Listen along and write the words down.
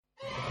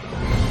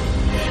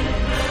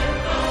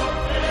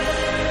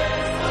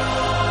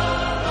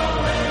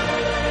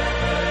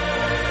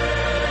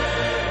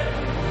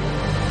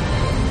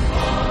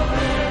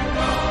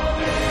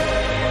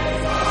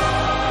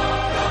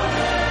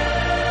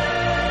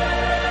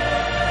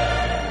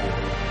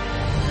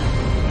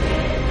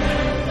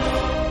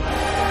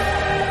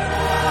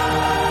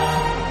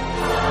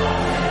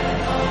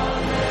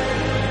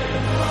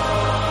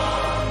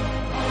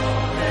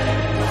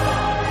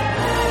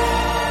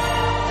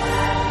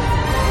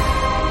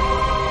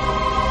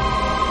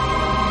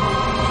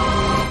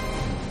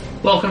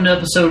Welcome to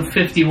episode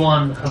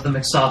 51 of the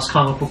McSauce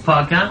Comic Book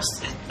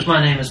Podcast.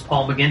 My name is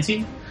Paul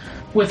McGinty.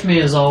 With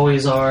me, as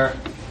always, are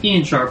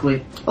Ian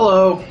Sharpley.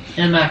 Hello.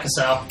 And Matt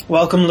Cassell.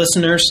 Welcome,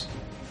 listeners.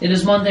 It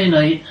is Monday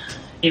night,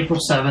 April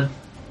 7th.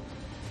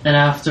 And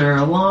after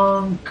a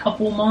long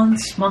couple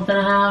months, month and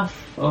a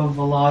half, of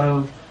a lot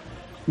of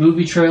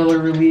movie trailer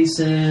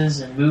releases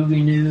and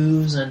movie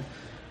news and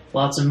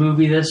lots of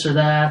movie this or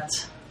that,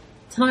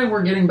 tonight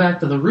we're getting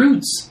back to the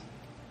roots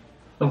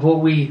of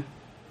what we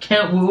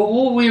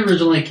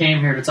originally came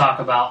here to talk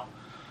about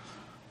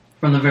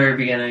from the very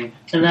beginning,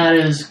 and that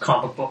is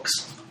comic books.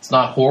 It's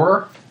not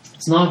horror.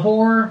 It's not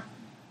horror.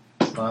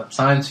 It's not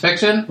science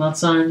fiction. Not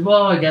science.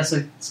 Well, I guess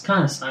it's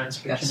kind of science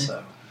fiction. Yes,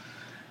 so.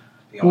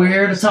 We're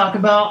here to talk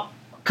about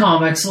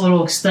comics, a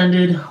little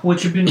extended.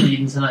 What you've been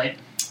reading tonight?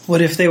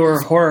 What if they were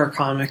horror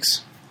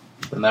comics?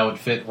 Then that would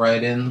fit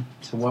right in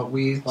to what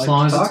we like As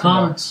long to as talk it's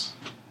comics.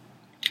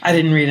 I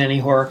didn't read any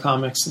horror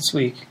comics this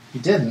week. You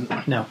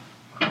didn't? No.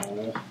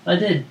 Oh. I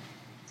did.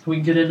 We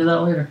can get into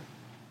that later.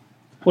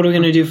 What are we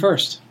going to do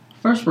first?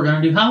 First, we're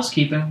going to do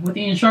housekeeping with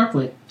Ian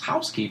Sharpley.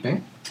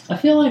 Housekeeping? I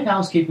feel like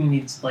housekeeping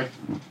needs,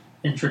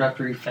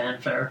 introductory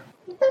fanfare.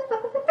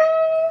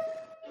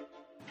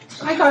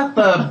 I got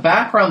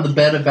the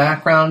bed of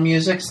background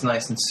music. It's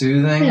nice and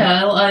soothing.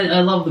 Yeah,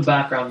 I love the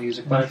background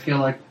music, but I feel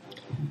like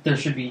there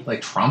should be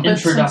like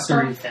trumpets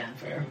introductory and stuff?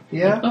 fanfare.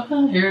 Yeah. Like,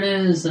 okay, here it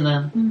is, and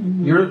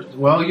then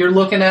You're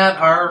looking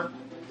at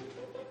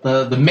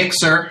the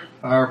mixer,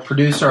 our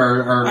producer,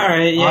 our All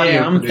right, yeah.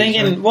 audio I'm producer.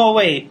 thinking, well,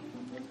 wait.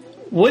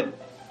 What?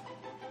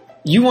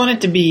 You want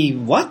it to be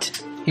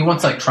what? He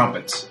wants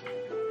trumpets,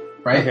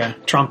 right? Okay,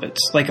 trumpets.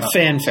 Like a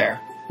fanfare.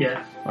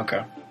 yeah.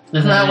 Okay.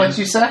 Isn't that what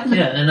you said?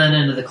 Yeah, and then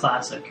into the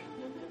classic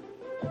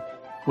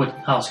with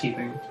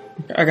housekeeping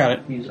I got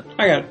it. music.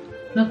 I got it.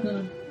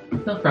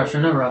 No pressure,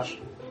 no rush.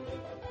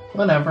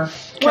 Whatever.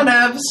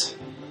 Whatevs.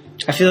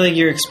 I feel like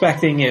you're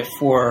expecting it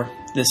for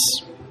this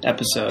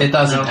episode. It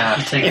doesn't No, have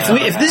you to. take it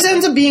If this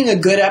ends up being a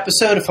good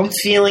episode, if I'm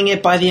feeling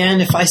it by the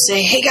end, if I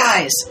say, hey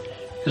guys,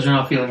 Because you're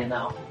not feeling it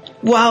now.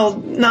 well,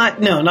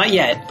 not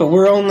yet, but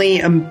we're only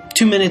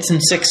 2 minutes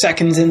and 6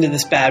 seconds into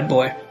this bad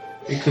boy.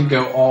 It could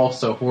go all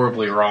so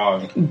horribly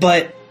wrong.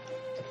 But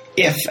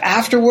if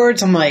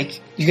afterwards I'm like,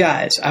 you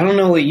guys, I don't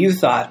know what you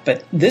thought,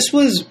 but this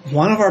was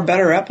one of our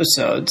better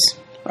episodes,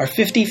 our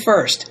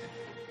 51st,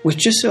 which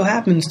just so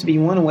happens to be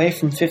one away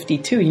from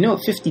 52. You know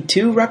what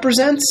 52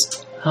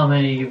 represents? How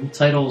many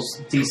titles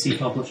DC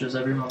publishes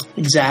every month?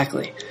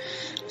 Exactly.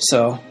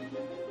 So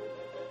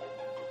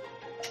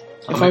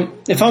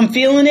if I'm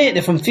feeling it,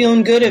 if I'm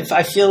feeling good, if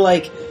I feel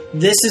like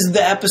this is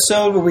the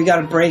episode where we got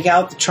to break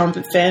out the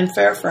trumpet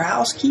fanfare for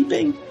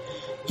housekeeping,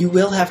 you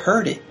will have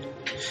heard it.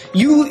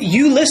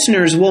 You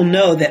listeners will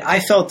know that I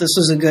felt this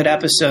was a good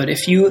episode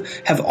if you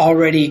have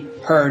already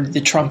heard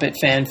the trumpet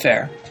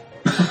fanfare.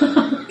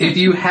 If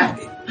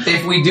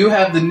we do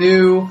have the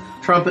new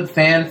trumpet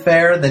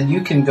fanfare, then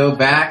you can go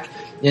back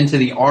into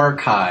the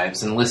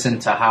archives and listen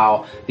to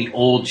how the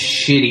old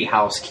shitty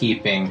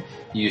housekeeping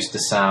used to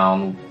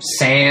sound.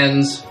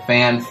 Sans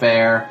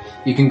fanfare.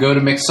 You can go to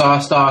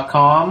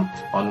McSauce.com.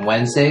 On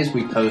Wednesdays,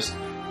 we post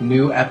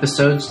new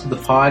episodes to the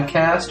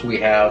podcast.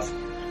 We have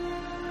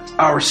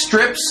our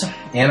strips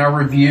and our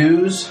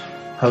reviews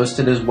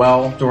posted as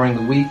well during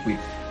the week. We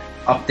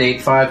update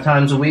 5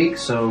 times a week,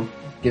 so it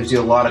gives you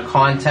a lot of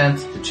content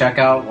to check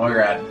out while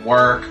you're at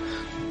work,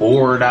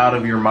 bored out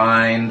of your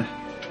mind,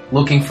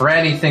 looking for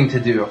anything to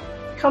do.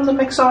 Come to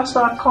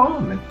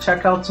McSauce.com and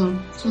check out some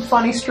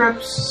funny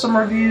strips, some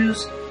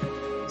reviews,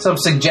 some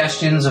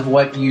suggestions of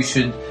what you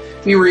should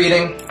be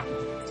reading.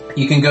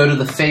 You can go to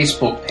the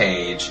Facebook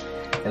page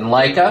and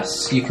like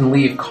us. You can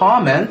leave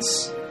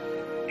comments.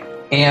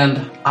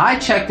 And I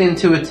checked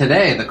into it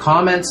today. The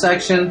comment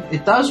section,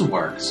 it does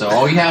work. So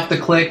all you have to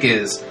click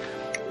is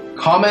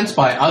comments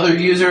by other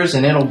users,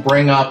 and it'll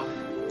bring up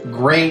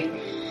great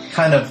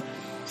kind of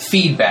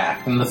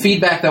feedback. And the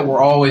feedback that we're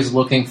always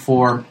looking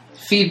for,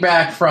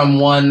 feedback from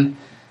one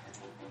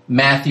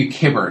Matthew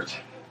Kibbert,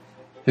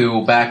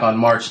 who back on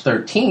March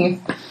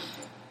 13th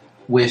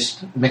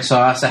wished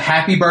McSauce a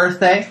happy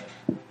birthday.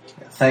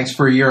 Thanks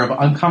for a year of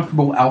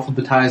uncomfortable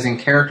alphabetizing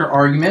character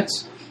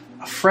arguments,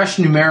 a fresh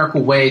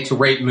numerical way to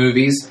rate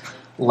movies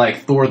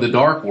like Thor the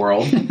Dark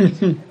World,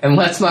 and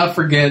let's not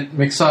forget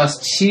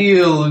McSauce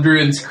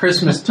Children's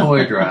Christmas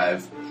Toy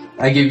Drive.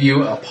 I give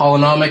you a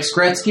Polynomics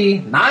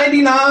Gretzky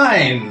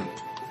 99!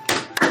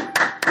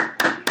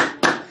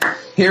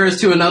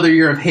 Here's to another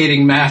year of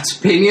hating Matt's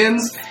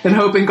opinions and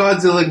hoping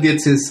Godzilla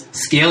gets his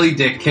scaly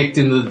dick kicked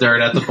into the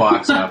dirt at the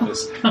box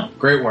office.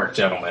 Great work,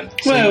 gentlemen.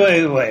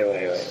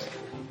 Wait.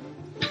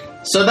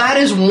 So that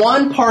is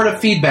one part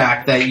of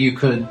feedback that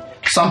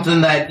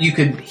something that you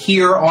could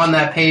hear on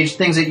that page,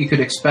 things that you could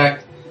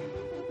expect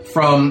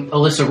from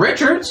Alyssa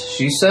Richards.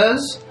 She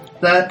says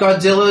that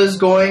Godzilla is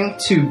going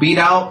to beat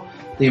out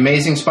the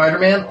Amazing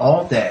Spider-Man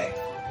all day.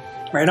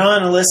 Right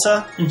on,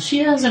 Alyssa. And she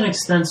has an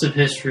extensive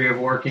history of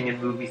working in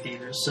movie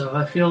theaters, so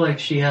I feel like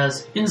she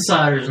has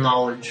insider's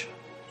knowledge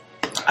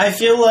I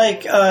feel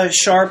like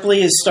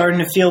Sharpley is starting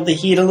to feel the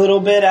heat a little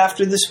bit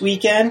after this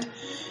weekend.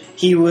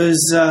 He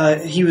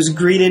was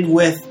greeted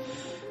with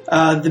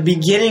the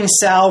beginning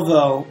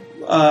salvo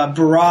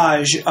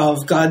barrage of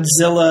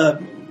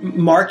Godzilla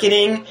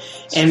marketing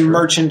and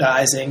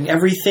merchandising.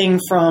 Everything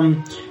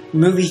from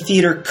movie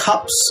theater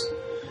cups.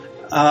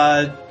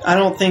 I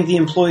don't think the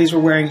employees were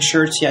wearing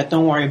shirts yet.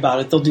 Don't worry about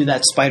it. They'll do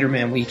that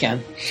Spider-Man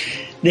weekend.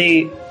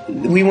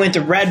 We went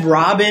to Red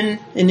Robin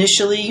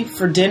initially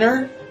for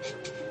dinner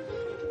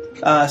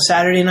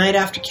Saturday night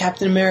after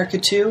Captain America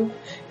 2,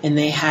 and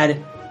they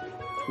had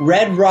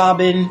Red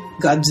Robin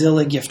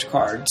Godzilla gift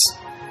cards.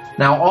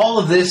 Now, all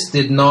of this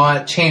did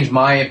not change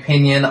my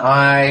opinion.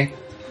 I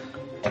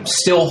am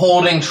still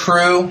holding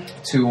true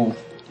to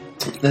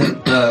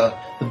the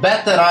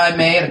bet that I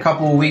made a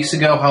couple of weeks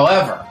ago.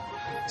 However,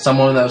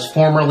 someone that was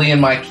formerly in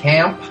my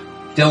camp,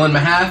 Dylan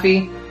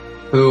Mahaffey,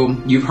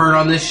 who you've heard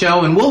on this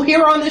show and will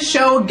hear on this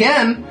show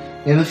again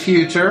in the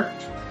future,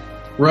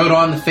 wrote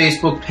on the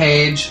Facebook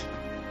page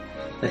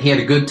that he had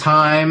a good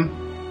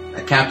time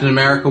at Captain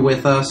America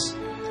with us,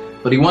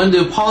 but he wanted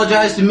to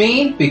apologize to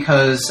me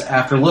because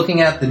after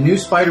looking at the new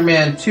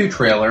Spider-Man 2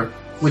 trailer,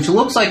 which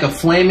looks like a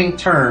flaming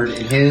turd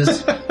in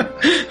his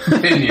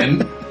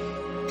opinion,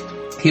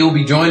 he will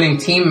be joining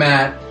Team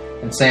Matt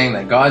and saying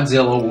that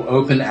Godzilla will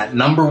open at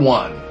number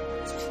 1.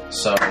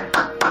 So,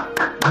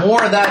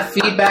 more of that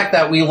feedback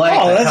that we like.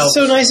 Oh, that's helps,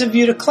 so nice of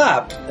you to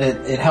clap.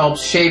 It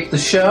helps shape the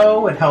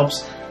show. It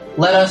helps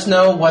let us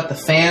know what the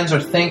fans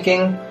are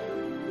thinking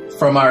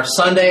from our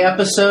Sunday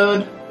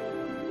episode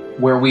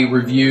where we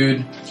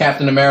reviewed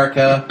Captain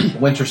America,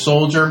 Winter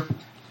Soldier.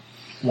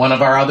 One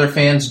of our other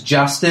fans,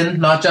 Justin,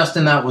 not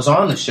Justin that was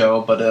on the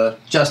show, but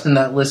Justin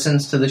that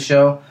listens to the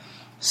show,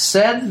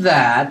 said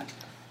that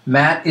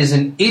Matt is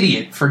an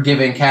idiot for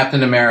giving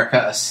Captain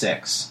America a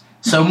 6.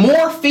 So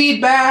more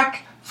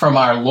feedback from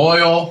our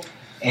loyal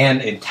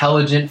and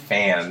intelligent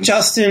fans.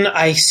 Justin,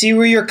 I see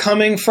where you're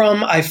coming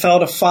from. I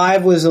felt a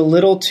 5 was a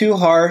little too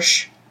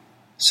harsh.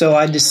 So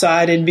I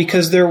decided,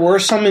 because there were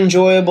some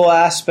enjoyable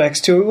aspects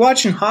to it. Are we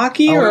watching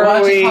hockey or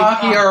are we doing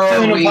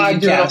a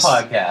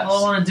podcast?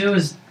 All I want to do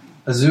is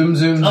A zoom.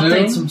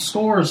 update some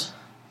scores.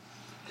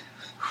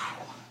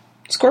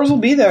 Scores will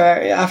be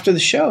there after the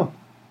show.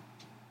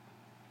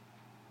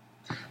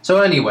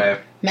 So anyway,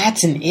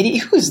 Matt's an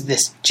idiot. Who is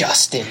this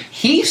Justin?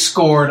 he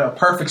scored a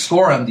perfect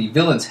score on the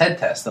Villain's Head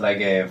test that I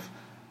gave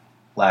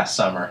last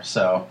summer.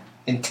 So,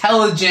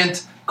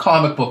 intelligent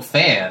comic book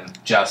fan,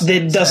 Justin.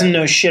 That doesn't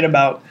know shit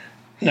about...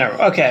 No,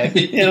 okay.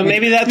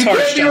 Maybe that's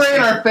harsh, You can't be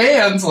Justin. rating our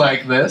fans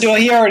like this. Well,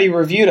 he already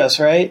reviewed us,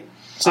 right?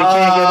 So he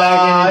can't go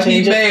back in and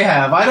change He it? may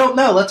have. I don't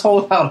know. Let's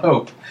hold out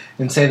hope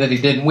and say that he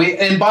didn't.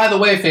 And by the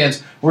way,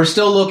 fans, we're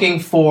still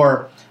looking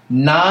for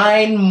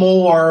 9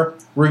 more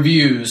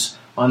reviews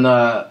on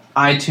the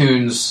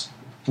iTunes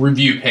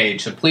review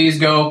page. So please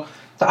go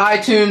to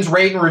iTunes,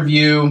 rate and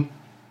review,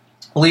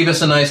 leave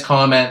us a nice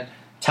comment,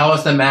 tell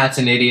us that Matt's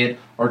an idiot,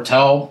 or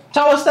tell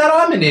us that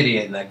I'm an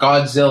idiot and that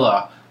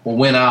Godzilla will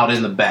win out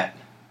in the bet.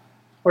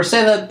 Or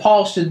say that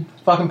Paul should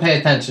fucking pay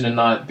attention and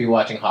not be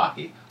watching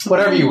hockey.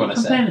 Whatever you want to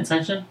I'm say. paying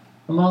attention.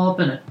 I'm all up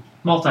in it.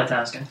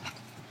 Multitasking.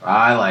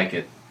 I like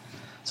it.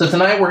 So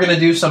tonight we're going to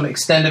do some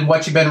extended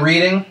What You Been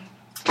Reading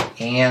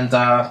and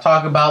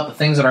talk about the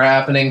things that are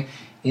happening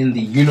in the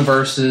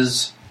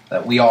universes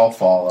that we all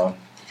follow.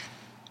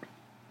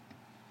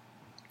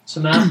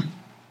 So, Matt,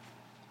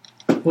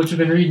 what you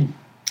been reading?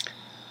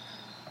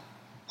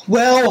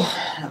 Well,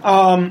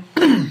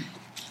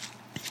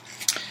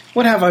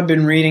 what have I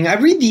been reading? I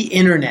read the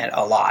internet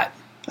a lot.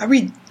 I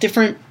read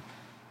different...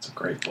 It's a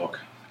great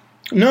book.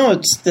 No,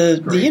 it's the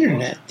Great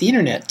internet. The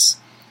internet's...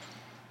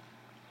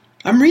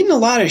 I'm reading a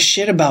lot of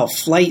shit about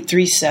Flight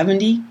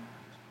 370.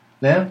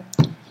 Yeah?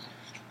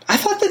 I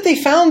thought that they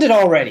found it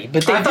already,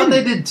 but I thought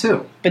they did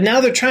too. But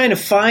now they're trying to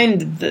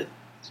find the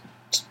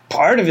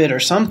part of it or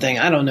something.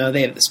 I don't know.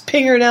 They have this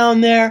pinger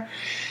down there.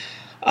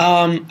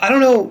 I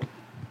don't know.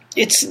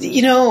 It's,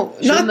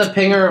 Shouldn't not... the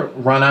pinger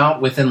run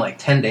out within like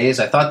 10 days?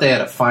 I thought they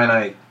had a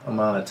finite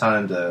amount of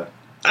time to...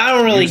 I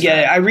don't really use get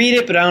that. it. I read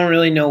it, but I don't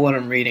really know what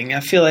I'm reading. I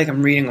feel like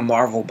I'm reading a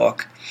Marvel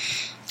book.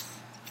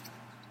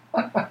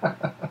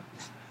 I'm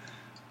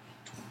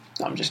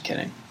just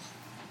kidding.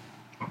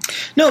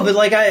 No, but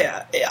like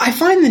I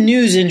find the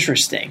news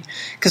interesting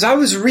because I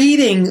was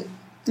reading,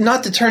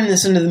 not to turn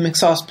this into the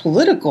McSauce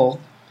political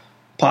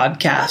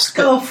podcast,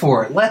 Go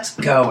for it. Let's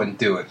go and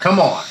do it. Come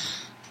on.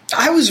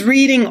 I was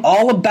reading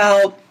all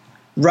about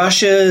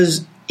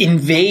Russia's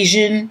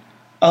invasion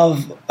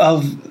of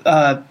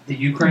The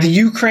Ukraine? the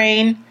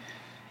Ukraine.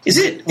 Is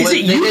it Well,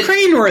 they did-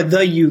 Ukraine or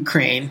the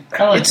Ukraine?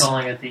 I like It's-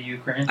 calling it the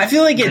Ukraine. I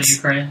feel like The it's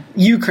Ukraine.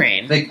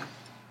 Ukraine.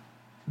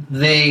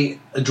 They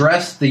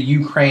address the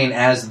Ukraine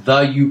as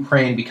the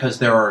Ukraine because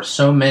there are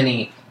so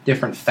many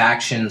different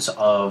factions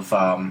of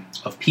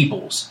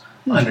peoples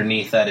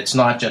underneath that. It's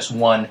not just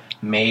one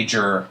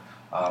major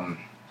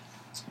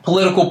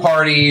political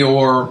party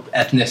or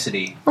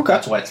ethnicity. Okay.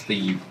 That's why it's the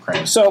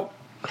Ukraine. So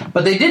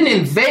But they didn't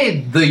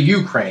invade the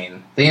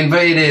Ukraine. They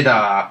invaded,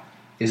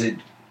 is it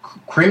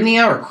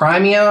Crimea or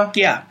Crimea,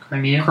 Yeah.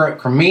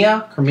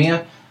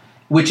 Crimea.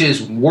 which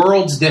is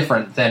worlds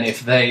different than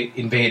if they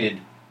invaded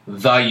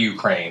the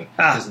Ukraine.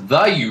 Because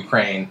the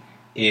Ukraine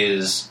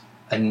is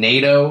a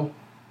NATO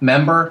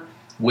member,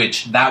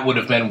 which that would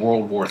have been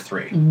World War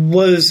III.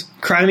 Was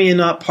Crimea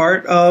not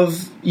part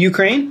of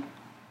Ukraine?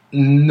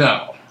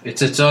 No,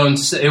 it's its own.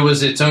 It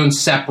was its own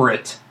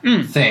separate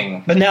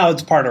thing. But now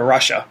it's part of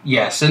Russia.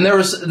 Yes, and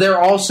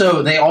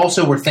they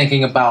also were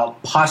thinking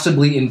about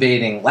possibly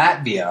invading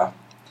Latvia,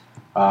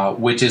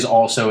 which is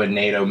also a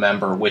NATO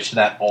member, which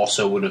that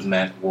also would have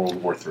meant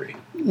World War III.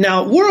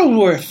 Now, World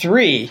War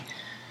III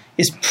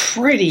is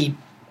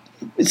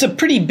it's a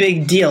pretty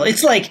big deal.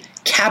 It's like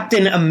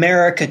Captain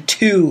America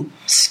 2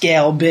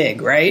 scale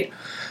big, right?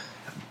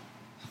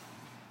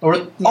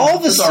 All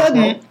of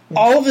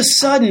a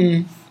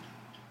sudden,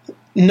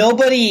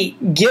 nobody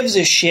gives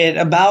a shit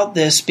about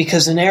this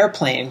because an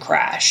airplane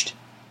crashed.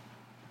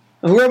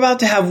 And we're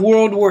about to have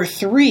World War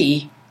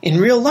III in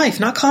real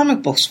life, not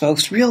comic books,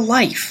 folks, real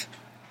life.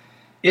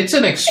 It's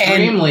an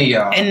extremely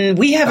and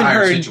we haven't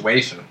dire heard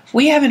situation.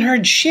 We haven't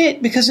heard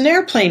shit because an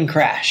airplane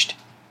crashed.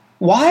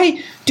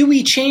 Why do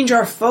we change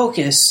our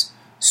focus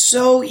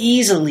so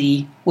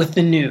easily with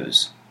the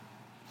news?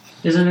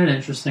 Isn't it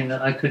interesting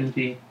that I couldn't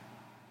be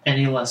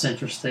any less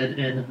interested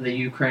in the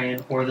Ukraine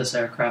or this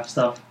aircraft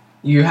stuff?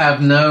 You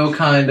have no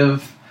kind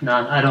of...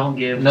 None. I don't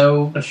give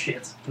a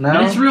shit. No?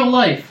 And it's real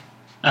life.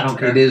 I don't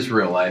care. It is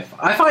real life.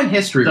 I find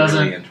history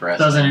really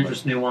interesting. Doesn't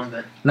interest me one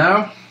bit.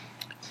 No?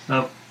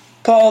 Nope.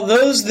 Paul,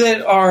 those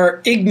that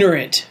are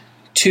ignorant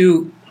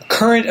to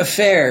current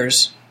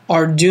affairs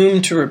are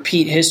doomed to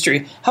repeat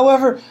history.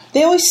 However,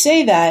 they always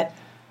say that.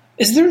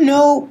 Is there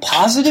no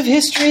positive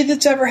history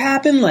that's ever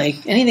happened?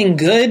 Like anything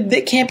good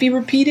that can't be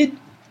repeated?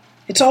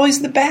 It's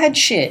always the bad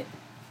shit.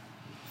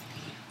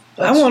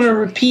 I want to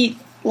repeat,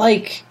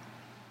 like,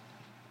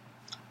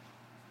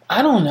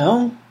 I don't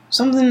know,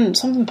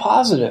 something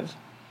positive.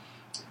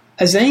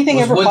 Has anything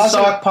Was ever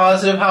Woodstock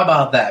positive? How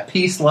about that?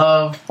 Peace,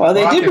 love. Well,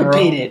 they rock did and roll.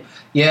 repeat it.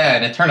 Yeah,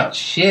 and it turned out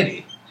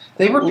shitty.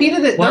 They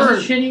repeated it.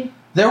 Was it shitty?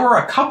 There were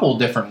a couple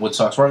different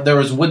Woodstocks. Right? There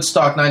was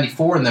Woodstock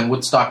 94 and then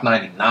Woodstock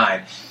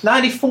 99.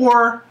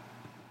 94,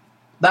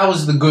 that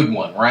was the good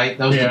one, right?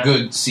 That was the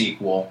good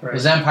sequel. Right. It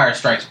was Empire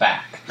Strikes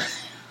Back.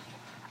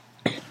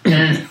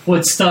 And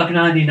Woodstock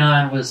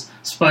 99 was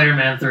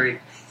Spider-Man 3.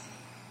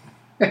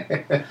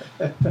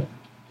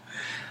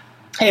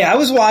 Hey, I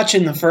was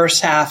watching the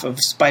first half of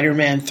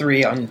Spider-Man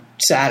 3 on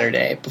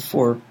Saturday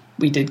before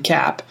we did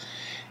Cap,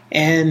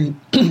 and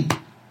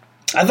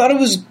I thought it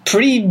was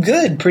pretty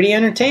good, pretty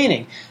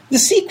entertaining. The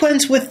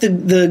sequence with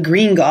the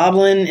Green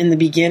Goblin in the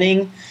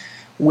beginning,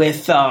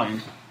 with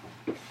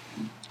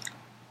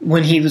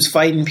when he was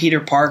fighting Peter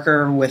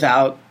Parker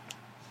without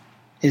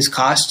his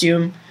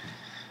costume,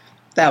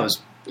 that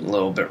was a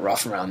little bit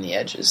rough around the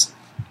edges.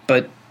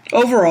 But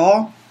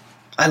overall,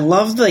 I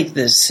love like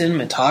the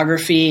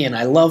cinematography, and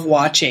I love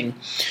watching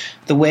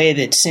the way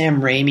that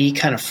Sam Raimi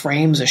kind of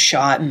frames a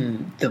shot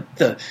and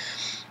the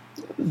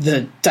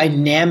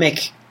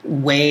dynamic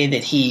way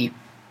that he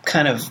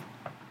kind of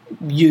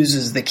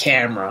uses the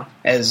camera.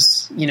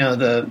 As you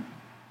know,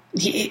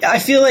 I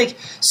feel like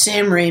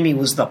Sam Raimi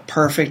was the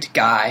perfect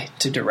guy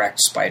to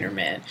direct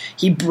Spider-Man.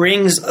 He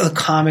brings a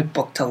comic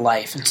book to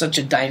life in such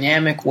a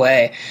dynamic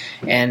way,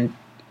 and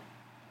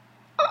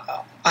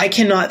I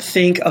cannot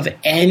think of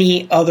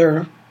any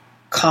other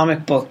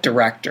comic book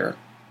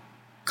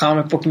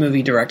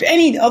movie director,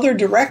 any other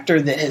director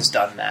that has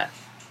done that.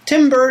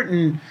 Tim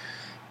Burton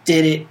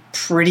did it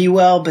pretty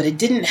well, but it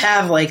didn't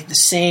have like the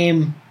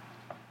same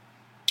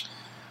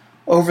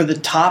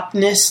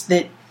over-the-topness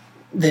that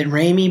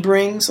Raimi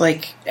brings.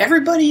 Like,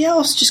 everybody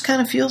else just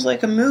kind of feels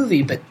like a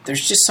movie, but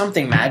there's just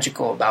something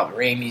magical about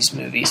Raimi's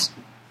movies.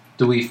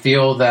 Do we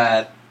feel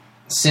that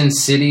Sin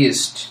City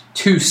is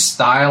too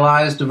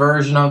stylized a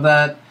version of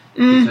that?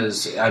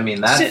 Because, I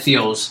mean, that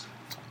feels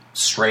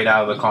straight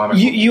out of the comic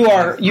book. You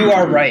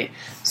are right.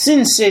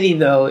 Sin City,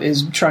 though,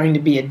 is trying to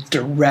be a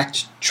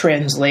direct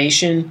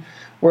translation,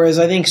 whereas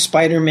I think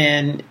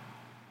Spider-Man,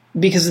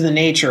 because of the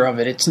nature of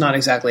it, it's not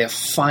exactly a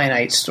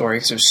finite story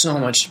because there's so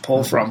much to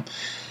pull from.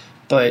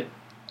 But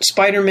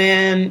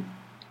Spider-Man,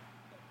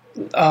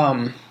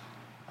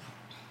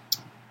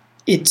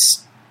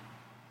 it's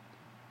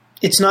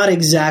not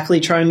exactly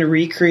trying to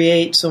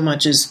recreate so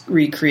much as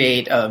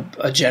recreate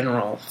a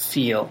general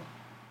feel.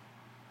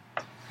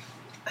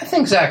 I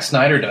think Zack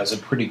Snyder does a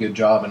pretty good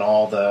job in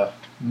all the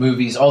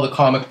movies, all the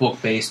comic book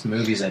based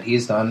movies that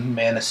he's done.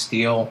 Man of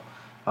Steel,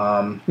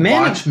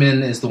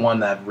 Watchmen is the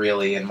one that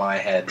really, in my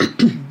head,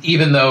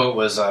 even though it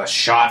was a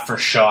shot for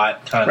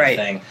shot kind of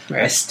thing,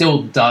 I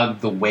still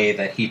dug the way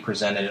that he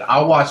presented it.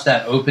 I watched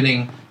that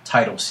opening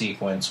title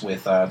sequence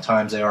with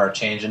Times They Are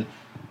Changing.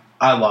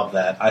 I love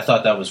that. I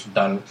thought that was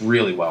done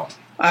really well.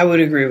 I would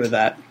agree with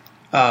that.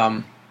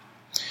 And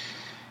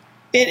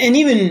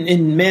even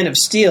in Man of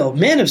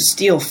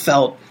Steel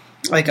felt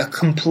like a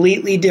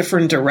completely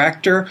different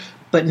director,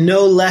 but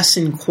no less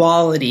in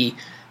quality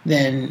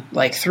than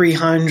like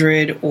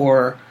 300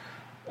 or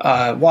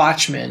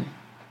Watchmen.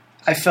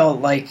 I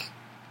felt like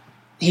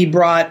he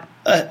brought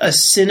a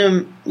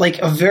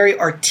very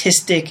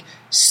artistic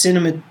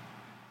cinema.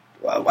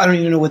 I don't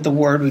even know what the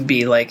word would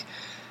be. Like,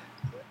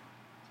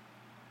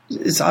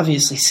 it's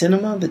obviously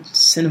cinema, but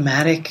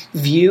cinematic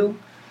view.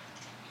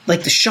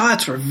 Like, the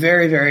shots were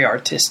very, very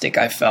artistic,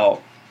 I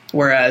felt.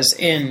 Whereas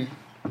in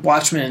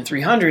Watchmen and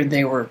 300,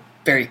 they were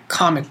very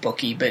comic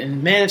booky. But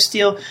in Man of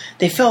Steel,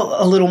 they felt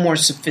a little more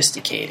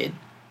sophisticated.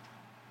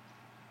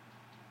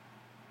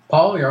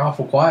 Paul, you're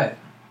awful quiet.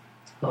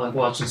 I like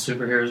watching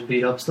superheroes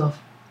beat up stuff.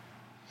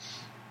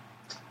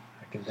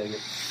 I can dig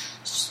it.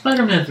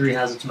 Spider-Man 3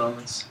 has its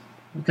moments.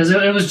 Because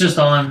it was just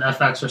on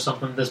FX or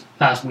something this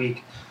past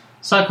week.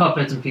 So I caught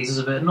bits and pieces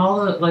of it.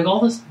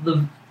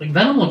 And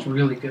Venom looks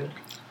really good.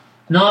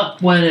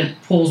 Not when it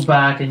pulls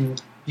back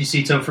and you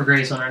see Topher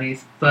Grace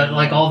underneath, but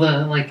like all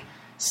the like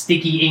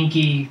sticky,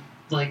 inky,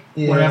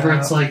 whatever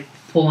it's like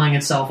pulling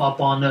itself up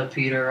onto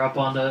Peter, up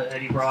onto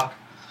Eddie Brock.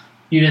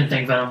 You didn't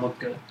think Venom looked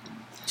good.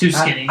 Too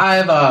skinny. I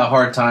have a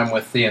hard time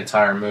with the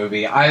entire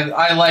movie.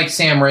 I like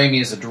Sam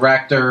Raimi as a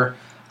director.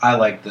 I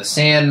like The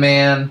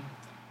Sandman.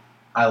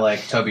 I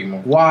like Tobey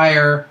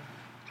Maguire.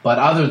 But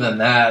other than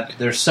that,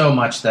 there's so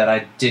much that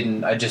I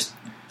just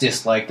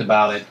disliked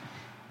about it.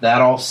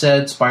 That all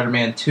said,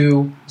 Spider-Man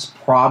 2 is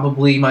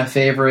probably my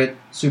favorite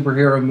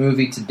superhero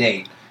movie to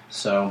date.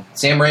 So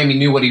Sam Raimi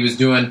knew what he was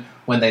doing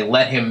when they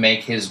let him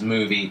make his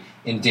movie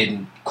and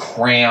didn't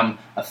cram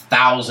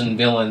 1,000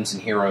 villains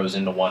and heroes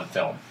into one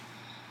film.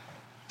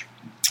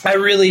 I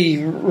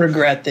really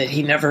regret that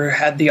he never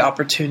had the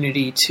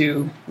opportunity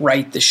to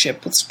right the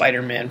ship with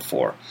Spider-Man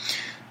 4,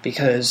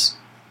 because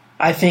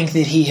I think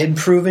that he had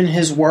proven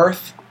his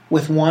worth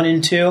with 1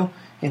 and 2,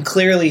 and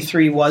clearly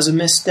 3 was a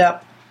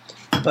misstep.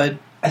 But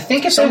I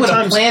think if they would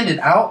have planned it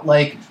out,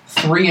 like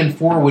 3 and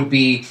 4 would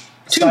be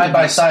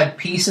side-by-side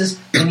pieces,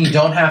 then you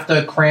don't have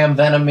to cram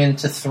Venom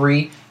into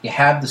 3. You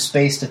have the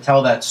space to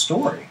tell that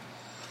story.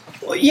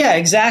 Well, yeah,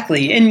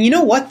 exactly. And you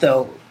know what,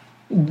 though?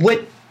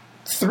 What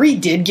 3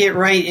 did get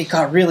right, it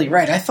got really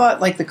right. I thought,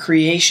 like, the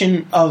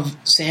creation of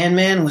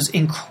Sandman was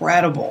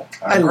incredible.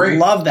 I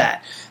love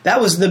that.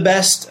 That was the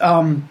best.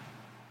 It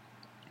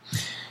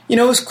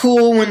was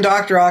cool when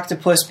Dr.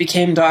 Octopus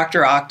became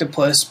Dr.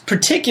 Octopus,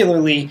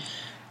 particularly,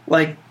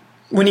 like,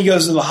 when he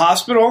goes to the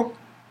hospital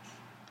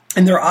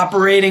and they're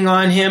operating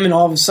on him and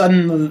all of a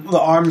sudden the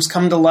arms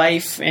come to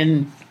life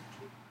and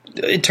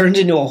it turns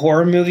into a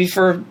horror movie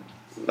for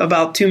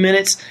about 2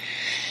 minutes.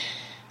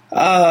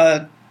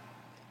 But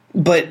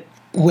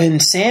when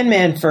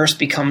Sandman first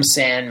becomes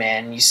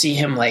Sandman, you see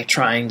him like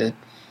trying to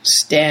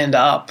stand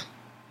up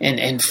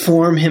and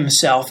form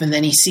himself, and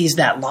then he sees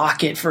that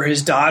locket for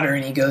his daughter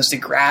and he goes to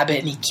grab it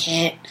and he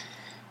can't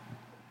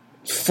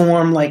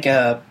form like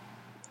a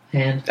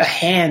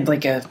hand,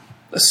 like a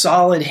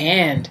solid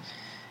hand.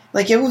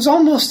 Like, it was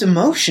almost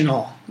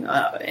emotional,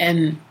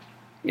 and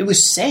it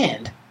was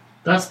sand.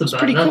 That's the best.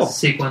 Pretty That cool.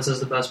 sequence is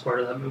the best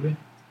part of that movie.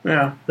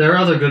 Yeah. There are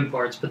other good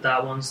parts, but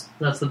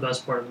that's the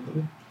best part of the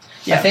movie.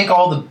 Yeah. I think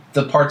all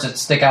the parts that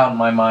stick out in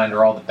my mind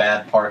are all the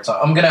bad parts.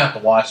 I'm going to have to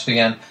watch it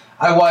again.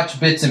 I watched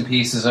bits and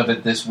pieces of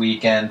it this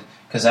weekend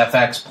because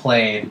FX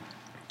played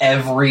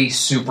every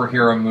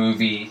superhero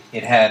movie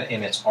it had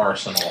in its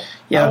arsenal.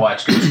 Yeah. I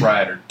watched Ghost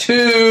Rider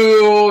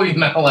 2,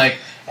 like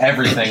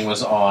everything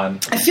was on.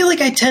 I feel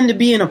like I tend to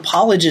be an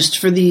apologist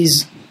for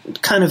these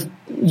kind of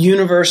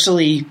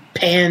universally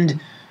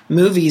panned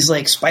movies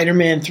like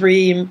Spider-Man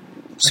 3,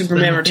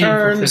 Superman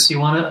Returns.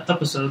 51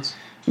 episodes.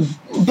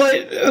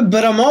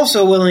 But I'm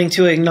also willing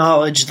to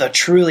acknowledge the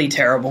truly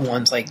terrible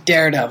ones like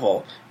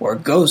Daredevil or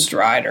Ghost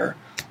Rider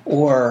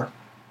or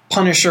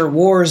Punisher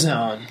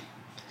Warzone.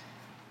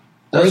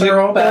 Those are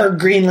all bad. Or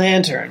Green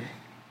Lantern.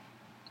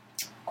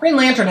 Green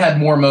Lantern had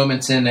more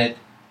moments in it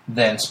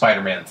than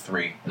Spider-Man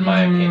 3, in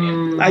my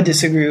opinion. I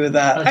disagree with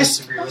that. I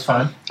disagree with That's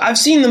fine. I've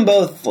seen them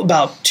both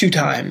about 2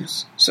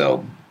 times,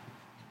 so...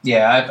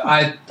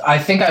 Yeah, I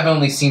think I've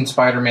only seen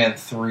Spider-Man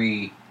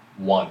 3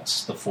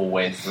 once, the full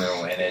way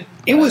through, and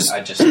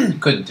I just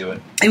couldn't do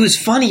it. It was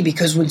funny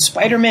because when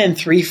Spider-Man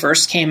 3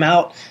 first came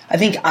out, I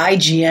think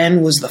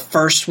IGN was the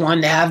first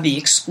one to have the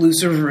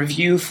exclusive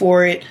review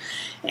for it,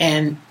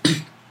 and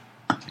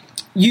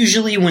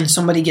usually when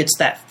somebody gets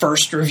that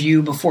first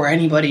review before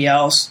anybody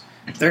else,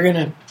 they're going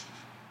to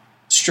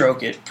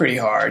stroke it pretty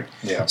hard.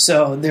 Yeah.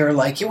 So they're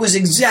like, it was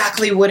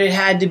exactly what it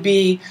had to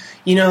be.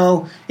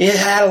 It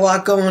had a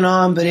lot going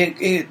on, but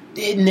it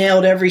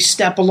nailed every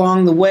step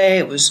along the way.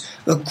 It was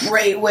a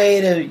great way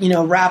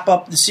to, wrap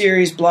up the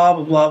series, blah,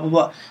 blah, blah, blah,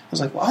 blah. I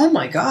was like, well, oh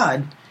my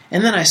God.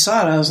 And then I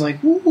saw it, I was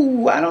like,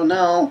 ooh, I don't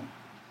know.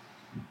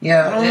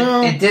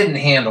 Yeah, it didn't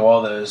handle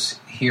all those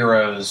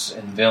heroes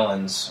and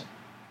villains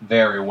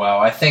very well.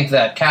 I think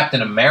that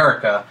Captain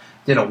America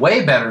did a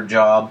way better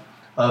job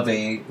of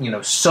a,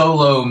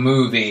 solo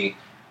movie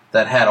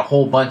that had a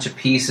whole bunch of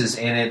pieces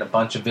in it, a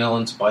bunch of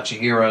villains, a bunch of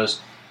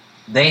heroes.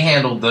 They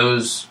handled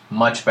those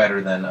much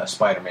better than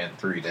Spider-Man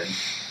 3 did.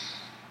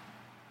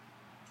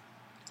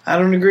 I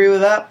don't agree with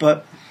that,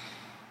 but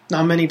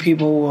not many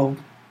people will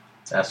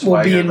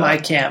be in my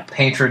camp.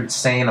 Patron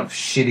saint of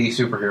shitty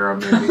superhero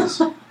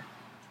movies.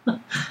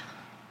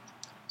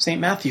 St.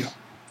 Matthew.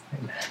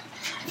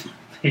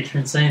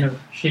 Patron saint of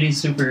shitty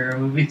superhero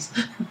movies.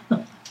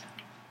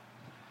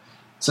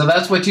 So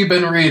that's what you've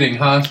been reading,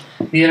 huh?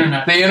 The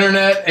internet. The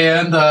internet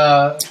and...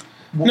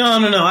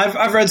 No.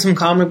 I've read some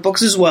comic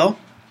books as well.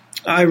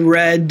 I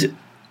read...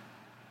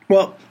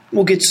 Well,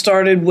 we'll get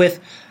started with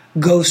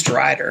Ghost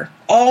Rider.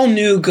 All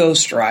new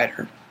Ghost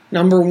Rider.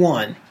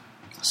 #1.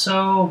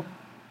 So,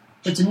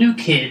 it's a new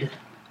kid,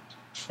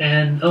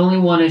 and only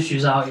one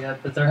issue's out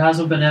yet, but there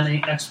hasn't been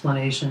any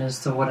explanation as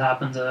to what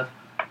happened to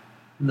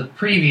the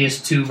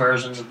previous 2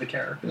 versions of the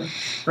character,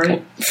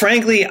 right?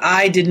 Frankly,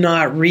 I did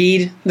not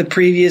read the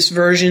previous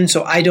version,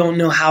 so I don't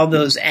know how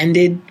those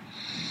ended.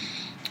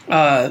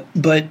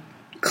 But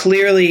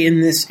clearly in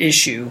this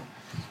issue,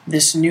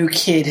 this new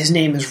kid, his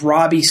name is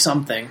Robbie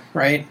something,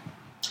 right?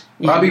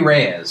 Robbie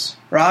Reyes.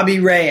 Robbie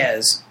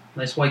Reyes.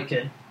 Nice white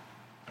kid.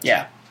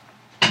 Yeah.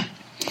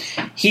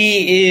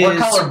 He is... We're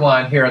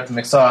colorblind here at the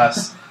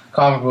McSauce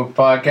Comic Book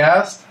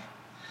Podcast.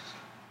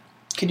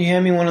 Can you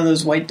hand me one of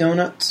those white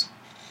donuts?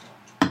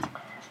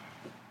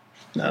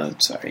 No,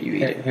 sorry, you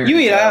eat it. Here You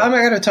you eat it. go. I'm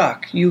not going to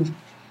talk.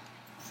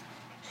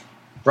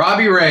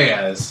 Robbie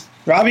Reyes.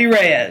 Robbie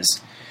Reyes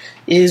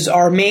is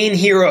our main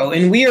hero,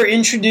 and we are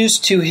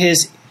introduced to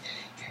his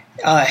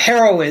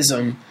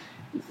heroism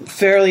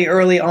fairly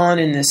early on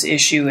in this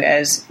issue,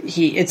 as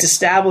it's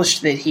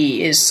established that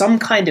he is some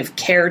kind of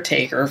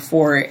caretaker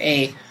for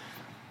a,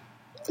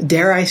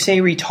 dare I say,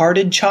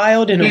 retarded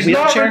child in a He's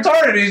not wheelchair.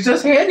 retarded, he's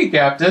just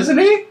handicapped, isn't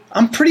he?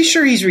 I'm pretty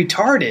sure he's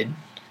retarded.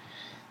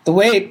 The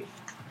way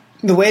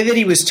that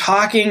he was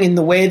talking and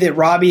the way that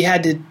Robbie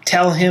had to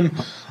tell him,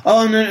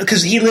 oh no,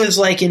 because he lives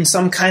like in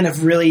some kind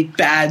of really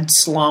bad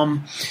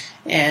slum,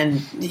 and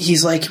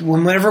he's like,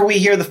 whenever we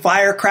hear the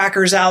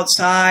firecrackers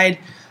outside,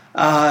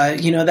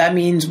 that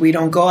means we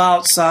don't go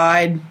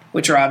outside,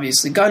 which are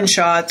obviously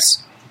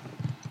gunshots.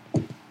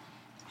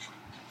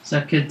 Does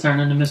that kid turn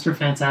into Mr.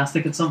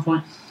 Fantastic at some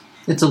point?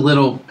 It's a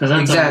little... Because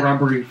that's a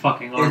rubbery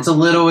fucking arm. It's a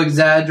little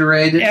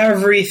exaggerated.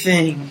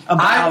 Everything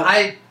about...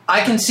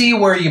 I can see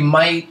where you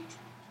might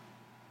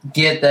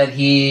get that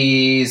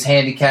he's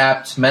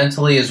handicapped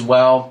mentally as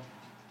well.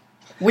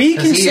 We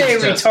can say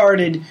just,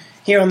 retarded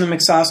here on the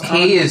McSauce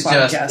Comic He is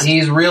Podcast. just...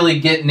 He's really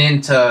getting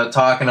into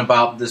talking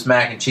about this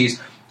mac and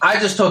cheese. I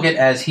just took it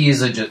as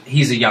he's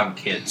a young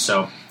kid,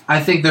 so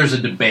I think there's a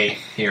debate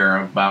here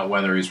about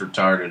whether he's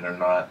retarded or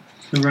not.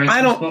 Who writes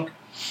I this don't- book?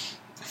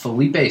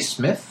 Felipe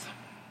Smith?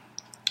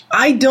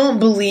 I don't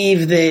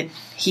believe that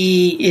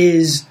he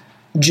is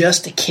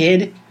just a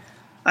kid.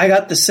 I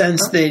got the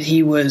sense that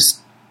he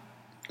was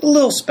a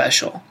little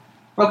special.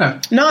 Okay.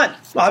 Not,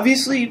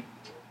 obviously,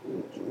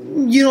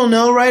 you don't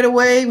know right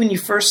away. When you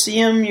first see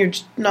him, you're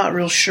just not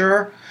real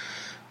sure.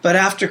 But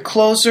after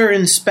closer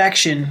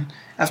inspection,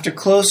 after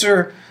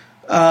closer,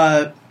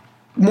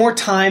 more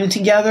time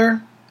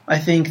together, I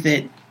think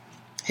that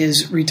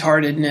his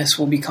retardedness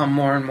will become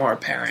more and more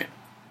apparent.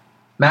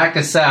 Matt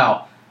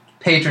Cassell,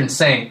 patron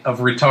saint of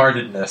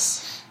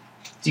retardedness.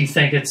 Do you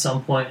think at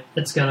some point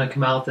it's going to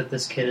come out that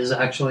this kid is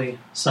actually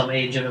some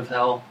agent of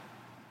hell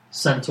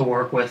sent to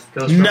work with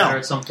Ghost Rider No.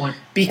 at some point?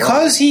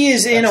 Because he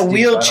is in a That's deep.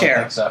 wheelchair. I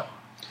don't think so.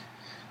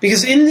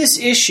 Because in this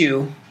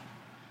issue,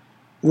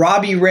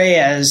 Robbie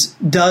Reyes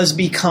does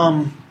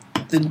become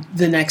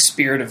the next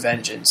Spirit of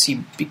Vengeance.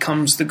 He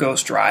becomes the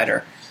Ghost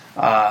Rider.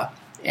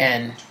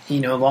 And he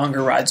no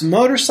longer rides a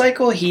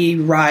motorcycle. He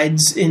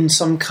rides in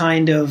some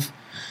kind of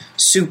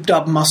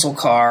souped-up muscle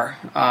car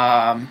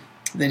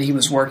that he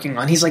was working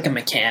on. He's like a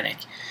mechanic.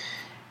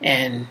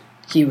 And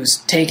he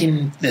was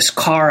taking this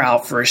car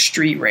out for a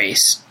street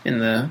race in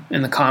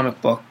the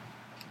comic book.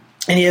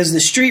 And he has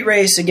the street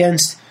race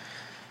against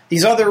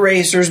these other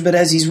racers, but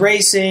as he's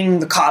racing,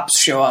 the cops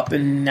show up,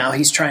 and now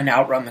he's trying to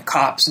outrun the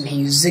cops, and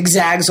he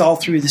zigzags all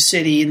through the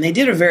city, and they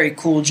did a very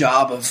cool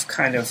job of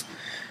kind of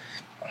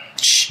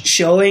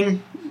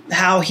showing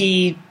how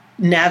he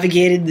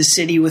navigated the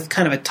city with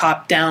kind of a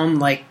top-down,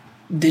 like,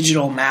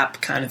 digital map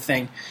kind of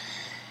thing.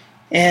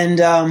 And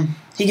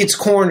he gets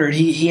cornered.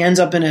 He ends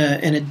up in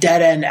a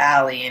dead-end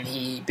alley, and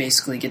he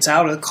basically gets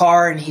out of the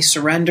car, and he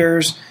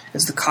surrenders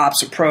as the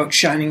cops approach,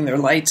 shining their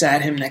lights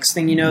at him. Next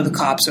thing you know, the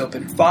cops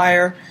open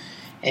fire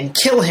and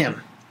kill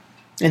him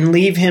and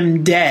leave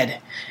him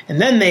dead. And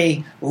then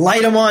they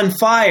light him on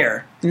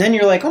fire. And then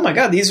you're like, oh my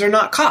god, these are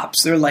not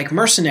cops. They're like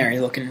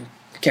mercenary-looking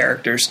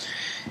characters.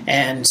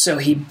 And so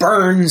he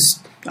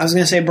burns. I was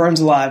going to say burns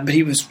alive, but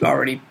he was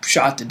already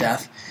shot to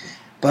death.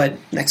 But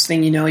next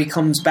thing you know, he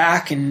comes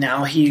back, and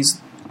now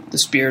he's the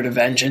Spirit of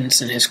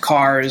Vengeance, and his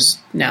car is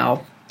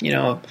now,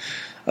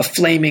 a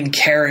flaming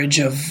carriage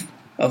of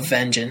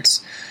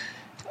vengeance.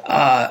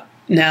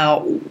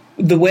 Now,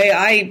 the way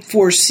I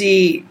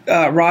foresee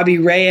Robbie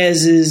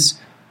Reyes'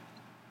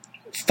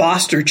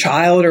 foster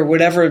child, or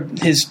whatever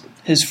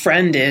his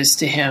friend is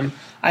to him,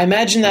 I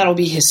imagine that'll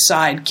be his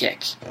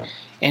sidekick.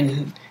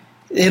 And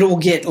it'll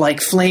get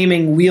like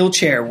flaming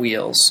wheelchair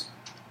wheels.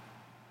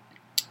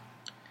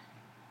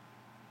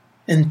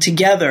 And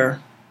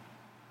together,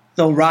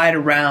 they'll ride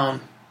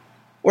around.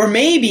 Or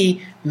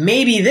maybe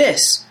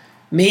this.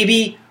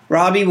 Maybe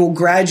Robbie will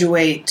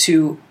graduate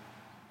to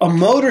a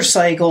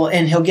motorcycle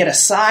and he'll get a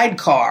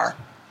sidecar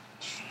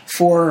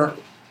for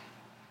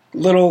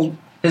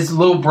his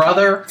little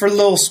brother. For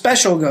little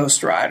special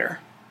Ghost Rider.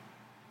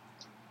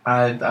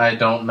 I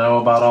don't know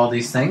about all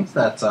these things.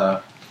 That's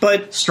a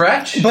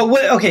stretch.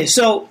 But okay,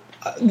 so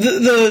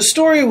the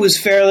story was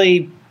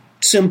fairly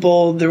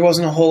simple. There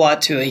wasn't a whole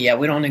lot to it yet.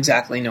 We don't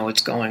exactly know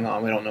what's going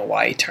on. We don't know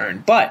why he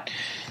turned. But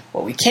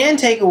what we can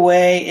take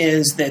away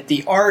is that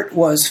the art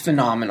was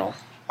phenomenal,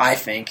 I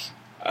think.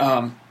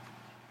 I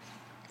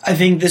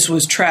think this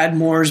was Tradd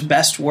Moore's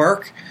best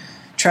work.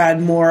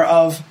 Tradd Moore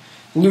of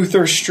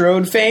Luther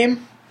Strode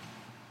fame.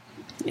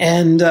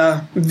 And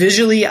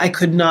visually, I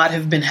could not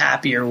have been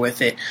happier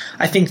with it.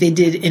 I think they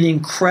did an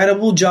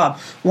incredible job.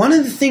 One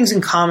of the things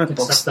in comic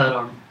books... Except that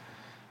arm.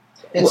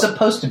 It's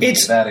supposed to be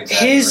that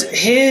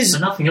exaggerated.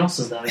 But nothing else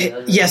is that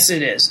exaggerated. Yes,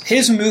 it is.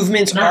 His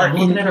movements are... I'm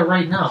looking at it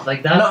right now.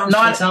 Like, that arm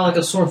sticks out like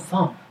a sore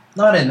thumb.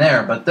 Not in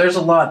there, but there's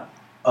a lot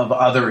of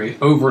other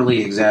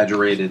overly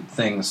exaggerated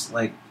things.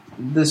 Like,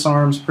 this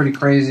arm's pretty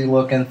crazy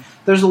looking.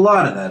 There's a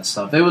lot of that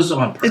stuff. It was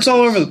on purpose. It's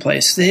all over the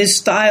place. His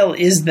style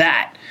is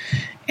that.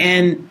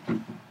 And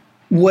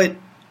what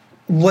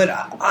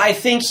I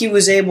think he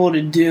was able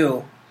to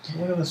do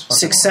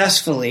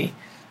successfully,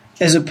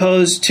 as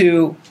opposed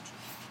to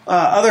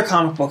other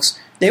comic books,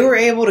 they were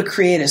able to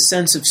create a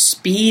sense of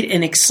speed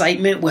and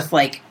excitement with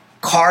like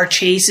car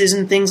chases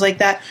and things like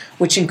that,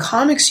 which in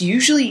comics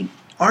usually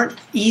aren't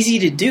easy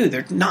to do.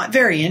 They're not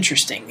very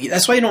interesting.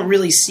 That's why you don't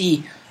really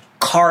see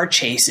car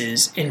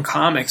chases in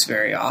comics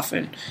very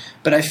often.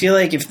 But I feel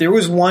like if there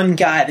was one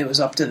guy that was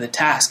up to the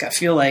task, I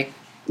feel like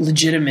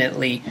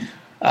legitimately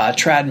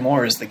Tradd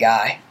Moore is the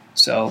guy.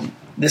 So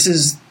this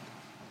is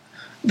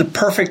the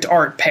perfect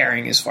art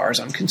pairing as far as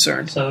I'm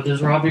concerned. So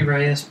does Robbie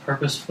Reyes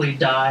purposefully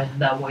dye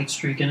that white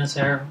streak in his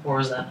hair,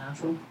 or is that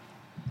natural?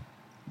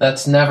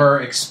 That's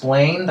never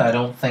explained. I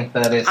don't think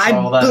that it's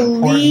all that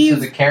important to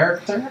the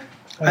character.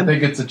 I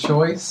think it's a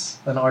choice,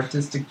 an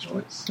artistic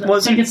choice. I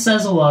think it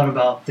says a lot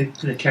about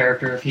the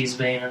character if he's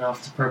vain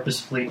enough to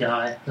purposefully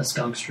dye a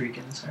skunk streak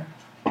in his hair.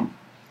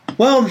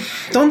 Well,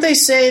 don't they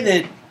say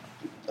that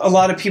a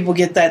lot of people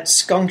get that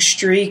skunk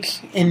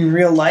streak in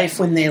real life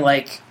when they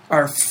like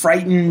are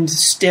frightened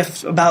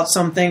stiff about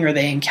something, or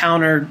they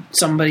encounter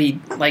somebody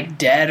like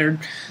dead or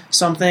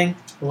something?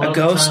 A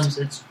ghost? Of times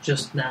it's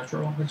just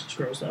natural. It just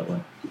grows that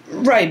way.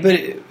 Right, but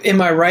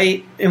am I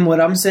right in what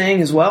I'm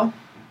saying as well?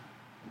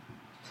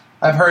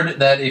 I've heard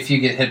that if you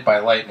get hit by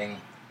lightning,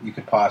 you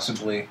could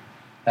possibly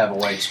have a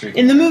white streak.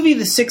 In the movie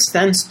The Sixth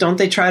Sense, don't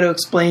they try to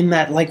explain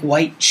that like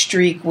white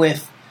streak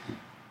with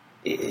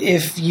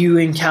if you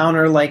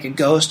encounter like a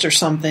ghost or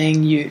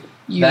something, you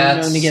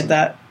know to get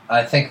that?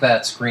 I think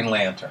that's Green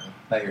Lantern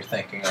that you're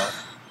thinking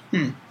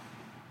of.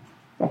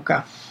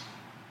 Okay.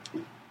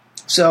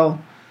 So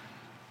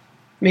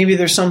maybe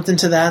there's something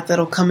to that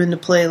that'll come into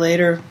play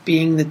later,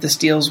 being that this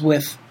deals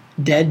with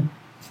dead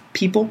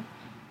people,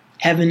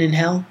 heaven and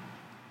hell.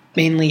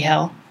 Mainly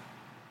hell.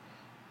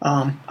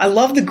 I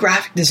love the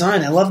graphic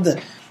design. I love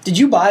the... Did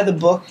you buy the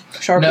book,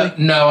 Sharply?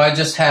 No, I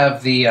just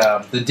have the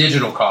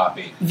digital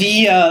copy.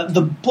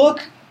 The book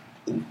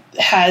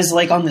has,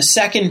 like, on the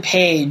second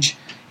page,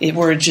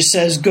 where it just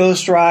says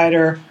Ghost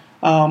Rider,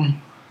 what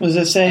does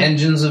it say?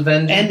 Engines of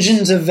Vengeance.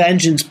 Engines of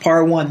Vengeance,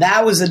 Part 1.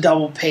 That was a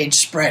double-page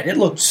spread. It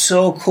looked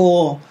so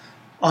cool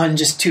on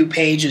just 2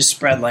 pages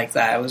spread like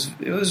that.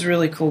 It was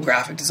really cool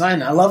graphic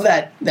design. I love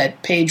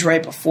that page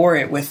right before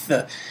it with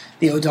the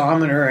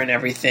odometer and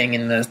everything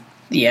and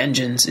the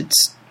engines.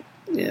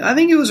 I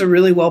think it was a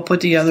really well put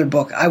together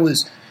book.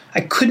 I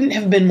couldn't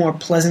have been more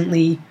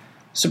pleasantly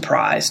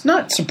surprised.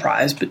 Not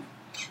surprised,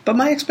 but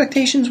my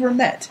expectations were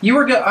met.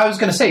 I was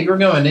going to say, you were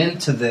going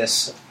into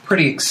this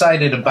pretty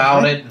excited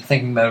about it and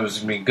thinking that it was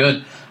going to be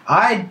good.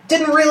 I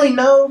didn't really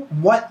know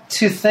what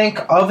to think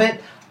of it.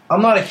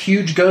 I'm not a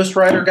huge Ghost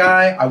Rider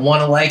guy. I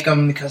want to like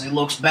him because he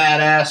looks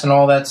badass and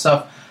all that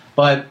stuff.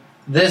 But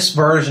this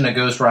version of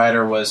Ghost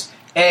Rider was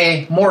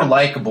more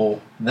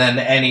likable than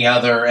any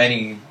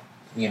Danny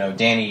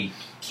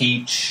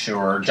Keach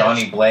or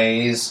Johnny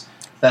Blaze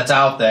that's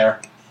out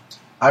there.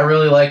 I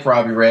really like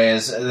Robbie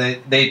Reyes.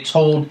 They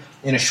told,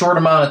 in a short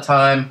amount of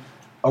time,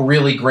 a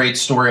really great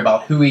story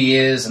about who he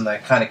is and the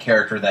kind of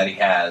character that he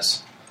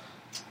has.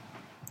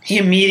 He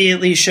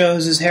immediately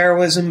shows his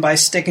heroism by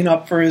sticking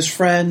up for his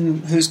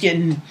friend who's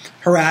getting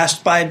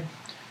harassed by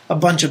a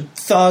bunch of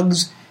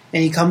thugs,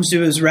 and he comes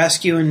to his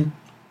rescue and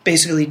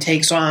basically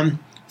takes on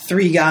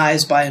 3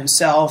 guys by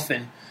himself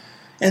and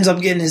ends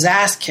up getting his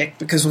ass kicked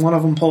because one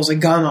of them pulls a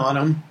gun on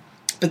him.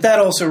 But that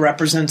also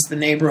represents the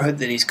neighborhood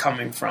that he's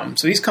coming from.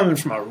 So he's coming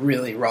from a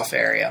really rough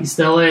area. East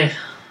LA.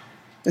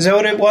 Is that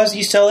what it was,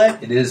 East LA?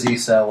 It is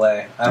East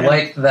LA. I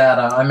like that.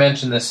 I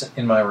mentioned this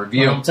in my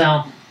review.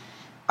 Hometown.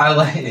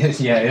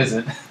 Is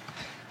it?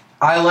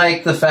 I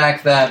like the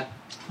fact that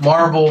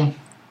Marvel,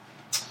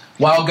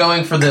 while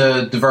going for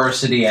the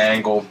diversity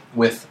angle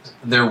with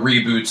their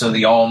reboots of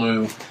the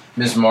all-new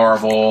Ms.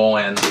 Marvel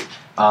and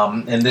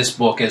in this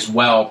book as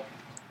well,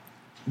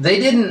 they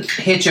didn't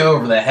hitch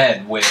over the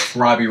head with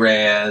Robbie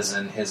Reyes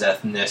and his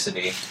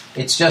ethnicity.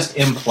 It's just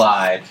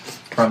implied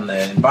from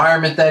the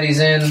environment that he's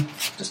in,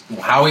 just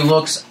how he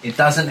looks. It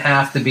doesn't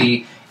have to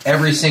be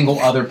every single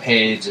other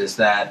page is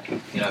that,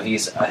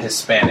 he's a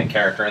Hispanic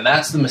character. And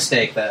that's the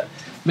mistake that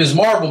Ms.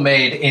 Marvel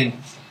made in,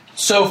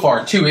 so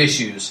far, 2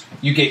 issues.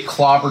 You get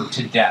clobbered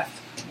to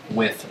death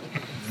with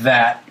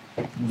that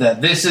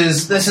this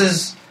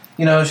is,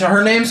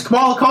 her name's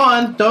Kamala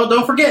Khan.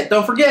 Don't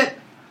forget.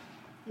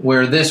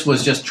 Where this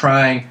was just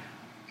trying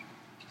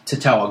to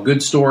tell a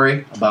good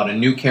story about a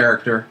new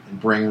character and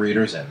bring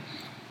readers in.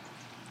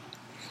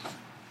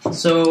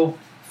 So,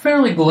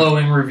 fairly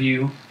glowing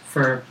review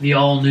for the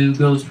all-new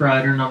Ghost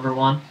Rider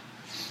 #1.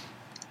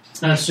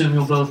 I assume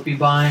you'll both be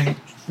buying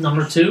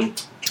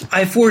 #2?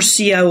 I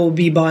foresee I will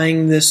be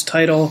buying this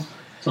title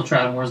Till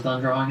Travemore's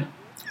done drawing it.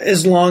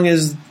 as long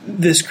as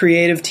this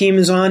creative team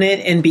is on it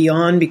and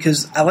beyond,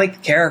 because I like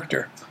the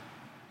character.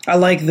 I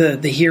like the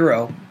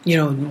hero.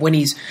 When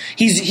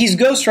he's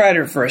Ghost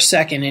Rider for a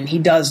second and he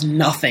does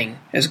nothing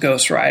as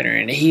Ghost Rider,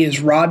 and he is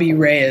Robbie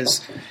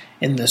Reyes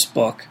in this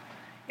book,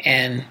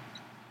 and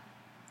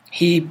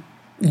he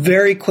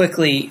very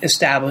quickly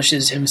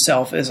establishes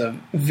himself as a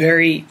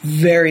very,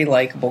 very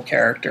likable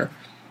character.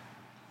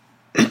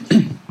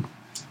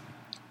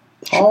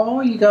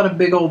 Oh, you got a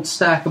big old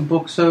stack of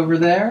books over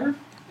there.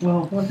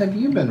 Well, What have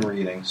you been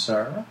reading,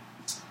 sir?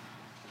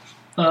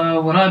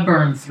 what I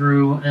burned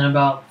through in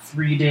about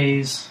 3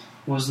 days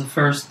was the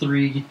first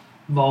 3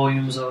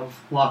 volumes of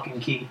Lock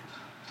and Key.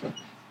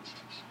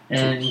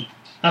 And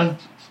I've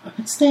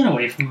been staying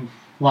away from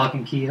Lock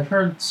and Key. I've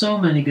heard so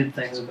many good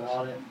things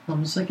about it.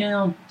 I'm just like,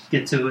 I'll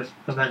get to it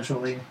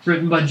eventually.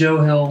 Written by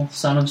Joe Hill,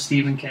 son of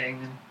Stephen King.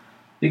 And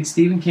big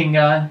Stephen King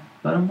guy.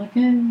 But I'm like,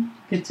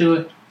 get to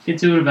it. Get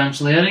to it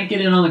eventually. I didn't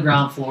get in on the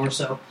ground floor,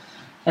 so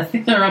I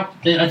think they're up.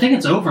 I think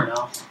it's over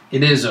now.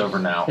 It is over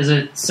now. Is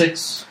it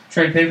 6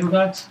 trade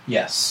paperbacks?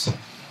 Yes.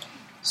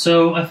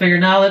 So I figure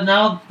now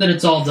that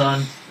it's all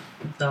done,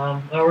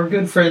 our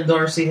good friend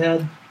Darcy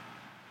had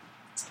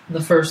the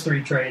first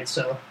 3 trades.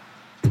 So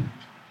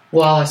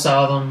while I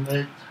saw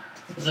them,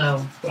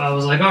 I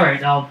was like, all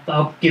right,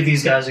 I'll give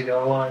these guys a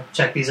go. I want to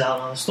check these out.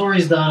 Now the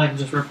story's done. I can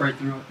just rip right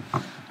through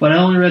it. But I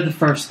only read the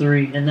first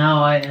 3, and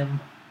now I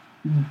am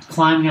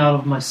climbing out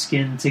of my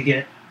skin to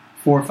get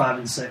 4, 5,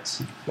 and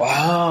 6.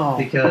 Wow.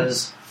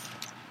 Because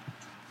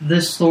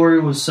this story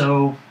was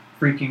so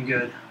freaking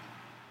good.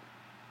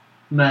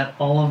 Met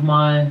all of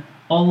my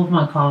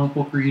comic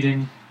book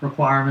reading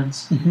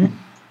requirements. Mm-hmm.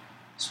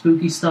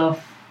 Spooky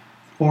stuff,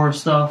 horror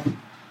stuff.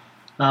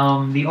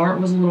 The art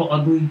was a little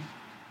ugly.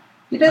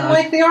 You didn't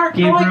like the art?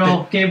 I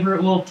liked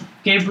it.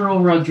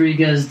 Gabriel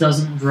Rodriguez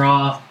doesn't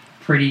draw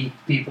pretty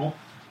people.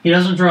 He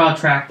doesn't draw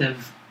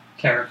attractive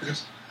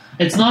characters.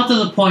 It's not to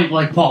the point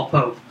like Paul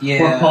Pope,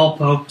 where Paul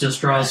Pope just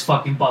draws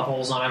fucking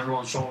buttholes on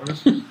everyone's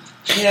shoulders.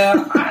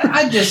 Yeah,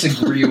 I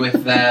disagree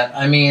with that.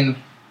 I mean,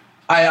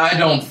 I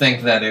don't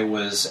think that it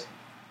was,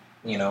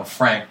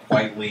 Frank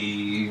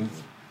Whiteley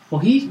Well,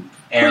 he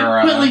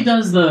era. frequently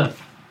does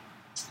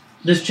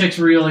this chick's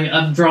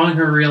I'm drawing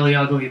her really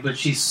ugly, but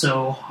she's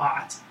so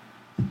hot.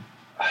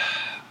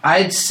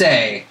 I'd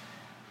say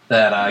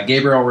that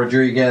Gabriel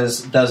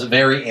Rodriguez does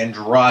very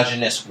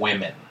androgynous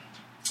women.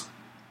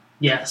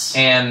 Yes.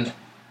 And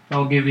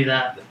I'll give you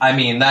that. I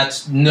mean,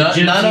 that's The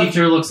gym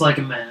teacher looks like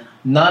a man.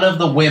 None of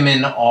the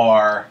women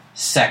are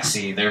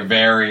sexy. They're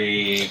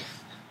very.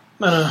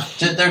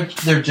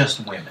 They're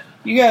just women.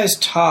 You guys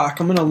talk.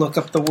 I'm going to look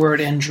up the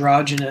word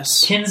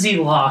androgynous. Kinsey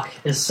Locke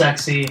is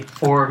sexy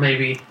for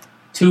maybe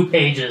 2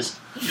 pages.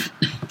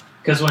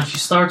 Because when she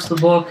starts the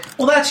book,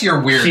 Well, that's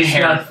your weird She's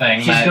hair got- thing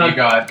she's that got you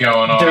got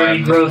going on.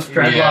 dirty, gross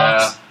dreadlocks.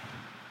 Yeah.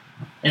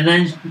 And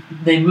then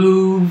they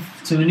move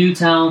to a new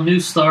town, new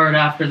start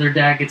after their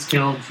dad gets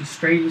killed. She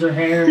straightens her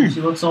hair and she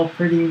looks all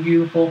pretty and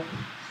beautiful.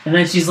 And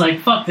then she's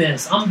like, fuck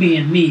this, I'm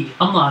being me.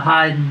 I'm not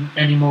hiding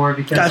anymore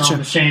because Gotcha.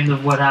 I'm ashamed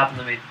of what happened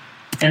to me.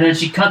 And then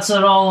she cuts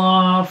it all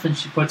off and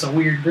she puts a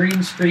weird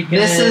green streak in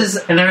This it. is-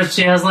 And then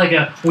she has like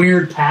a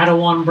weird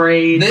Padawan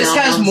braid. This down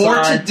has one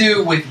more side. to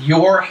do with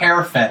your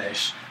hair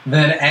fetish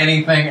than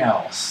anything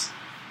else.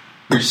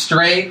 Your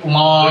straight,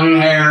 long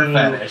hair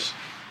fetish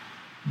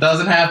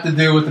doesn't have to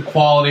do with the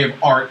quality of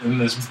art in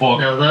this book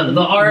No,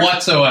 the art,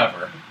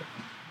 whatsoever.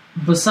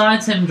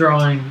 besides him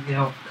drawing,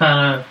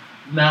 kind of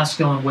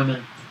masculine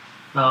women,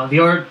 the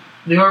art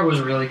was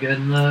really good,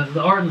 and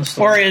the art in the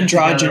story Or fit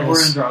together. androgynous.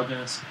 Or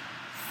androgynous.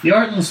 The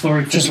art in the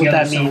story fit Just what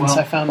together that so means, well.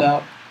 I found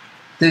out.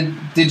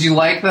 Did you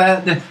like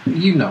that?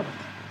 You know what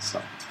that is.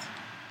 So.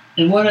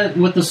 And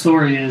what the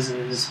story is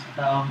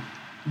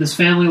this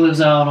family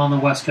lives out on the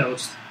West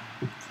Coast.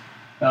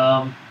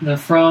 They're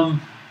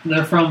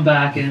from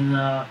back in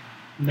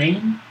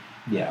Maine.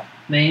 Yeah.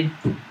 Maine.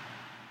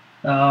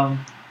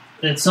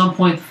 At some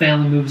point, the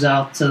family moves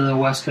out to the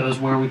West Coast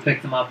where we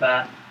picked them up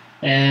at,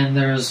 and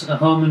there's a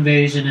home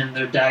invasion, and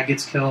their dad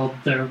gets killed,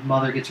 their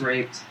mother gets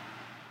raped.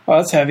 Oh,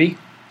 that's heavy.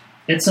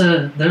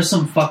 There's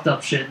some fucked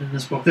up shit in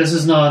this book. This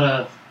is not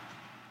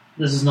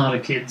a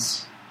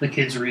kids the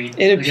kids read.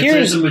 It Like,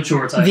 appears it's a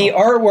mature title. the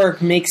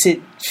artwork makes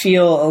it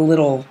feel a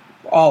little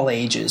all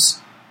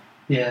ages.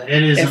 Yeah,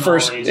 it is At an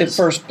first, all at ages.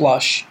 first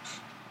blush.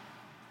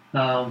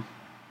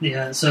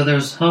 Yeah, so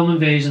there's home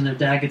invasion, their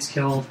dad gets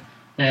killed,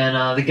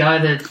 and the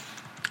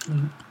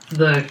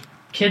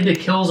kid that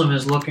kills him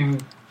is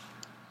looking,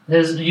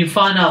 you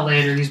find out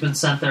later he's been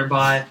sent there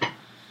by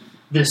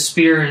this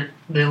spirit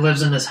that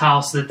lives in this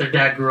house that their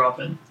dad grew up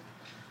in.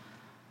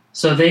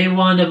 So they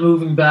wind up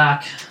moving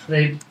back,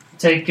 they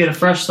get a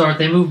fresh start,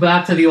 they move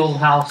back to the old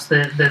house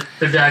that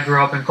their dad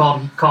grew up in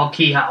called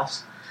Key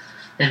House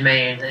in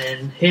Maine,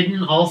 and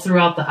hidden all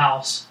throughout the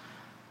house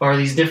are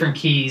these different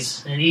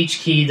keys, and each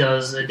key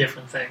does a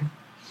different thing.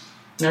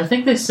 And I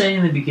think they say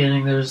in the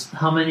beginning there's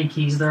how many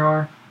keys there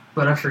are,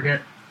 but I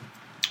forget.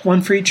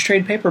 One for each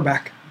trade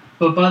paperback.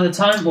 But by the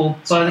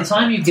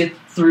time you get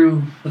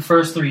through the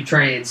first 3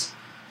 trades,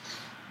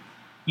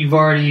 you've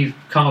already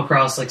come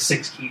across like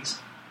 6 keys.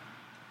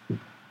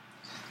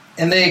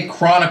 And they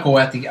chronicle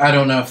I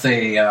don't know if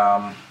they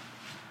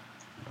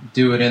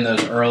do it in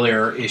those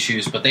earlier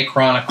issues, but they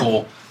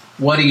chronicle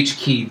what each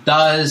key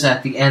does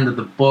at the end of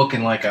the book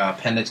in like a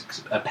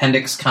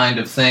appendix kind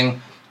of thing,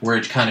 where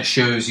it kind of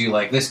shows you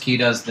like this key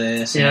does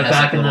this. Yeah, and it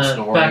has back in a the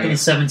little story.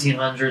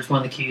 1700s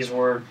when the keys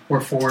were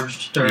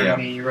forged during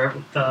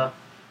the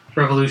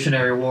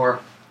Revolutionary War.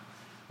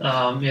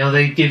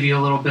 They give you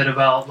a little bit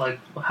about like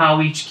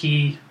how each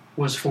key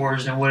was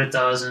forged and what it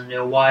does, and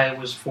why it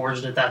was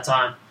forged at that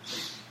time.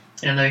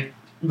 And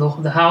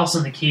the house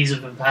and the keys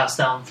have been passed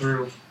down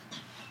through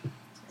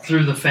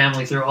the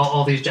family, through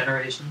all these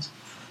generations.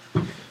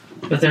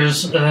 But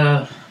there's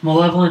a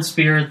malevolent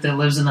spirit that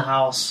lives in the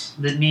house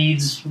that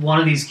needs one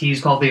of these keys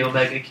called the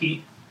Omega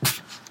key.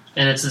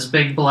 And it's this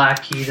big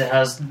black key that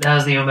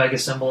has the Omega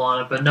symbol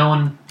on it, but no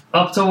one,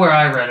 up to where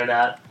I read it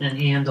at,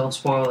 and Ian, don't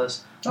spoil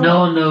this, no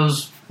one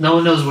knows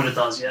what it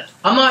does yet.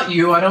 I'm not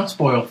you, I don't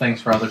spoil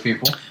things for other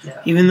people.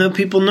 Yeah. Even though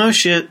people know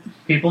shit.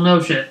 People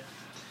know shit.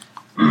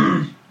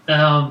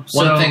 One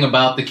thing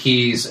about the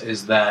keys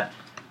is that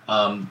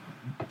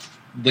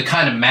the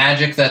kind of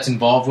magic that's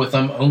involved with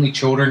them, only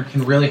children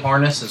can really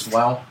harness as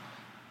well.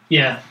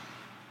 Yeah.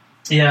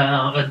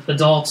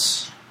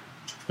 Adults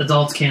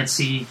can't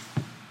see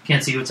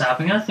what's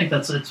happening. I think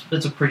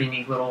it's a pretty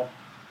neat little.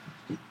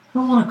 I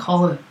don't want to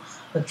call it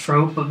a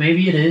trope, but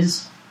maybe it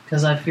is,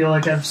 because I feel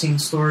like I've seen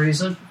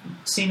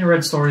and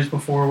read stories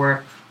before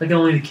where like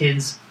only the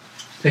kids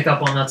pick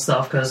up on that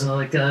stuff because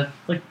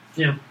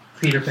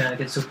Peter Pan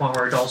gets to a point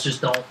where adults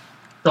just don't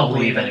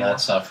believe in anymore. that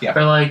stuff. Yeah,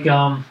 or like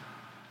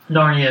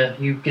Narnia,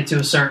 you get to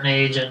a certain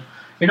age and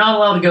you're not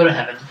allowed to go to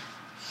heaven.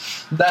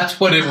 that's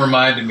what it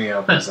reminded me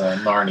of, was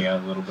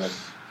Narnia a little bit.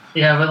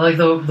 Yeah, but like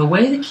the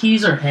way the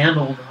keys are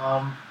handled,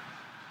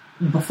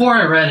 before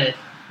I read it,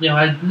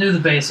 I knew the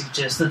basic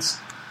gist. It's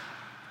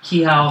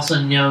key house,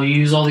 and you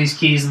use all these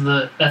keys, and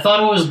I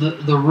thought it was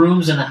the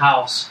rooms in the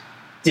house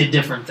did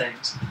different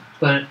things,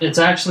 but it's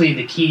actually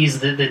the keys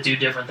that do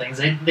different things.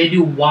 They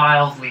do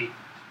wildly,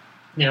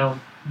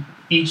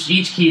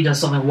 each key does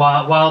something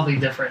wildly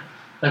different.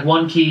 Like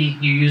one key,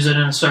 you use it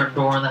in a certain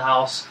door in the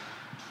house,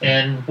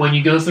 and when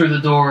you go through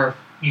the door,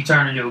 you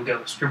turn into a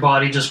ghost. Your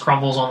body just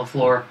crumbles on the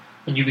floor,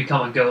 and you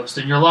become a ghost.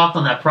 And you're locked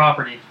on that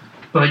property,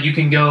 but you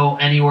can go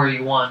anywhere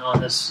you want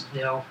on this,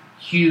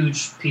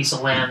 huge piece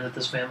of land that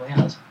this family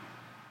has.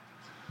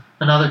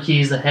 Another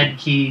key is the head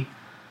key,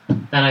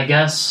 and I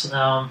guess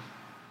I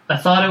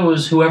thought it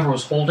was whoever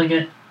was holding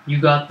it. You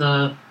got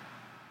the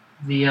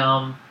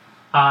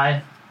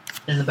eye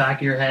in the back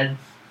of your head,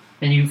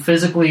 and you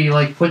physically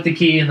put the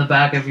key in the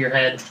back of your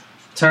head,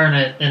 turn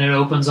it, and it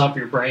opens up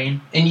your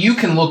brain. And you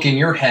can look in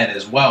your head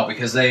as well,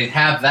 because they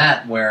have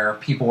that where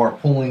people are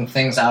pulling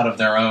things out of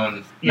their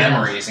own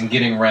memories and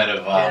getting rid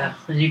of.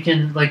 And you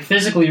can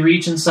physically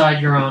reach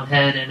inside your own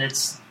head, and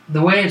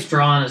the way it's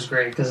drawn is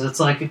great because it's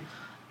like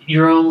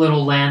your own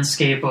little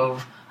landscape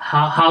of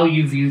how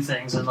you view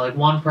things, and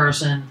one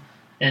person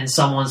in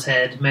someone's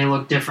head may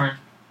look different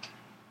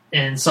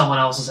in someone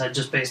else's head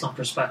just based on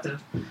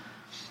perspective.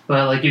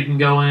 But you can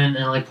go in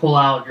and pull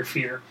out your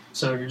fear.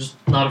 So you're just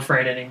not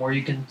afraid anymore.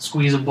 You can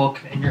squeeze a book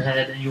in your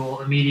head and you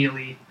will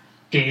immediately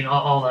gain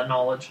all that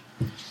knowledge.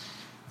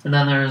 And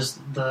then there's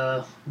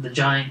the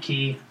giant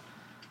key,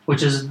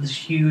 which is this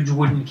huge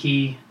wooden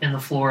key in the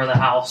floor of the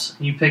house.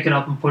 You pick it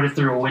up and put it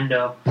through a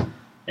window,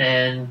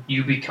 and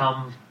you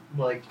become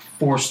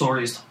 4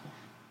 stories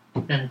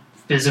tall and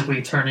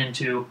physically turn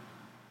into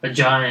a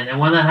giant. And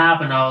when that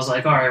happened, I was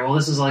like, all right, well,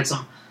 this is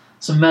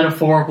some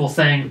metaphorical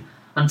thing,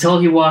 until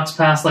he walks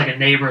past a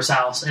neighbor's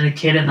house and a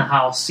kid in the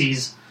house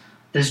sees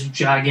this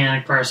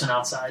gigantic person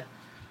outside.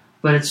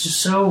 But it's just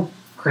so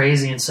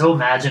crazy and so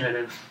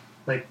imaginative.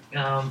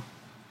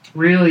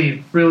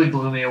 Really, really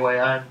blew me away.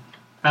 I'm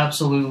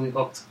absolutely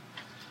hooked.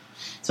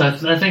 So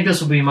I think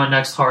this will be my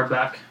next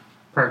hardback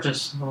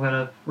purchase. I'm going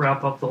to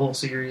wrap up the whole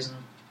series.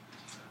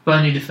 But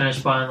I need to finish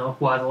buying the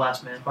Why the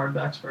Last Man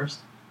hardbacks first.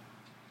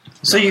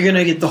 So you're going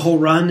to get the whole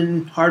run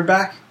in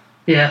hardback?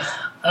 Yeah.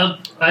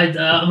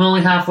 I'm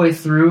only halfway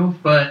through,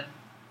 but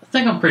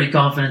think I'm pretty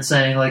confident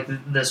saying like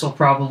this will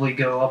probably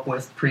go up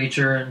with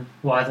Preacher and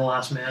Why the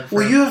Last Man.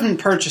 Well, you haven't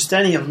purchased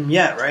any of them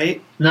yet,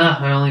 right? Nah,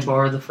 I only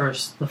borrowed the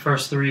first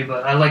 3,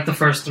 but I like the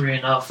first 3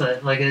 enough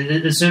that like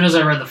as soon as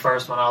I read the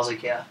first one, I was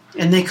like, yeah.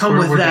 And they come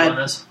with doing that.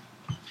 This.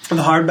 The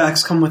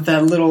hardbacks come with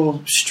that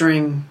little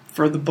string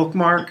for the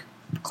bookmark.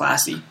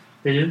 Classy.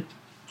 They do.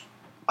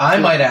 I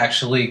might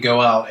actually go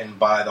out and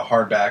buy the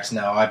hardbacks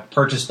now. I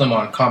purchased them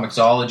on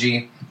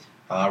Comixology,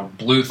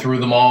 blew through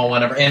them all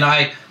whenever,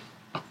 and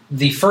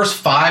the first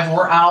 5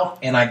 were out,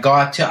 and I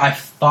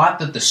thought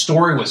that the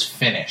story was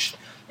finished,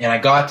 and I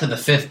got to the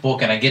 5th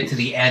book, and I get to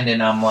the end,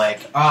 and I'm like,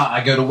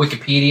 I go to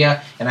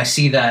Wikipedia, and I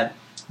see that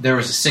there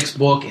was a 6th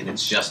book, and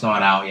it's just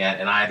not out yet,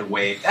 and I had to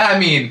wait. I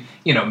mean,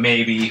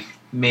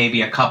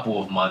 maybe a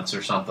couple of months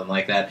or something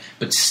like that,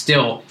 but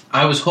still,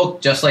 I was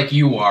hooked just like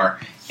you are,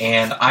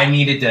 and I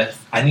needed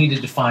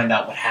to find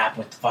out what happened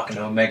with the fucking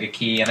Omega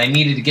Key, and I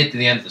needed to get to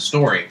the end of the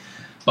story.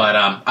 But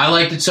I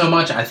liked it so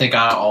much, I think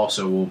I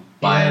also will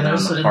buy it on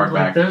the hardback.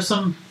 Like, there's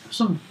some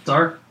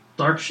dark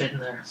shit in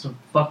there, some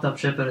fucked up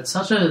shit, but it's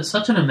such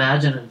an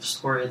imaginative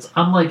story. It's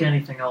unlike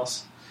anything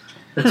else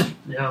that's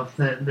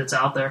that's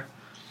out there,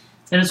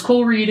 and it's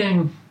cool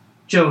reading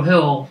Joe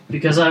Hill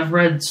because I've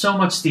read so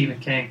much Stephen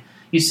King.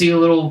 You see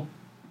little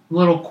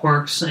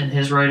quirks in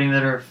his writing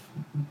that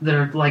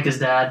are like his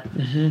dad.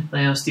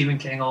 Mm-hmm. Stephen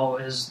King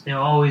always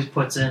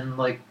puts in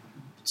like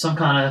some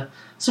kind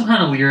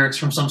of lyrics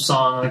from some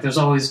song. Like there's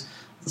always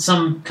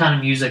some kind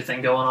of music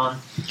thing going on.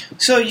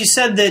 So you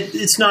said that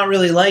it's not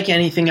really like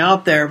anything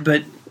out there,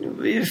 but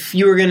if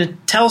you were going to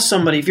tell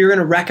somebody, if you were going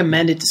to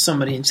recommend it to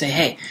somebody and say,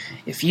 hey,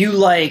 if you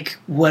like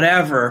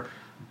whatever,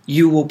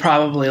 you will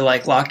probably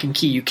like Lock and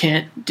Key. You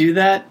can't do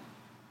that?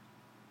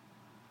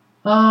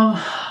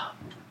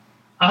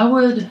 I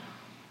would.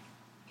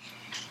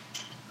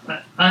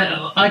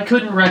 I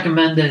couldn't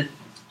recommend it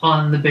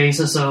on the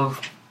basis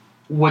of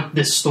what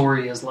this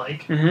story is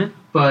like,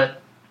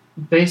 but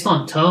based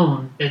on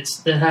tone, it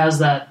has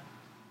that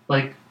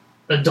like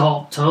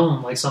adult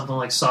tone, like something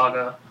like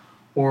Saga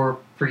or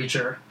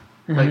Preacher,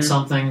 like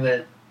something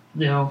that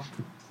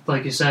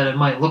like you said, it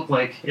might look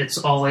like it's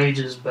all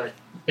ages, but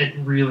it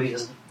really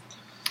isn't.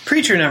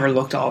 Preacher never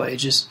looked all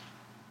ages.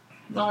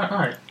 All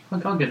right,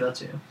 I'll give that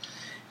to you.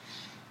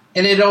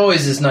 And it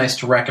always is nice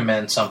to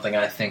recommend something,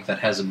 I think, that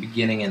has a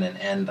beginning and an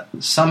end.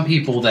 Some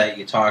people that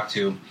you talk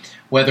to,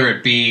 whether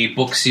it be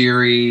book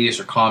series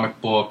or comic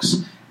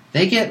books,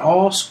 they get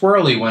all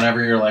squirrely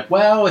whenever you're like,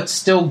 well, it's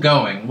still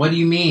going. What do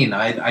you mean?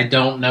 I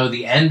don't know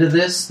the end of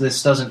this.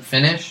 This doesn't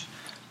finish.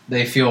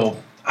 They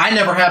feel... I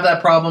never have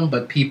that problem,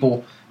 but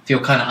people feel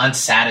kind of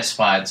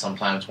unsatisfied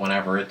sometimes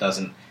whenever it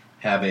doesn't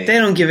have a... They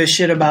don't give a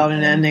shit about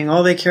an ending.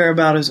 All they care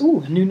about is, ooh,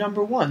 a new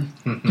number 1.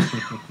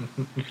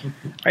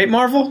 Right,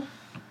 Marvel?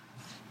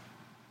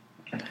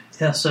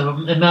 Yeah, so,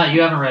 and Matt,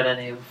 you haven't read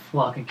any of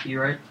Lock and Key,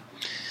 right?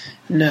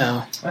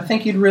 No. I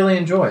think you'd really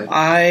enjoy it.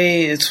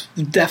 It's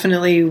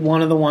definitely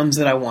one of the ones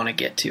that I want to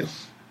get to.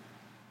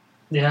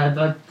 Yeah,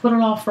 I put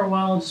it off for a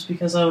while just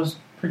because I was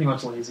pretty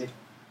much lazy.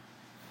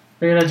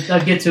 Figured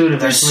I'd get to it eventually.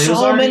 There's it was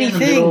so already many in the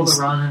middle of things.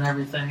 the run and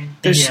everything.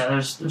 There's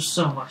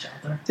so much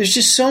out there. There's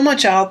just so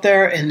much out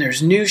there, and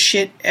there's new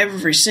shit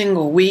every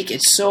single week.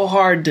 It's so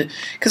hard to...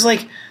 Because,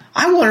 like,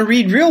 I want to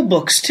read real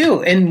books,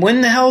 too. And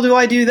when the hell do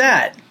I do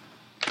that?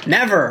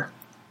 Never.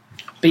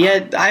 But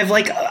yet, I have,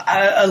 like,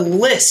 a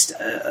list,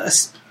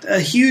 a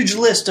huge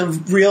list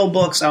of real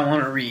books I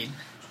want to read.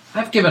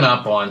 I've given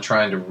up on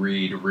trying to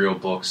read real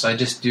books. I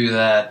just do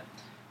that.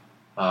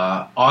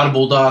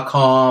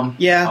 Audible.com.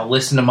 Yeah. I'll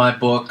listen to my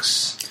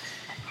books.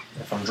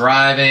 If I'm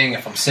driving,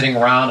 if I'm sitting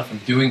around, if I'm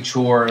doing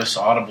chores,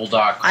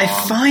 Audible.com. I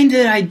find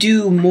that I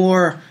do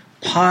more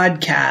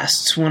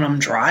podcasts when I'm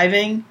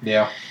driving.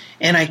 Yeah.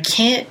 And I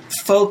can't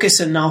focus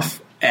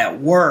enough at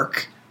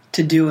work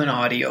to do an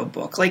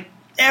audiobook. Like,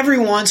 every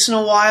once in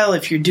a while,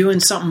 if you're doing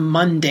something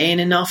mundane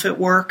enough at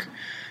work,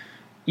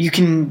 you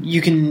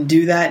can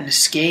do that and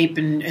escape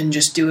and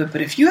just do it.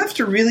 But if you have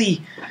to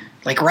really,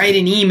 like, write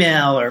an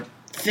email or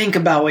think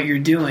about what you're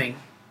doing,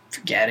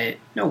 forget it.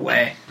 No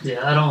way.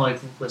 Yeah, I don't like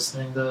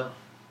listening to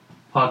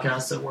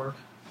podcasts at work.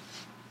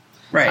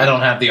 Right. I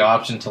don't have the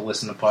option to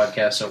listen to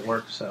podcasts at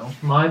work, so...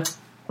 My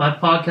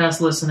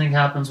podcast listening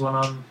happens when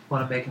I'm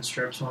making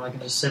strips, when I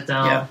can just sit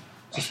down,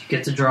 just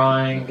get to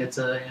drawing, get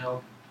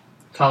to,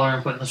 color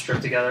and putting the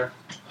strip together.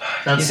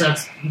 That's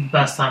the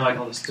best time I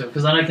can listen to it,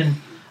 because then I can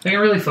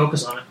really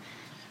focus on it.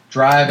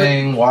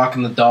 Driving,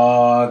 walking the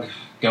dog,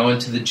 going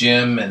to the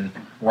gym, and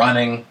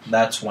running,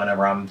 that's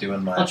whenever I'm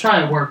doing my I'll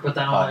try at work, but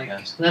then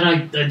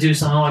I do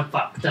something like,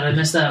 fuck, did I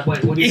miss that?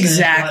 Wait, what do you say?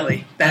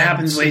 Exactly. That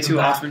happens way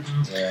too often.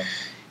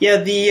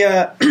 Yeah,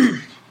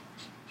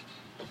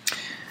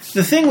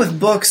 the thing with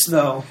books,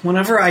 though,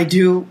 whenever I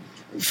do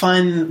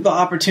find the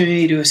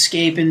opportunity to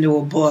escape into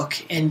a book,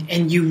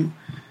 and you,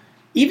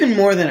 even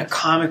more than a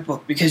comic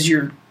book, because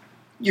you're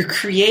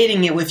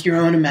creating it with your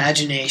own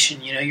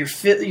imagination. You're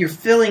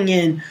filling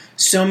in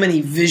so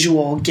many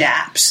visual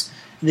gaps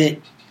that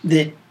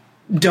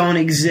don't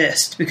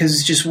exist because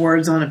it's just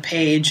words on a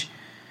page.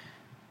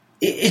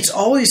 it's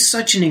always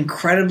such an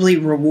incredibly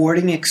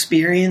rewarding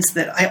experience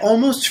that I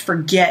almost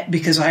forget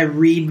because I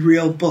read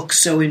real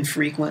books so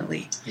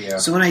infrequently. Yeah.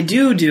 So when I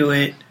do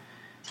it,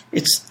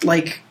 it's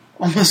like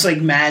almost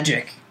like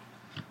magic.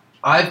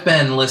 I've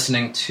been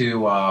listening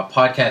to a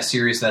podcast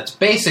series that's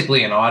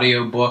basically an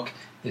audiobook.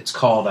 It's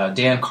called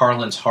Dan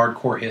Carlin's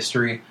Hardcore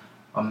History.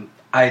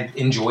 I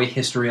enjoy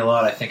history a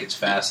lot. I think it's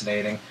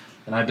fascinating.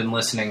 And I've been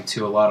listening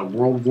to a lot of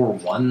World War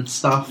I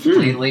stuff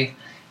lately.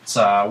 It's,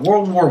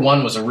 World War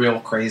I was a real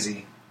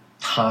crazy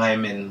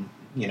time in,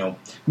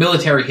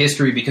 military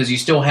history because you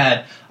still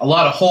had a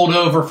lot of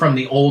holdover from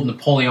the old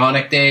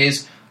Napoleonic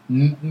days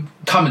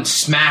come and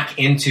smack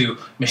into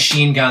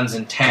machine guns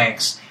and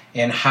tanks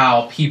and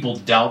how people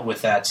dealt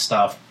with that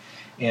stuff.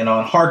 And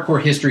on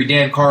Hardcore History,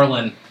 Dan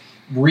Carlin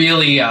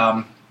really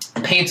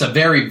paints a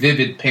very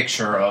vivid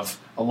picture of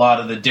a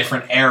lot of the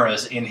different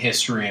eras in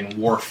history and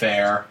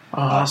warfare.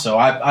 So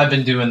I've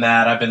been doing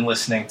that. I've been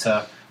listening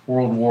to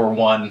World War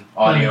I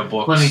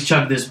audiobooks. Let me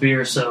chug this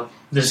beer so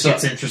this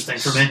gets interesting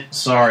for me.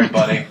 Sorry,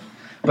 buddy.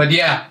 But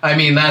yeah, I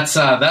mean that's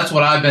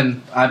what I've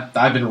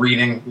been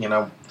reading.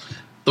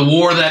 The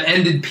War That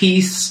Ended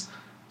Peace.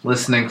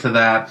 Listening to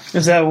that.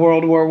 Is that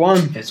World War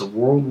I? It's a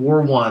World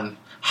War I.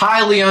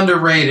 Highly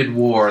underrated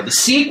war. The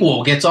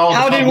sequel gets all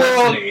the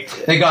publicity.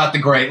 They got the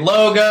great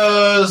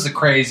logos, the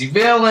crazy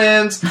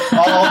villains,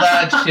 all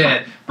that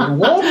shit. But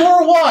World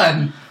War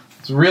I,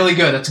 it's really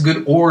good. That's a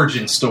good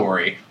origin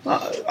story.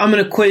 I'm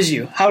going to quiz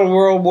you. How did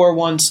World War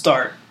I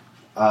start?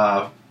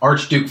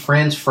 Archduke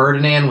Franz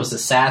Ferdinand was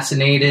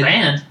assassinated.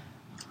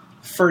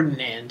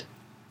 Ferdinand.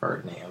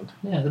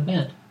 Yeah, the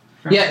band.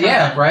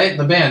 Yeah, right?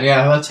 The band,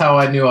 yeah. That's how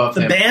I knew of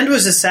him. The band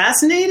was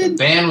assassinated? The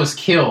band was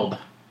killed.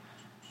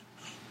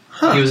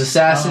 Huh. He was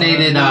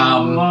assassinated. I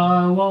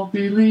won't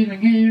be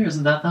leaving here.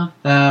 Isn't that them?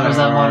 Or is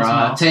that Modest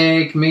Mouse?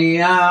 Take me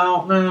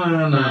out.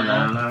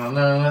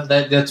 No.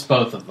 That's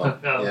both of them.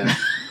 Oh. Yeah.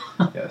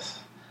 Yes.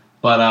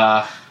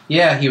 But,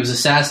 he was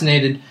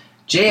assassinated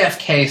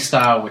JFK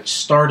style, which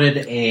started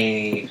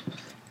a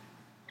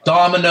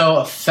domino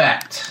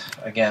effect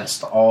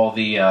against all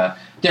the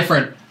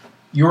different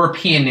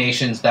European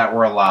nations that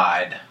were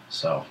allied.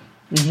 So,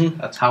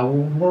 that's how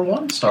World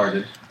War I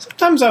started.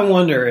 Sometimes I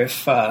wonder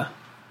if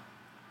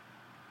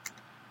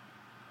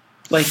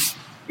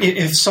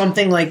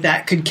something like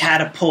that could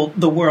catapult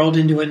the world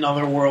into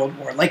another world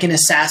war, like an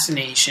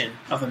assassination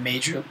of a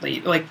major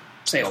leader, like,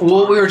 say, Obama.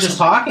 What we were just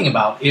talking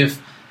about.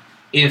 If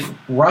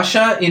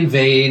Russia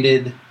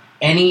invaded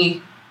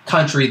any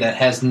country that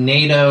has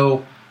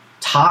NATO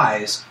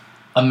ties,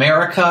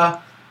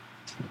 America,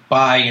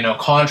 by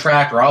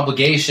contract or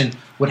obligation,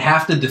 would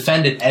have to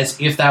defend it as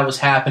if that was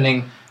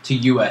happening to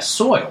U.S.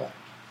 soil.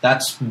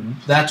 That's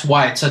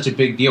why it's such a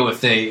big deal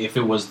if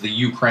it was the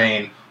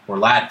Ukraine or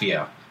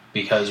Latvia,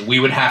 because we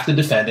would have to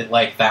defend it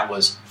like that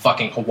was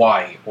fucking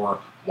Hawaii or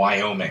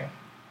Wyoming.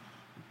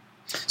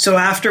 So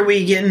after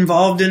we get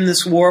involved in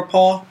this war,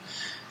 Paul,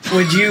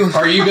 would you?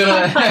 Are you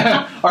gonna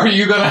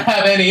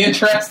have any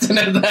interest in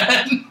it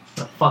then?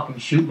 I'll fucking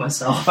shoot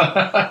myself.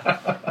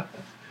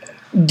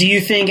 Do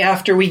you think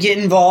after we get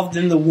involved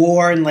in the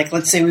war and,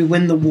 let's say we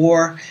win the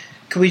war,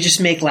 could we just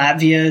make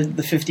Latvia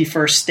the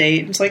 51st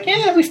state? It's like,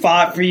 yeah, we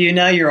fought for you,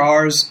 now you're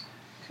ours.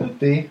 Could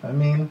be. I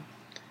mean,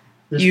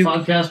 this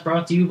podcast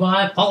brought to you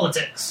by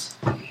politics.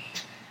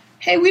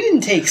 Hey, we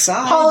didn't take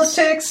sides.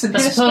 Politics and I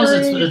suppose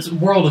it's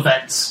world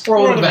events.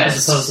 World events.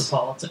 As opposed to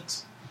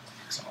politics.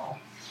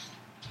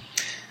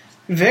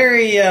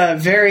 Very,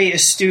 very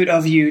astute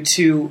of you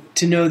to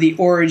know the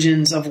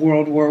origins of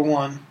World War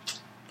I.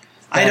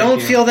 I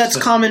don't feel that's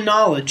common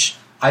knowledge.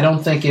 I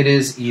don't think it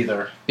is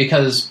either,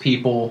 because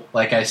people,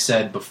 like I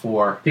said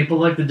before, people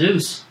like the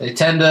Deuce. They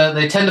tend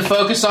to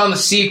focus on the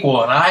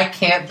sequel, and I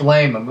can't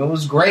blame them. It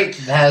was great.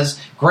 It has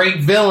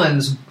great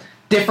villains,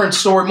 different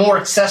story, more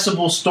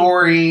accessible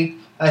story.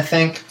 I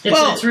think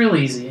it's real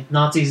easy.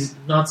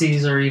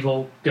 Nazis are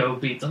evil. Go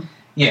beat them.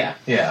 Yeah.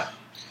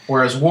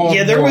 Whereas World War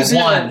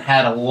I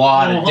had a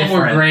lot of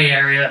different more gray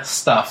area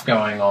stuff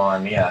going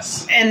on,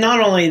 yes. And not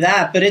only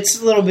that, but it's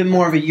a little bit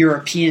more of a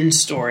European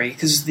story,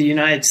 because the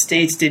United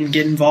States didn't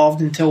get involved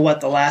until,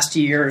 the last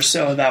year or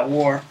so of that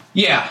war.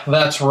 Yeah,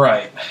 that's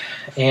right.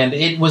 And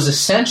it was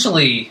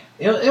essentially,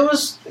 it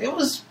was,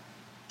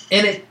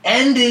 and it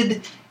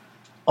ended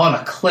on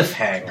a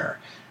cliffhanger.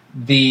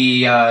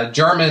 The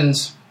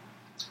Germans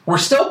were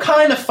still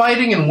kind of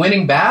fighting and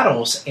winning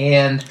battles,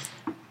 and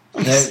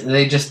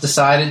they just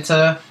decided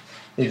to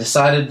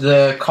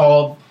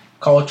call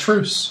a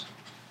truce.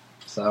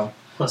 So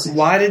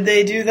why did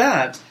they do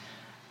that?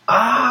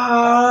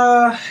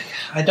 I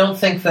don't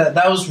think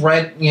that was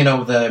right.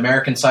 The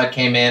American side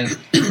came in,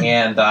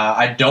 and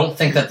I don't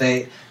think that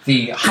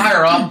the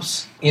higher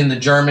ups in the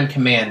German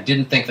command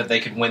didn't think that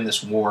they could win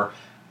this war,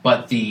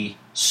 but the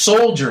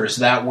soldiers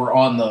that were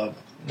on the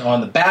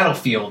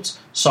battlefields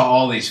saw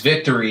all these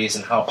victories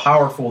and how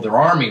powerful their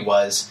army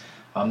was.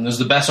 It was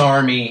the best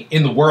army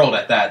in the world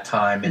at that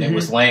time, and it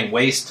was laying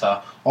waste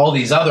to all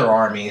these other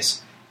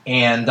armies.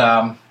 And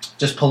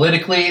just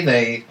politically,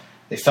 they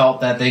felt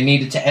that they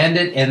needed to end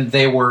it, and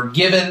they were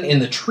given in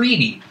the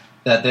treaty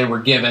that they were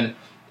given,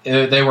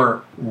 they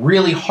were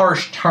really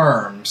harsh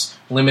terms,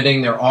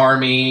 limiting their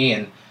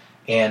army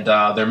and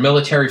their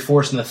military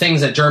force and the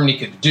things that Germany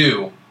could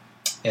do.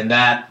 And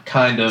that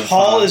kind of...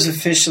 Paul is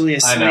officially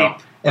asleep. I know.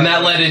 And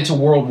that led into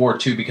World War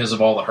II because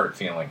of all the hurt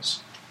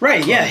feelings.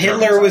 Right, yeah.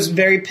 Hitler was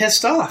very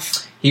pissed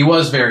off. He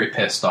was very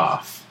pissed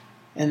off.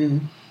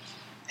 And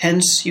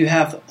hence you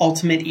have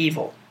ultimate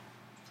evil.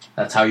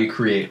 That's how you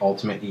create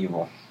ultimate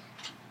evil.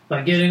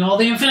 By getting all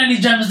the Infinity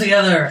Gems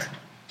together.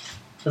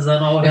 Does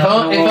that not what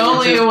happened? If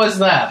only it was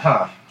that,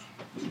 huh?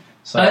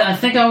 So I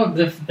think I would...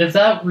 If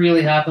that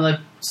really happened, I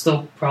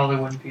still probably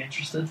wouldn't be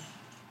interested.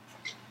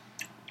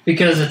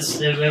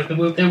 Because it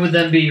would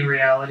then be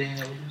reality. And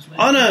it would just make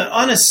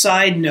on a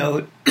side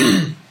note,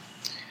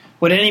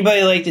 would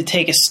anybody like to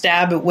take a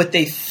stab at what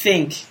they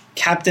think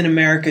Captain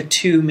America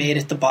 2 made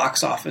at the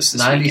box office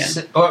this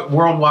weekend?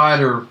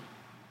 Worldwide or...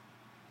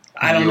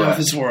 I don't know if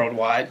it's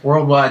worldwide.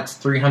 Worldwide, it's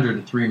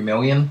 $303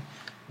 million,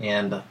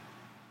 and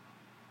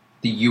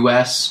the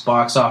U.S.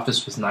 box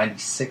office was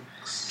 96.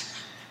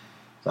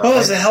 So Well, it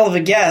was a hell of a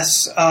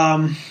guess,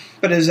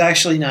 but it was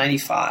actually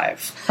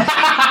 95.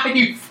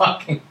 You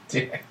fucking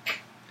dick.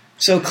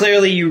 So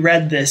clearly you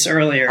read this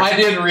earlier. I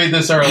did read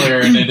this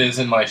earlier, and it is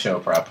in my show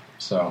prep,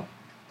 so...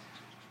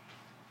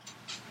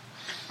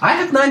 I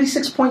have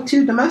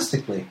 96.2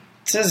 domestically.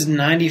 It says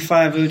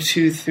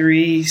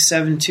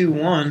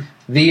 95,023,721.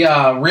 The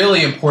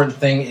really important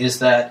thing is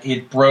that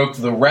it broke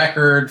the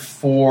record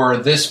for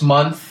this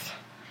month,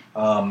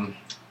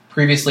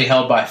 previously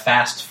held by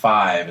Fast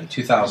 5 in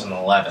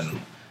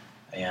 2011.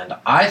 And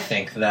I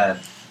think that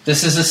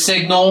this is a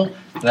signal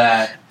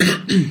that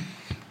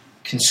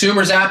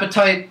consumers'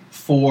 appetite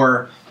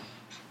for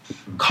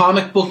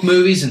comic book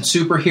movies and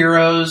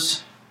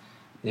superheroes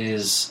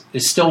is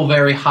still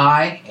very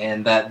high,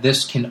 and that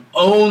this can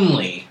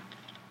only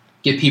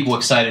get people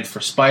excited for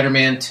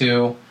Spider-Man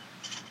 2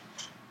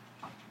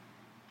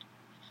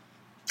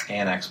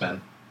 and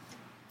X-Men,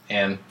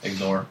 and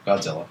ignore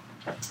Godzilla.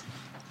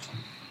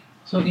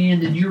 So, Ian,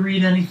 did you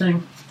read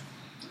anything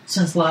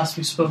since last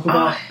we spoke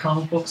about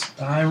comic books?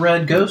 I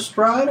read Ghost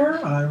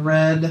Rider. I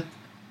read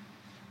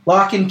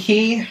Lock and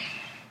Key.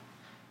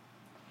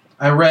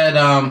 I read,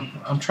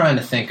 I'm trying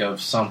to think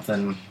of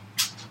something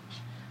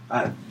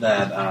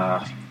that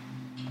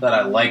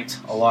I liked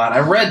a lot. I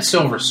read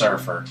Silver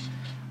Surfer.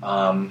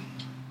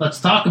 Let's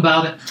talk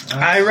about it.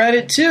 I read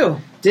it too.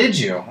 Did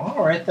you?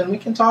 All right, then we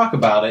can talk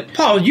about it.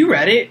 Paul, you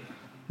read it?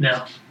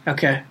 No.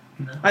 Okay.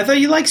 No. I thought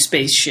you liked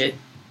space shit.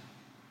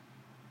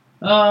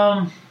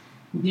 Yeah,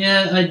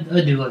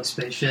 I do like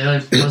space shit.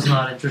 I was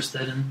not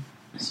interested in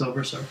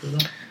Silver Surfer,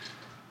 though.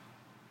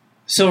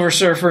 Silver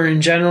Surfer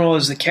in general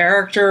as the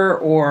character,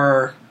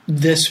 or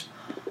this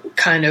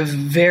kind of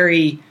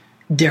very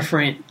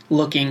different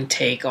looking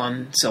take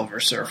on Silver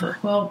Surfer?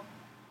 Well,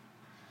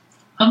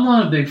 I'm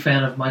not a big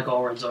fan of Mike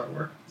Allred's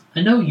artwork.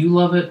 I know you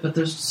love it, but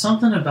there's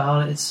something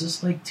about it. It's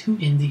just like too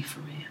indie for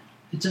me.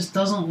 It just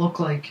doesn't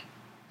look like...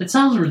 It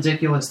sounds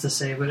ridiculous to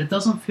say, but it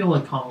doesn't feel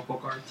like comic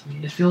book art to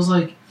me. It feels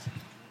like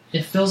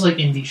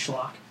indie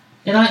schlock.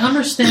 And I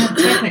understand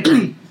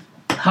technically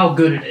how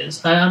good it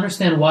is. I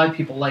understand why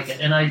people like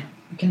it, and I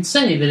can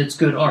say that it's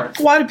good art.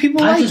 Why do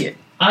people like it?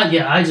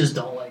 I just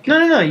don't like it.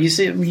 No. You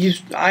see,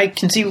 I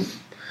can see.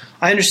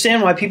 I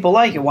understand why people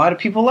like it. Why do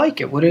people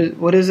like it?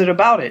 What is it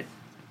about it?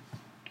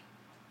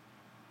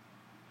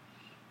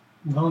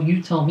 Well,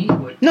 you tell me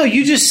what. No,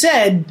 you just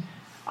said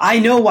I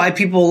know why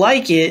people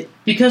like it.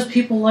 Because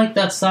people like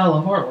that style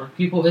of artwork.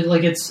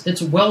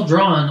 It's well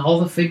drawn. All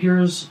the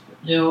figures,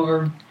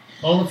 are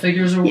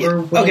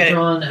well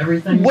drawn.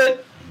 Everything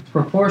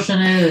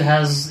proportionate. It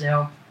has,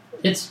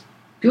 it's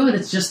good.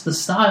 It's just the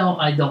style.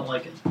 I don't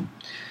like it.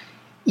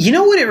 You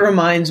know what it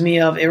reminds me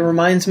of? It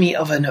reminds me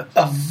of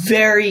a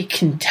very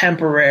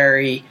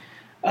contemporary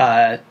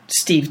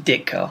Steve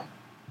Ditko.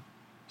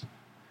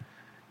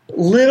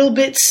 Little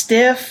bit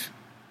stiff,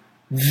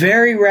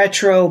 very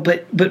retro,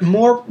 but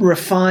more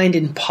refined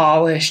and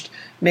polished,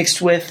 mixed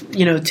with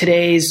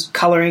today's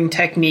coloring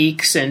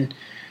techniques and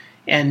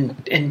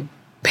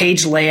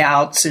page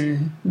layouts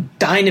and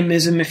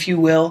dynamism, if you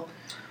will.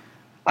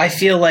 I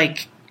feel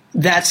like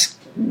that's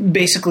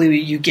basically what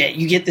you get.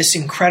 You get this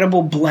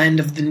incredible blend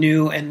of the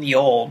new and the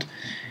old,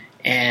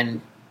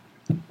 and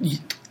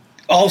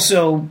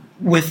also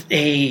with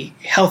a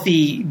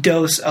healthy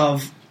dose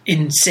of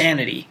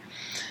insanity,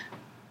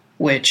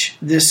 which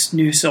this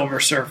new Silver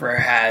Surfer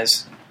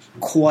has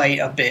quite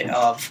a bit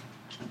of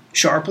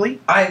sharply.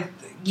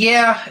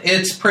 Yeah,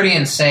 it's pretty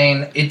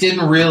insane. It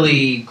didn't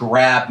really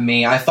grab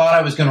me. I thought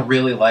I was going to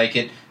really like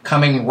it.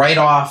 Coming right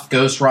off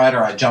Ghost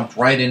Rider, I jumped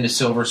right into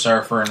Silver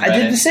Surfer and read I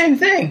did it. the same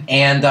thing.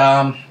 And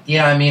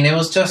it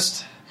was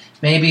just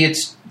maybe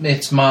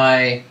it's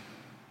my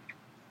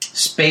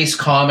space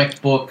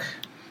comic book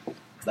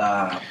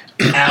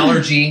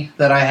allergy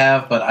that I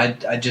have, but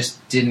I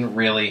just didn't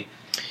really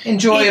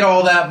enjoy it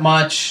all that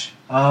much.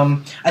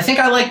 I think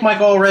I like Mike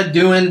Allred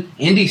doing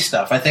indie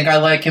stuff. I think I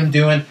like him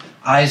doing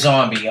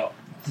iZombie.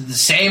 The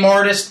same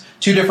artist,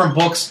 two different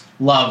books.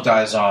 Loved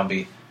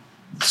iZombie.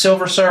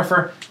 Silver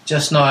Surfer,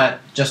 just not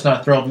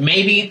thrilled.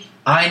 Maybe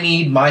I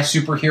need my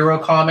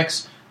superhero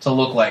comics to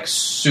look like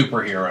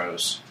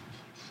superheroes.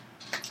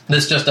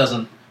 This just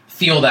doesn't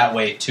feel that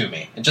way to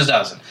me. It just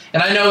doesn't.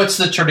 And I know it's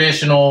the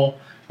traditional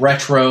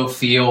retro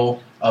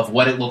feel of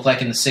what it looked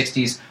like in the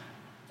 60s.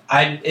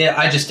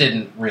 I just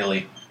didn't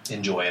really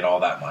enjoy it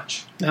all that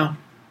much. No.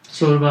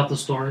 So what about the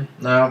story?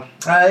 No.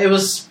 It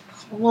was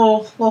a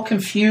little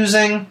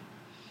confusing.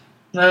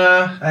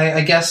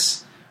 I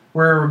guess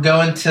we're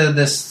going to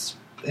this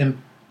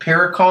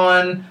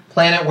Empiricon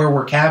planet where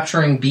we're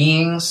capturing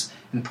beings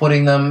and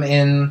putting them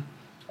in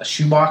a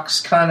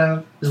shoebox kind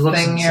of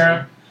thing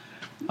here.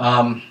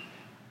 I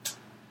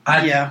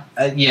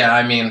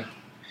mean,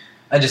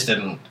 I just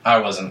didn't. I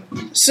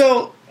wasn't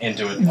so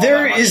into it.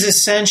 There is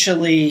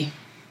essentially,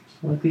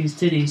 like these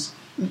titties,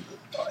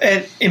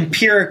 an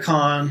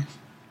Empiricon,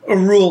 a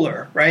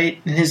ruler,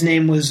 right? And his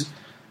name was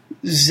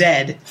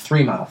Zed.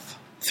 Three Mouth.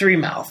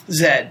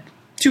 Zed.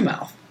 Two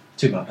Mouth.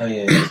 Oh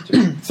yeah.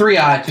 Three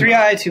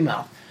Eye, Two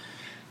Mouth.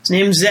 His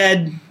name's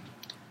Zed.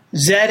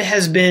 Zed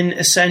has been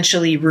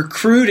essentially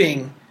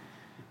recruiting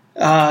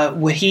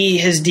what he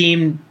has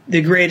deemed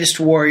the greatest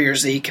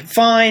warriors that he can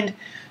find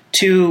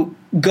to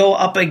go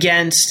up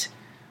against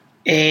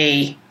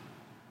a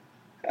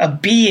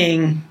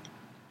being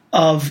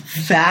of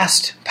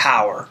vast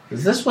power.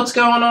 Is this what's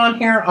going on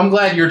here? I'm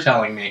glad you're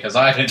telling me because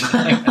I didn't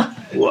think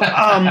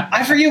that.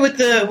 I forget what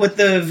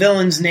the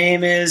villain's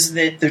name is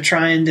that they're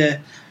trying to.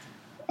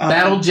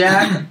 Battle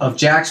Jack of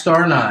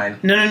Jackstar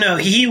 9. No.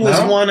 He was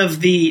one of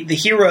the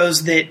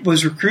heroes that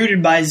was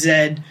recruited by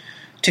Zed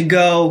to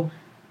go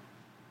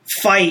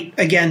fight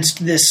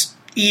against this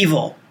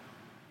evil.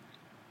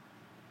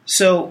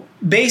 So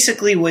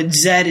basically what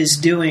Zed is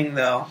doing,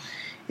 though,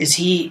 is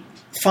he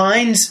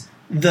finds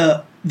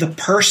the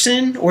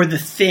person or the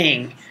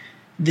thing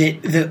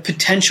that the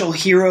potential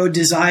hero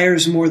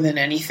desires more than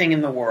anything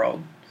in the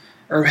world.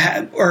 Or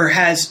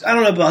has, I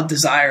don't know about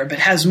desire, but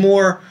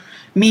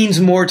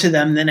means more to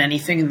them than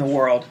anything in the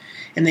world.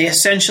 And they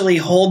essentially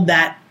hold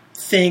that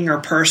thing or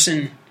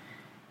person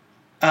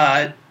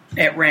at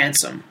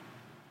ransom.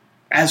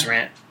 At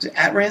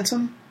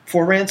ransom?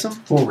 For ransom?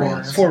 For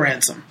ransom. For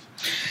ransom.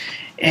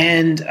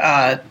 And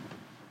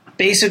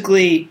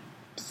basically,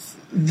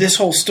 this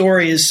whole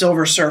story is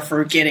Silver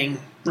Surfer getting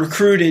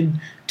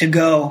recruited to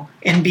go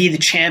and be the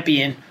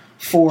champion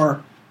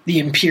for the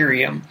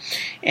Imperium.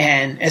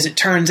 And as it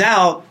turns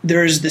out,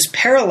 there's this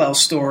parallel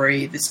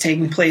story that's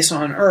taking place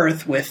on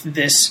Earth with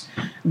this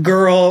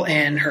girl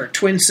and her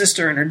twin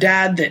sister and her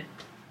dad that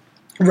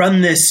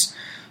run this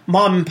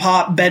mom and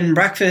pop bed and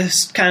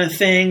breakfast kind of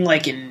thing,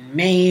 like in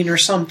Maine or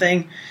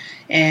something.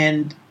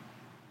 And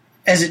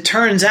as it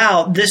turns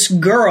out, this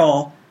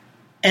girl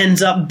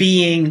ends up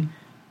being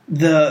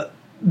the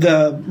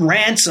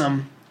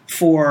ransom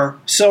for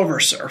Silver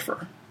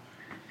Surfer.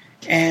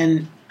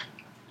 And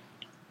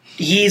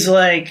he's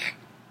like,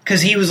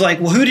 because he was like,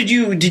 well, who did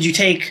you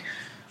take?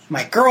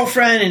 My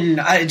girlfriend,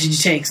 and did you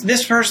take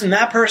this person,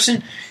 that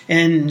person?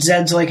 And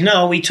Zed's like,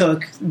 no, we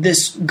took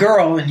this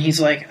girl. And he's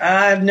like,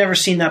 I've never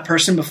seen that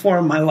person before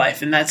in my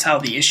life. And that's how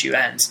the issue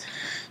ends.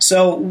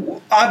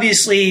 So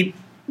obviously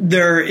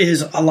there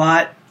is a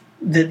lot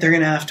that they're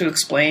going to have to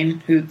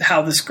explain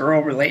how this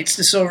girl relates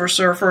to Silver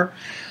Surfer.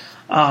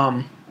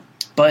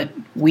 But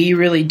we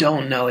really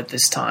don't know at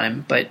this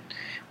time. But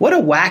what a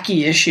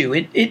wacky issue.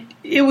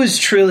 It was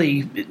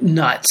truly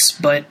nuts.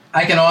 But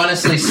I can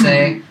honestly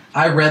say,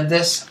 I read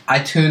this, I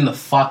tuned the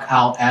fuck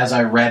out as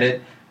I read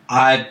it.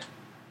 I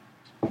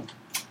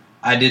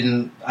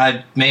don't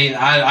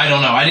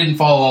know, I didn't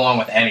follow along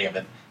with any of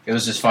it. It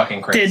was just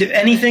fucking crazy. Did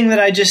anything that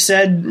I just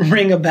said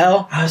ring a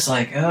bell? I was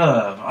like,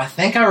 I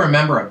think I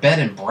remember a bed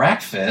and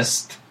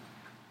breakfast.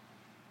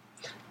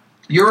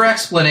 Your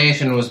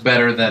explanation was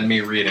better than me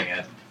reading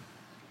it.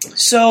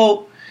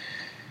 So,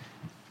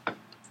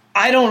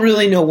 I don't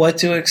really know what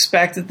to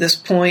expect at this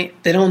point.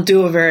 They don't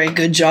do a very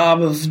good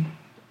job of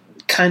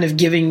kind of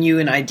giving you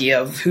an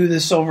idea of who the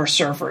Silver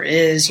Surfer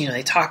is. You know,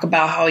 they talk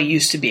about how he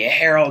used to be a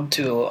herald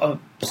to a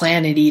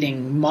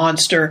planet-eating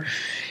monster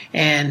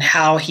and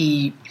how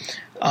he,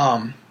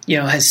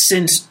 has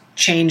since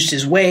changed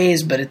his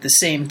ways, but at the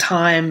same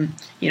time,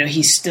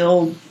 he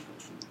still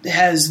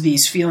has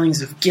these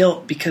feelings of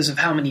guilt because of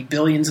how many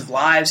billions of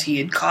lives he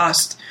had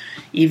cost,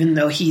 even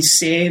though he's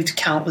saved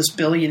countless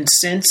billions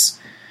since.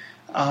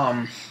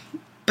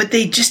 But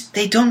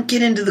they don't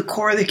get into the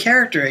core of the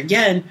character.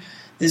 Again,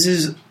 this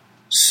is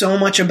so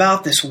much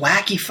about this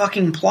wacky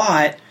fucking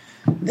plot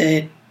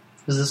that...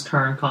 Is this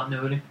current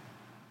continuity?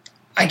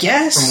 I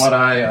guess. From what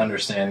I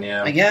understand,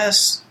 yeah. I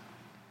guess.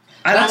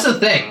 That's the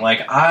thing.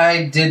 Like,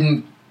 I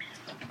didn't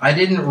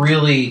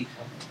really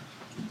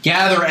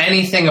gather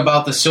anything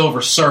about the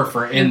Silver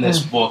Surfer in this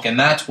book, and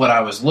that's what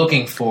I was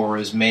looking for,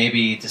 is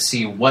maybe to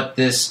see what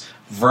this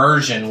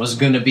version was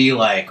going to be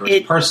like, or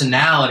his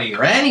personality,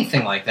 or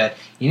anything like that.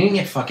 You didn't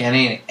get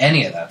fucking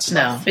any of that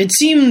stuff. No. It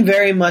seemed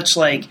very much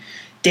like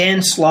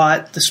Dan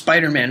Slott, the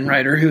Spider-Man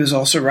writer, who is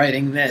also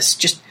writing this,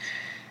 just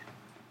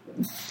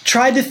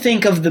tried to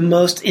think of the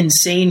most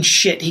insane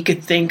shit he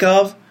could think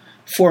of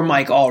for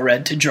Mike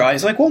Allred to draw.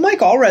 He's like, well, Mike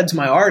Allred's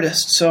my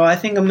artist, so I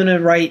think I'm going to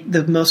write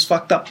the most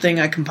fucked up thing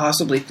I can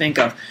possibly think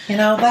of.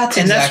 That's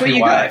And that's what exactly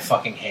you why got. I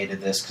fucking hated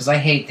this, because I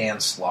hate Dan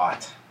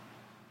Slott.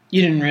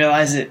 You didn't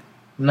realize it.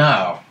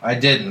 No, I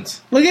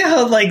didn't. Look at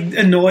how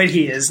annoyed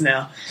he is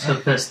now. So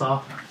pissed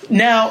off.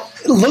 Now,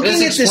 looking at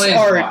this explains a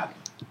art lot.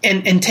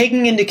 and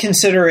taking into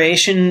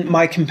consideration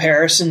my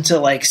comparison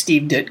to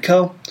Steve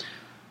Ditko,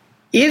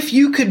 if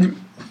you could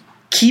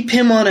keep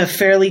him on a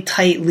fairly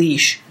tight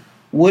leash,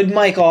 would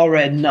Mike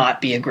Allred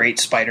not be a great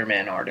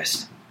Spider-Man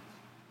artist?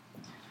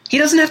 He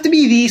doesn't have to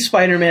be the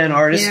Spider-Man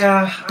artist.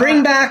 Yeah.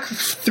 Bring back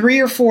 3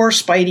 or 4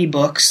 Spidey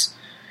books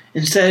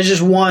instead of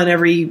just one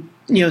every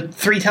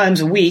 3 times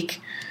a week.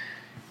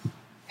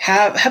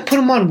 Have put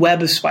him on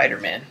Web of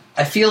Spider-Man.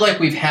 I feel like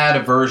we've had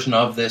a version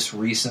of this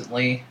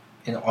recently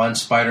on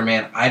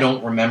Spider-Man. I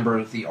don't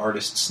remember the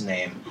artist's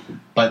name,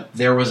 but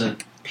there was a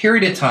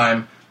period of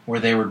time where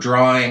they were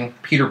drawing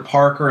Peter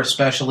Parker,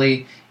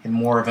 especially in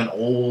more of an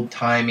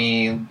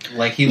old-timey,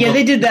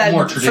 They did that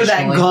more for that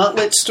traditionally.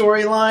 Gauntlet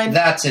storyline.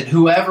 That's it.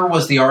 Whoever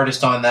was the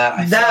artist on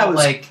that,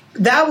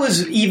 That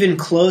was even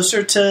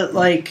closer to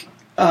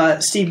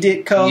Steve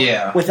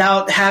Ditko,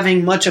 without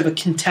having much of a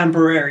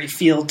contemporary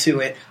feel to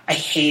it. I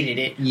hated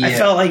it. Yeah. I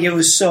felt like it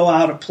was so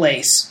out of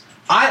place.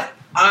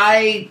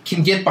 I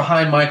can get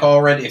behind Mike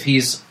Allred if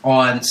he's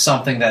on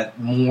something that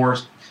more,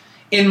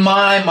 in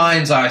my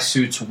mind's eye,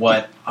 suits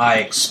what I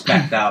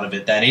expect out of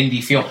it, that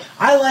indie feel.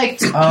 I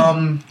liked,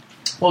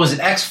 what was it,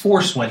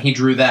 X-Force when he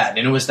drew that,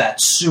 and it was that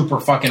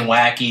super fucking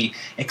wacky,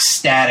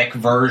 ecstatic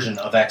version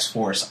of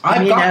X-Force.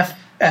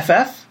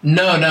 FF?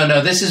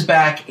 No. This is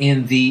back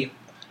in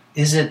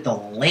is it the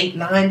late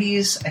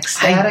 90s?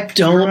 Ecstatic?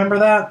 Do you remember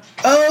that?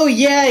 Oh,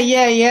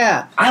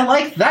 yeah. I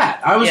liked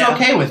that. I was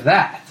okay with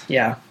that.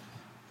 Yeah.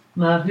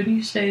 Matt, who do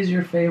you say is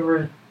your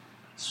favorite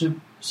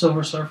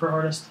Silver Surfer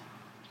artist?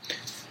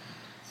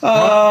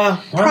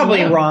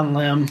 Probably Lim. Ron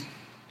Lim.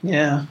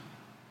 Yeah.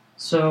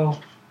 So,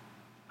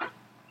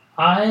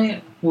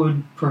 I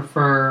would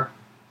prefer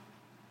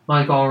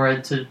Mike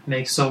Allred to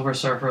make Silver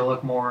Surfer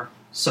look more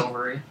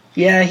silvery.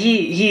 Yeah,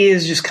 he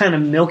is just kind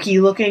of milky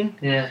looking.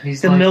 Yeah,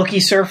 he's The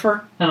Milky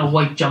Surfer. kind of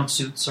white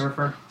jumpsuit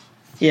surfer.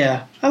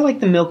 Yeah, I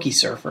like the Milky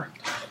Surfer.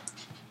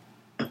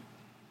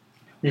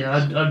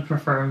 Yeah, I'd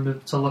prefer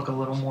him to look a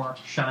little more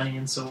shiny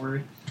and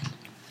silvery.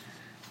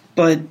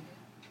 But,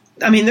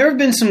 I mean, there have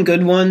been some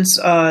good ones,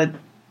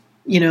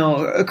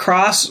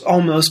 across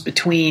almost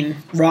between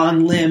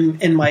Ron Lim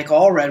and Mike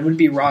Allred would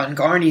be Ron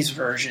Garney's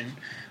version,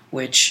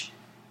 which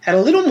had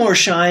a little more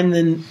shine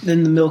than the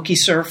Milky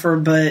Surfer,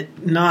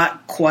 but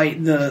not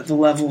quite the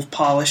level of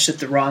polish that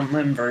the Ron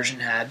Lim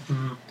version had.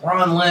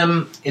 Ron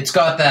Lim, it's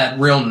got that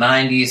real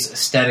 90s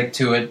aesthetic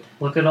to it.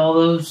 Look at all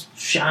those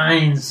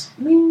shines.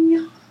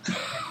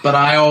 But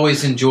I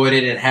always enjoyed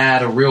it. It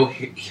had a real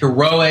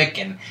heroic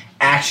and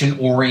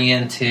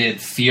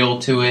action-oriented feel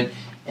to it.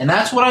 And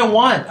that's what I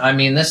want. I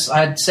mean,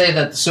 I'd say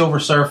that the Silver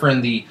Surfer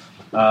in the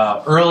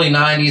early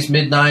 90s,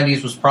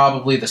 mid-90s was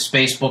probably the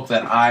space book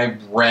that I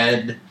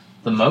read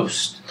the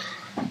most.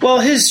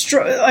 Well, his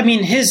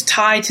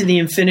tie to the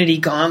Infinity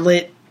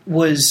Gauntlet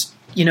was,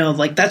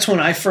 that's when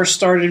I first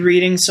started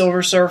reading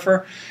Silver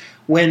Surfer,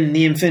 when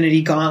the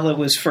Infinity Gauntlet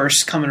was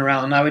first coming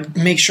around. And I would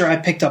make sure I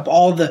picked up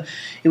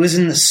it was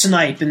in the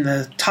snipe, in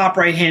the top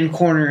right-hand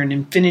corner, an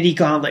Infinity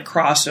Gauntlet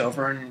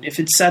crossover. And if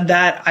it said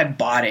that, I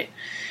bought it.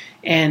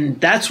 And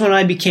that's when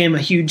I became a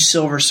huge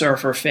Silver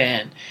Surfer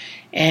fan.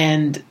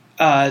 And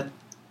they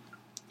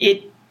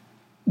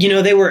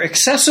were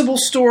accessible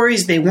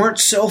stories. They weren't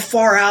so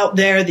far out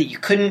there that you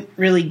couldn't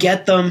really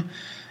get them.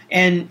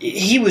 And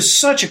he was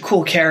such a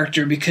cool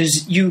character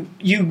because you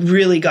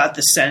really got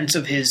the sense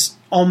of his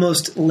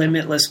almost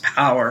limitless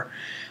power.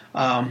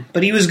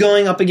 But he was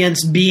going up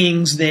against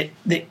beings that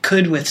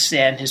could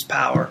withstand his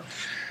power.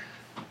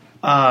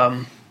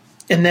 And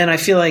then I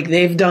feel like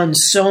they've done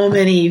so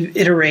many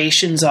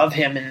iterations of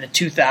him in the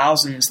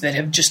 2000s that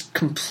have just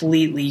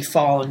completely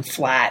fallen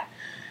flat.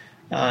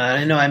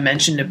 I know I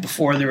mentioned it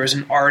before. There was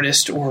an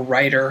artist or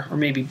writer, or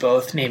maybe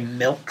both,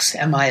 named Milx,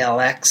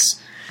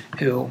 Milx,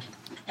 who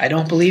I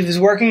don't believe is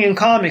working in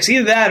comics.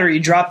 Either that or he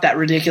dropped that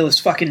ridiculous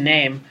fucking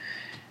name.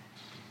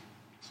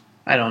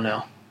 I don't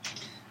know.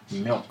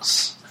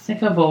 Milks. I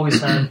think I've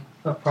always had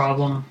a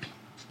problem.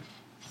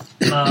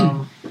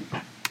 I've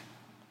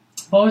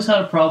always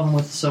had a problem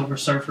with the Silver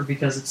Surfer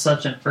because it's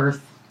such an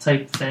Earth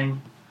type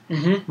thing.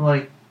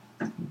 Mm-hmm.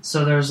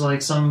 So there's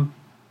some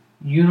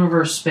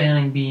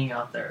universe-spanning being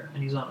out there,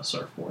 and he's on a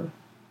surfboard.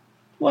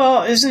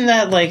 Well, isn't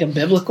that like a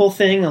biblical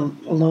thing, a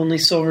lonely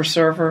Silver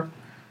Surfer?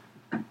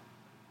 You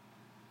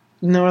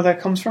know where that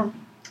comes from?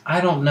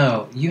 I don't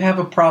know. You have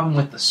a problem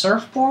with the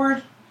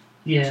surfboard?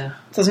 Yeah.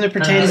 Doesn't it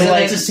pertain It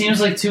to just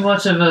seems like too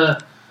much of an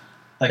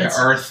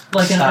Earth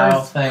an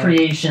style Earth thing?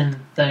 creation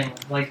thing.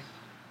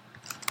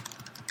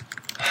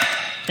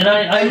 And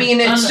I mean,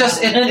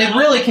 it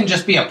really can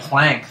just be a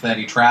plank that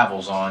he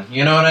travels on.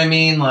 You know what I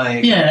mean?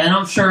 Yeah, and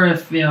I'm sure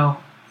if,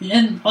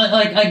 and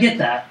I get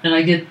that. And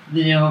I get,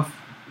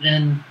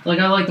 and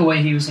I like the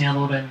way he was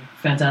handled in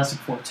Fantastic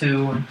Four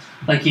 2, and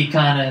like he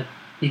can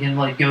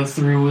like go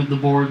through with the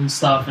board and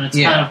stuff, and it's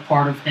Yeah. kind of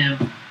part of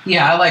him.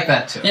 Yeah, I like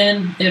that too.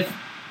 And if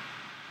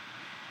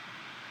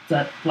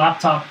that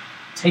laptop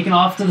taken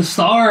off to the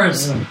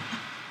stars,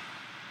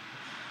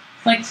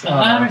 like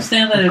I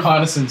understand that if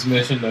Reconnaissance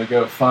mission to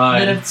go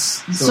find. that if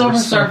Silver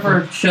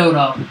Surfer showed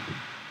up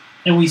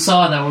and we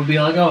saw that, we'd be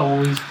like, oh,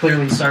 well, he's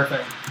clearly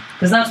surfing.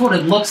 Because that's what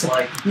it looks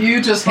like.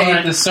 You just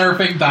hate the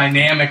surfing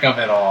dynamic of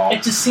it all.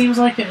 It just seems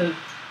like an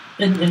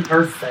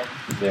Earth thing.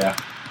 Yeah.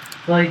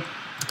 Like,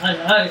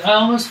 I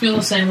almost feel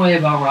the same way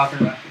about Rocket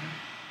Raccoon.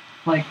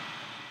 Like,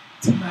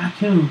 it's a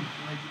raccoon.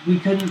 Like, we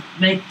couldn't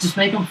make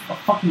him a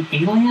fucking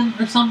alien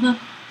or something?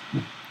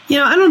 You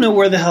know, I don't know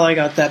where the hell I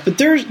got that, but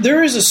there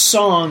is a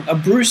song, a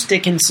Bruce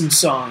Dickinson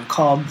song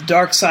called "The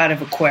Dark Side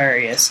of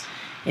Aquarius,"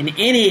 and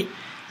in it,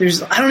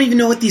 I don't even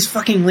know what these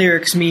fucking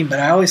lyrics mean, but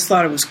I always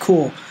thought it was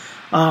cool.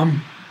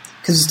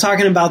 Because it's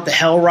talking about the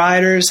Hell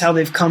Riders, how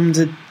they've come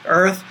to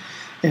Earth.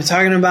 They're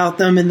talking about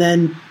them, and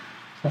then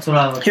That's what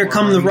I look here for.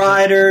 come the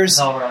Riders,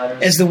 Hell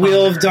Riders. as the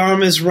Wheel of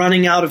Dharma is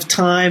running out of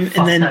time, Fuck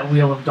and then that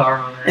Wheel of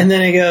Dharma, man. and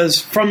then it goes,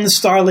 from the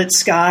starlit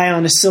sky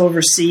on a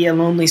silver sea, a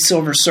lonely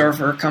silver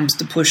surfer comes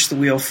to push the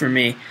wheel for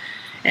me.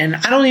 And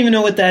I don't even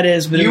know what that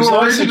is, but it You was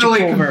always such a originally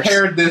cool verse.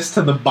 compared this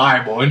to the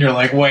Bible, and you're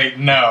like, wait,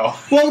 no.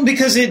 Well,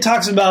 because it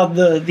talks about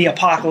the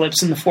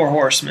apocalypse and the four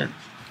horsemen.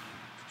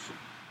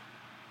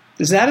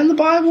 Is that in the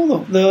Bible,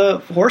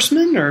 the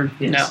horsemen, or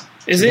Yes. no?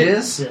 Is it?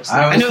 Yes.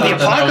 I, always I know the thought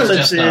that was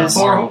apocalypse just a is-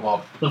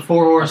 horrible- The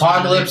Four Horsemen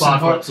Apocalypse and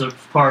and the Apocalypse are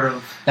part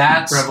of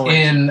That's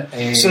Revelation. in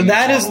a. So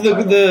that is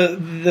Bible.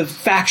 the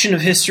faction of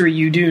history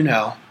you do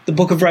know, the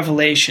Book of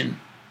Revelation,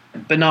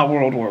 but not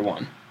World War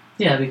I.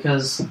 Yeah,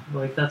 because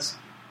like that's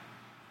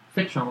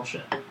fictional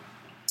shit.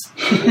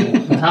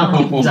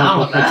 down with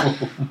that.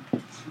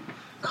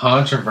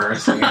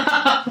 Controversy.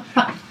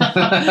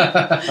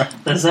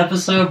 This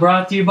episode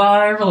brought to you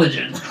by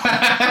religion.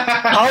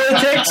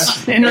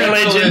 Politics and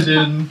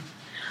religion.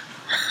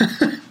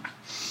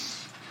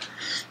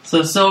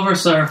 So Silver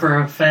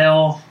Surfer,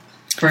 fail.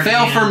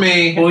 Fail for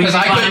me, Will you because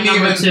I find couldn't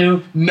number even.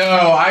 two? No,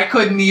 I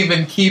couldn't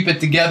even keep it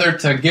together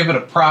to give it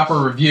a proper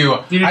review.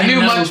 You didn't I knew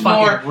even know much who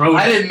fucking more. wrote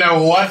I it. didn't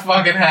know what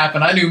fucking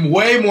happened. I knew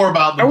way more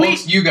about the Are we-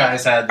 books you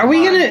guys had. Are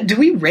we gonna? Do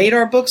we rate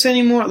our books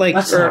anymore? Like,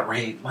 Let's not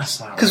rate. Let's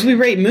not. because rate. we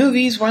rate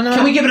movies. Why not?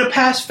 Can we give it a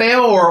pass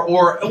fail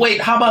or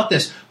wait? How about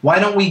this? Why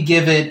don't we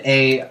give it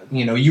a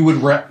you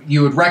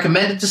would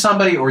recommend it to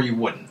somebody or you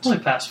wouldn't? Only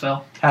pass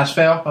fail. Pass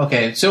fail.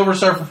 Okay, Silver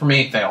Surfer for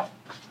me fail.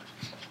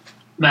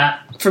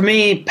 Matt, For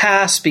me,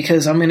 pass,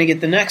 because I'm going to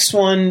get the next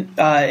one.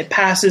 It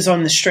passes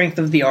on the strength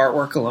of the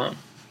artwork alone.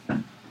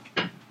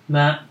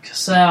 Matt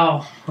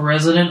Casal, a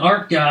resident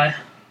art guy.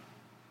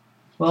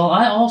 Well,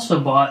 I also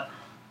bought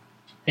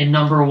a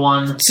number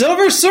one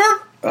Silver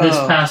Surfer. this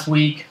past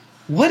week.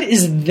 What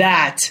is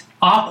that?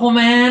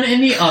 Aquaman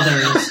and the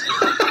Others.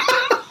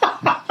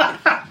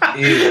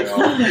 Ew.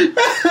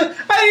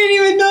 I didn't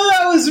even know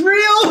that was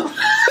real.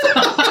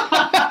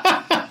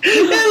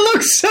 It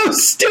looks so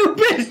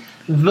stupid.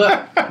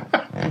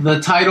 The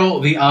title,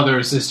 The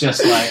Others, is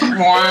just like we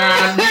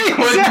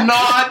could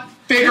not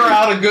figure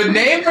out a good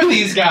name for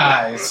these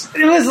guys.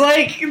 It was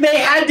like they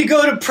had to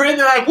go to print.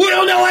 They're like, we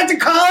don't know what to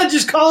call it.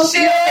 Just call it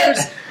the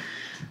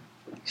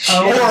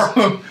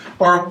Others.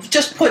 Or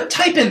just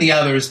type in The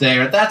Others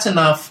there. That's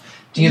enough.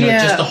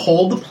 Yeah. Just to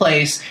hold the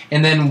place,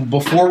 and then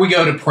before we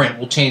go to print,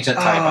 we'll change that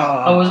type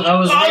out.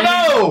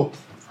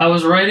 I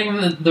was writing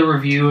the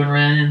review and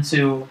ran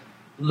into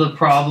the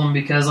problem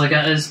because like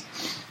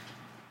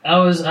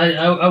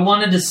I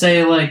wanted to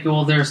say like,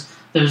 well, there's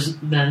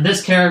then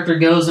this character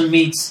goes and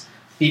meets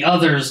the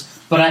others,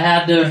 but I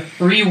had to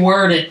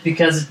reword it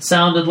because it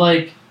sounded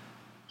like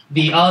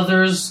the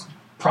others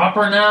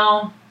proper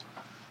noun.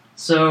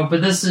 So,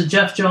 but this is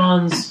Jeff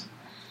Johns'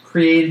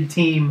 created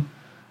team,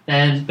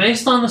 and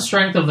based on the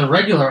strength of the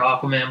regular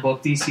Aquaman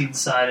book, DC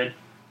decided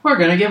we're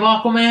gonna give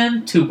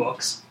Aquaman 2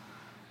 books,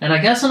 and I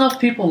guess enough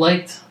people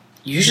liked.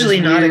 Usually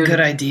this not a weird- good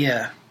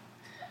idea.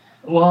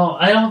 Well,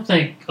 I don't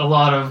think a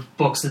lot of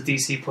books that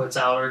DC puts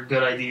out are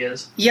good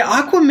ideas. Yeah,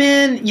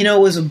 Aquaman,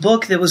 was a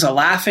book that was a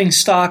laughing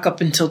stock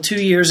up until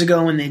 2 years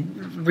ago when they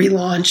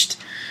relaunched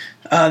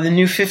the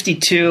New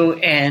 52,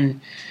 and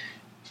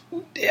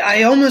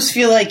I almost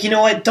feel like,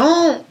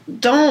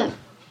 don't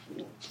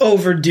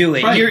overdo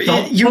it. Right,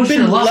 don't push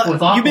your luck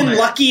with You've been Aquaman.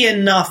 lucky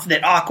enough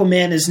that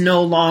Aquaman is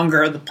no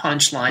longer the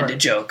punchline to Right.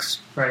 jokes.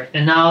 Right,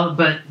 and now,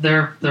 but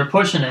they're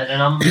pushing it,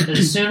 and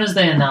as soon as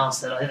they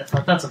announced it, I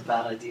thought that's a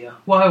bad idea.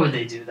 Why would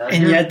they do that?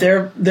 And yet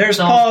there's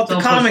Don't- Paul at the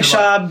don't comic push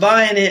your luck. shop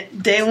buying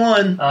it day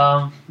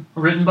one.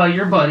 Written by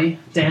your buddy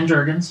Dan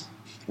Jurgens,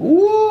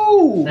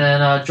 Ooh.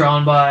 and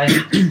drawn by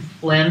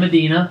Lan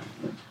Medina,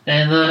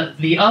 and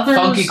the others.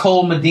 Funky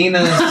Cole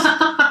Medina's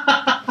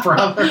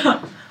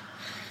brother.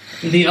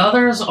 The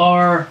others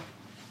are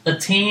a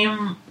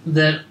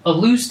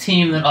loose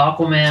team that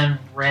Aquaman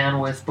ran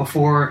with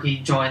before he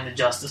joined the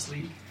Justice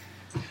League.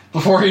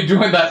 Before he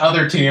joined that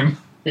other team.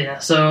 Yeah,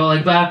 so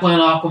like back when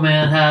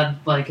Aquaman had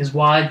like his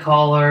wide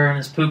collar and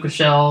his puka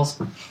shells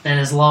and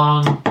his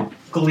long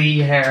Glee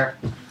hair.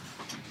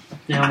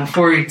 You know,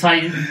 before he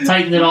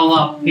tightened it all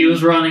up, he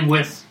was running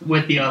with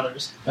the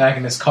others. Back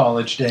in his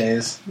college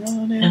days.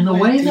 And the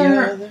way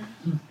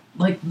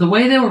the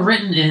way they were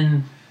written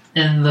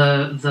in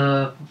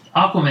the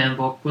Aquaman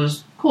book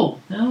was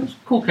cool. You know, it was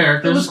a cool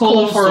character. It was a cool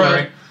cool little for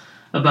story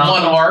about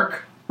one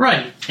arc.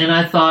 Right. And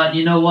I thought,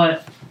 you know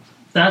what?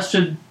 That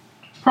should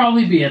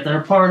probably be it.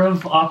 They're part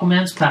of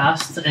Aquaman's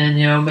past, and,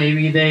 you know,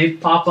 maybe they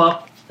pop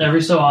up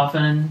every so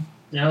often, and,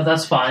 you know,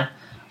 that's fine.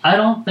 I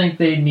don't think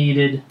they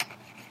needed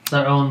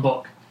their own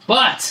book.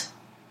 But,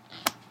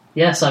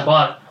 yes, I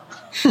bought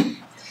it.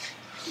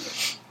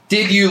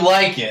 Did you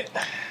like it?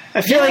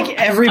 I feel like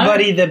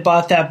everybody that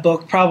bought that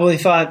book probably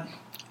thought,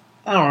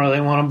 I don't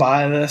really want to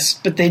buy this,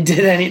 but they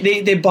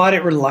did. They bought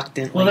it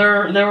reluctantly.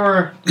 Well, there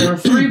were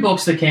 3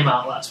 books that came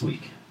out last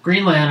week.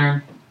 Green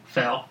Lantern,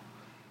 fail.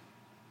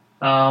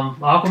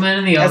 Aquaman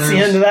and the Others. That's the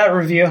end of that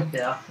review.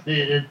 Yeah,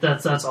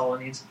 that's all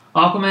it needs.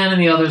 Aquaman and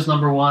the Others,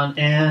 #1,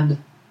 and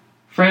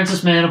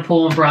Francis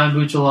Manapul and Brian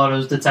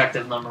Buccellato's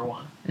Detective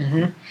 #1.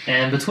 Mm-hmm.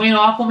 And between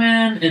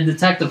Aquaman and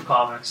Detective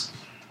Comics,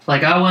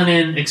 like, I went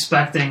in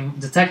expecting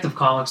Detective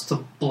Comics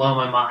to blow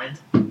my mind,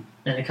 and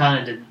it kind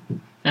of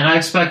didn't. And I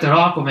expected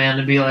Aquaman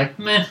to be like,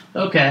 meh,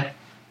 okay.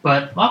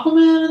 But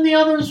Aquaman and the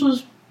Others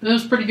was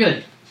pretty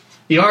good.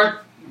 The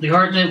art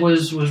in it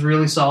was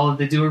really solid.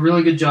 They do a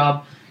really good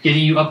job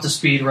getting you up to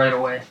speed right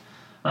away.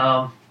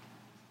 The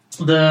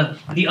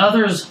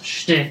Others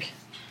shtick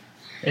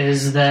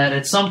is that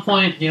at some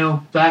point, you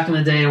know, back in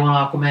the day when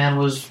Aquaman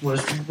was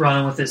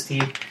running with his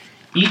team,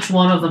 each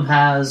one of them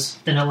has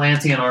an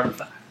Atlantean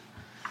artifact.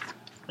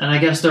 And I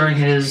guess during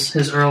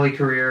his early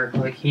career,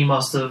 like, he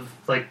must have,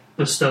 like,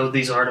 bestowed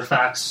these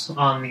artifacts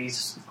on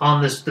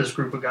this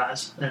group of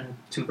guys and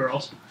 2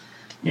 girls.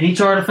 And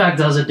each artifact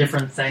does a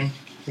different thing.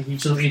 Like,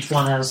 each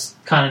one has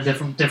kind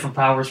of different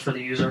powers for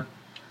the user.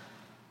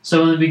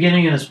 So in the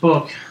beginning of this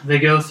book, they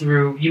go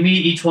through. You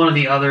meet each one of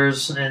the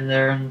Others, and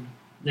they're in,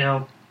 you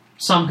know,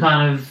 some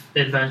kind of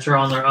adventure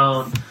on their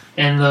own,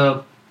 and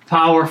the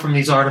power from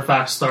these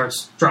artifacts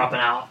starts dropping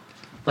out.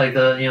 Like,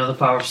 the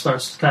power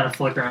starts kind of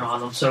flickering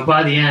on them. So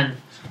by the end,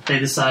 they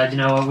decide, you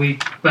know what, we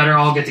better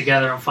all get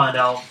together and find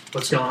out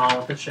what's going on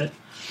with this shit.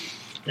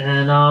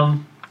 And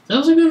it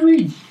was a good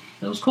read.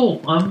 It was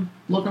cool. I'm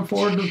looking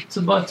forward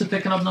to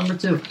picking up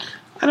 #2.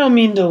 I don't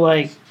mean to,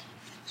 like,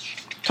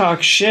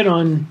 talk shit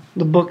on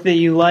the book that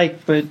you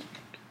like, but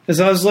as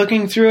I was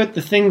looking through it,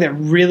 the thing that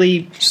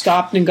really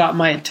stopped and got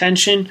my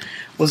attention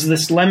was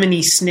this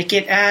Lemony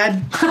Snicket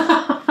ad.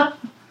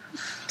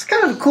 It's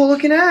kind of a cool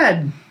looking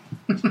ad.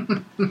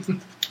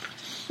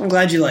 I'm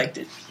glad you liked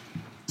it.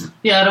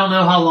 Yeah, I don't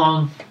know how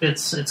long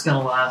it's going to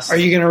last. Are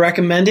you going to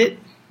recommend it?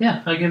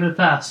 Yeah, I give it a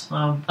pass.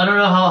 I don't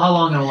know how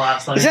long it'll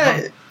last. I'm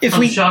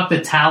shocked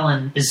that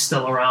Talon is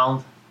still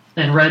around,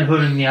 and Red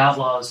Hood and the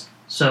Outlaws.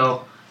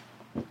 So,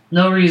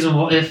 no reason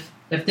if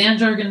Dan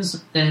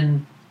Jurgens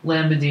and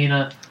Lan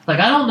Medina, like,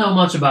 I don't know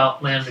much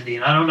about Lan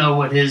Medina. I don't know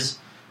what his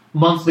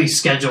monthly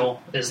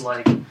schedule is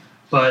like,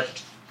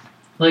 but,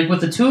 like, with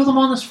the 2 of them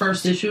on this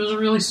first issue, it was a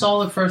really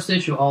solid first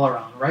issue all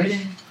around.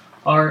 Writing,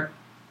 art,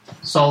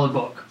 solid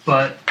book.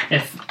 But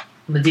if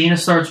Medina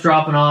starts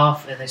dropping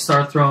off and they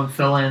start throwing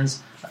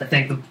fill-ins, I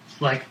think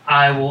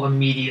I will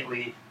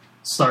immediately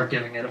start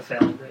giving it a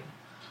failing grade.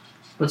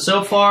 But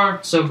so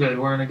far, so good.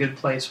 We're in a good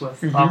place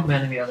with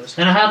Aquaman and the Others.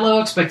 And I had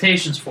low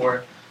expectations for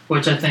it,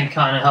 which I think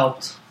kind of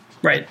helped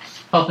me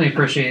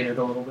appreciate it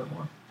a little bit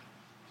more.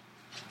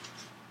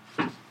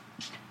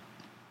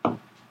 Do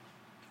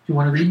you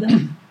want to read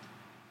that?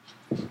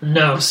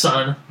 No,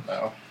 son.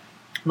 No.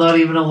 Not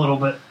even a little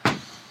bit.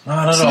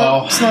 Not at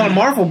all. It's not a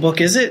Marvel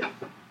book, is it?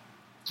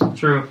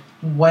 True.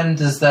 When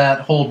does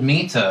that hold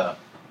me to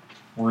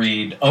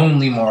read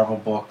only Marvel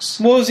books?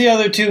 What was the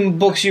other 2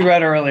 books you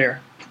read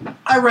earlier?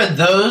 I read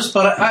those,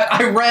 but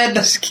I read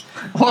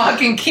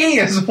Lock and Key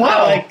as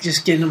well. I like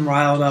just getting them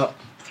riled up.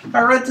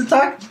 I read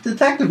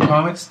Detective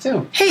Comics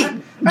too. Hey,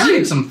 I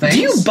read some things.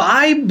 Do you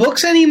buy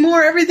books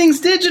anymore? Everything's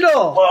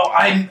digital. Well,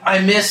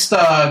 I missed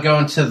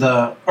going to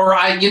the...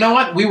 you know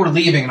what? We were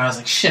leaving, and I was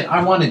like, shit,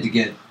 I wanted to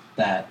get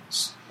that.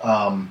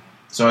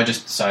 So I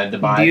just decided to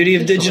buy it. Beauty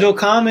of digital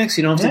comics.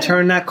 You don't have to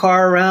turn that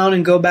car around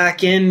and go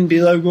back in and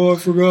be like, oh, I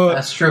forgot.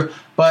 That's true.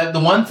 But the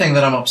one thing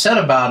that I'm upset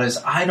about is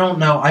I don't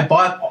know. I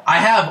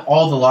have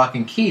all the Lock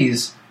and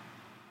Keys,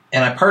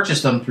 and I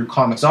purchased them through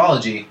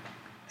Comixology,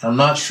 and I'm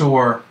not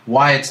sure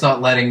why it's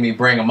not letting me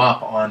bring them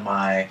up on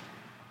my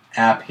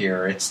app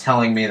here. It's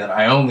telling me that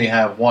I only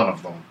have one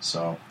of them,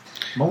 so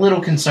I'm a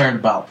little concerned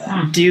about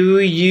that. Did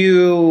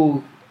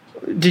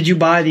you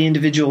buy the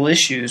individual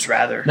issues,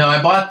 rather? No,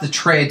 I bought the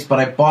trades, but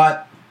I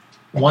bought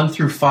 1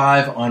 through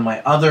 5 on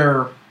my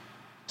other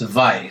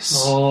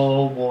device.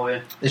 Oh,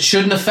 boy. It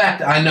shouldn't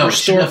affect... I know.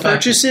 Restore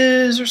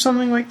purchases or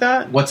something like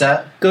that? What's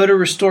that? Go to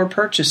restore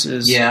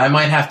purchases. Yeah, I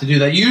might have to do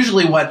that.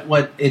 Usually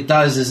what it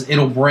does is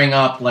it'll bring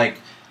up,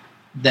 like,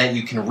 that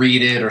you can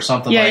read it or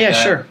something like that. Yeah,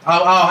 sure.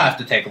 I'll have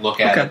to take a look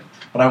at it.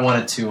 But I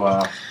wanted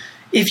to...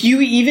 If you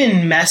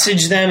even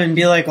message them and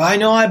be like, well, I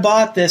know I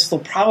bought this, they'll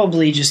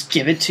probably just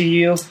give it to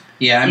you.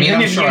 Yeah, I mean, even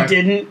I'm if sure you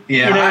didn't. Yeah,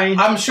 you know what I mean?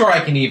 I'm sure I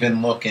can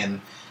even look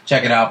and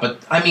check it out.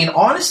 But I mean,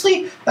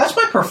 honestly, that's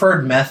my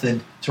preferred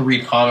method to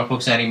read comic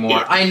books anymore.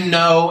 Yeah. I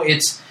know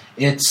it's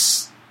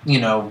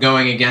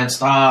going against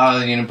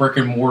brick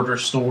and mortar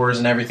stores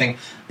and everything,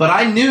 but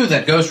I knew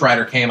that Ghost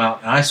Rider came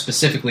out, and I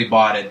specifically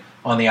bought it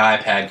on the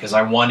iPad because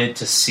I wanted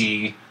to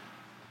see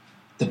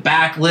the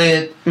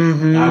backlit.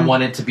 Mm-hmm. I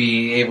wanted to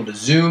be able to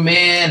zoom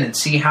in and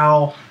see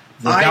how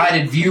the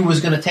guided view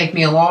was going to take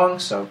me along.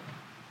 So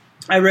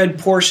I read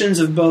portions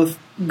of both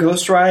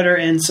Ghost Rider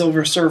and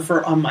Silver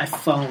Surfer on my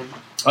phone.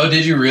 Oh,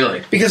 did you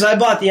really? Because I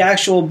bought the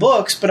actual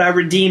books, but I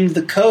redeemed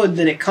the code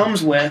that it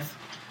comes with.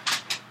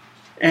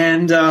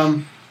 And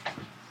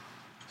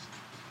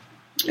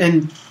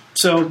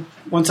so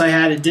once I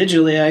had it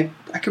digitally,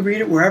 I could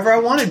read it wherever I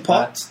wanted,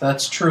 Paul.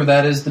 That's true.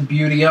 That is the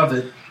beauty of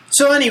it.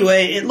 So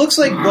anyway, it looks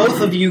like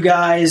both of you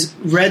guys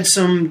read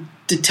some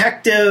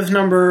Detective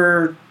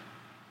number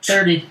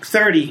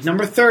 30,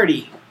 number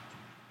 30,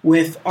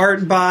 with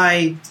art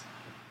and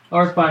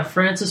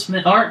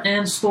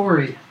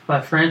story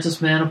by Francis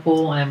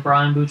Manapul and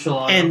Brian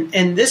Buccellato.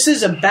 and this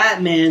is a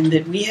Batman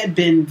that we had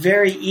been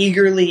very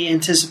eagerly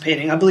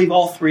anticipating. I believe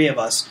all three of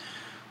us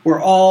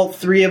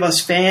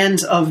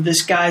fans of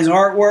this guy's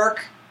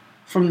artwork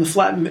from the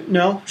flat.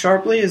 No,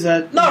 Sharpley, is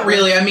that not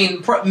really? I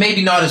mean,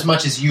 maybe not as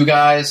much as you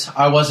guys.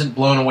 I wasn't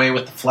blown away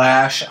with the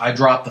Flash. I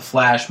dropped the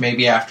Flash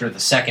maybe after the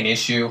second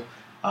issue.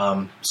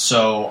 The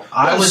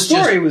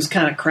story was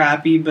kind of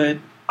crappy, but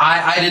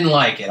I didn't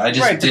like it. I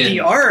just but didn't. the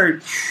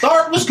art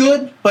was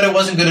good, but it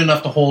wasn't good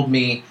enough to hold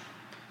me.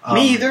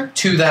 Me either.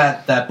 To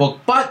that book,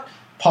 but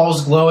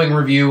Paul's glowing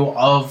review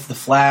of the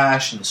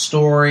Flash and the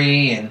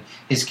story and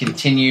his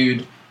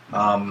continued,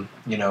 following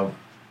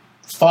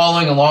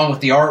along with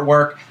the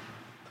artwork.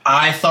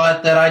 I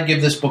thought that I'd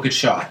give this book a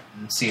shot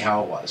and see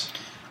how it was.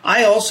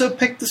 I also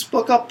picked this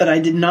book up, but I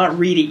did not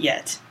read it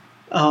yet.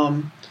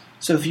 So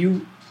if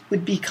you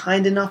would be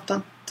kind enough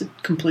not to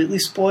completely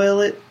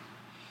spoil it.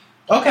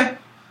 Okay.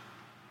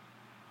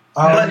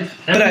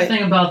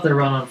 Everything about the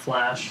run on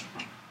Flash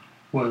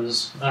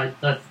was I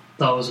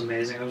thought was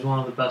amazing. It was one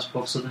of the best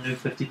books of the New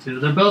 52.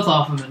 They're both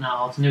off of it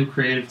now. It's a new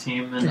creative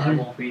team, and I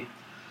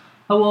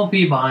won't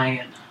be buying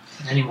it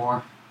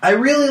anymore. I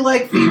really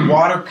like the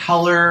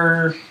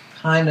watercolor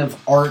kind of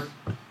art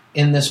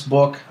in this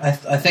book. I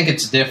think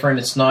it's different.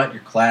 It's not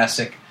your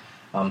classic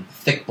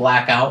thick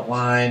black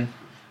outline,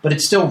 but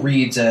it still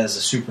reads as a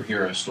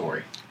superhero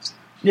story.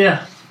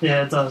 Yeah,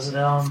 it does.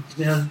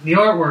 The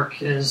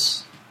artwork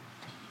is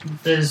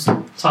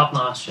top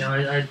notch.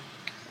 I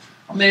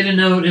made a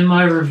note in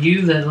my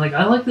review that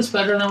I like this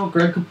better than what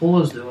Greg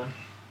Capullo's doing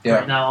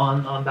right now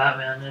on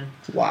Batman. And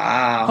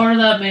wow. Part of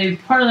that may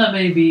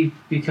be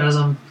because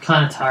I'm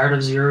kind of tired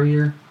of Zero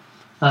Year.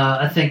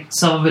 I think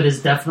some of it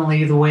is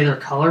definitely the way they're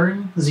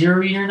coloring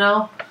Zero Year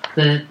now.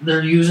 That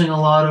they're using a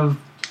lot of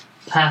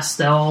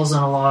pastels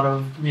and a lot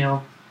of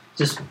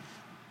just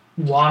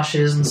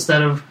washes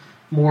instead of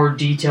more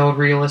detailed,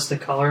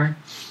 realistic coloring.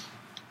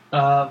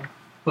 But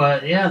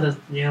yeah,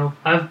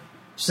 I've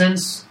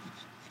since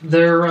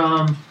their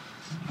run on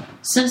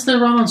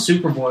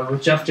Superboy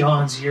with Jeff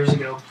Johns years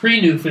ago,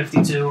 pre-New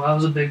 52, I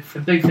was a big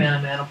fan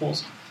of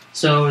Maniples.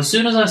 So as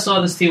soon as I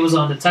saw this team was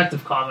on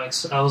Detective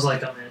Comics, I was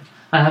like, I'm in.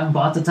 I haven't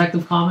bought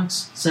Detective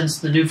Comics since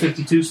the New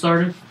 52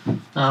 started.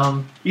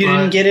 You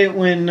didn't get it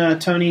when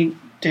Tony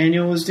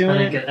Daniel was doing it? I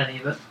didn't get any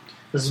of it.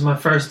 This is my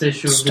first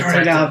issue of Detective.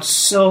 Started out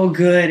so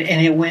good,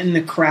 and it went in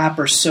the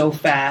crapper so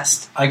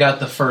fast. I got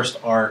the first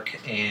arc,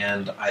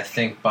 and I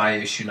think by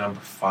issue number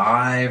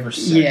 5 or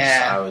 6,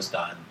 I was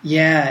done.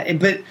 Yeah,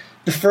 but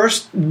the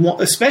first,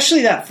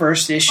 especially that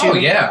first issue. Oh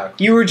yeah,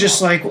 you were just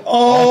like,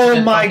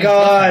 oh my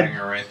god!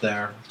 Right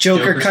there,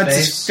 Joker cuts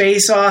his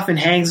face off and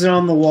hangs it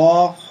on the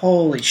wall.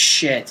 Holy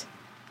shit!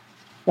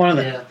 One of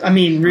the,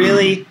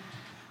 really,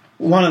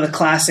 one of the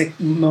classic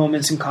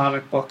moments in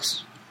comic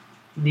books.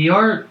 The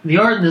art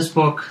in this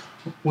book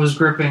was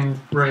gripping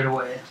right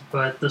away,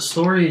 but the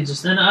story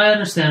and I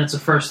understand it's a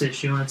first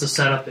issue and it's a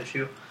setup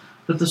issue,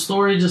 but the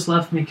story just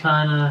left me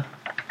kind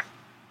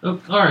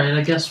of, alright,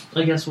 I guess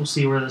we'll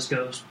see where this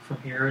goes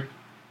from here. It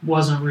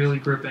wasn't really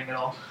gripping at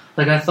all.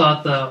 I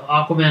thought the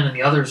Aquaman and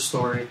the Others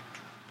story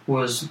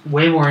was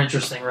way more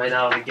interesting right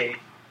out of the gate,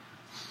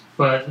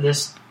 but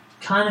this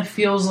kind of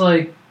feels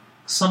like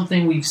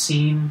something we've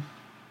seen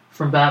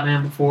from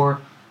Batman before.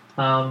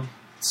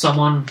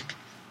 Someone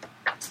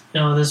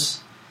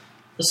wants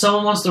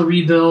to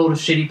rebuild a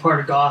shitty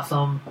part of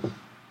Gotham.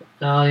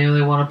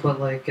 They want to put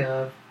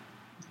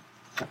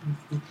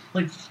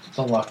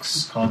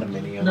deluxe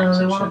condominium. No,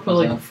 they want to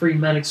put free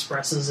Med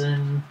Expresses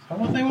in.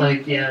 They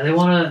want they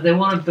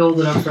want to build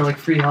it up for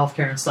free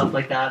healthcare and stuff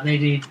like that. And they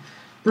need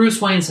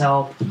Bruce Wayne's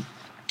help,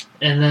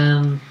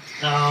 and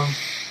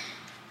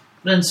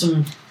then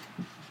some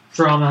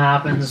drama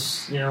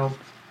happens.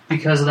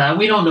 Because of that,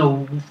 we don't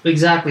know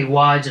exactly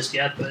why just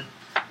yet, but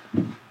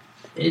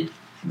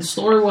the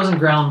story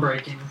wasn't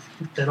groundbreaking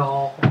at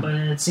all, but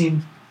it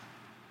seemed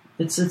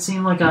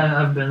like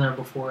I've been there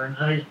before.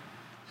 And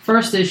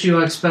first issue,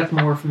 I expect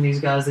more from these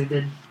guys. They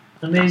did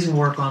amazing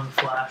work on the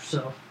Flash.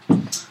 So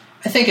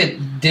I think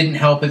it didn't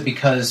help it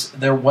because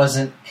there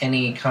wasn't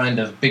any kind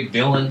of big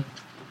villain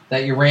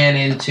that you ran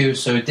into,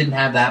 so it didn't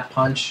have that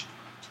punch.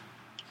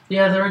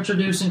 yeah, they're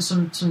introducing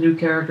some new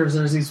characters.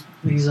 There's this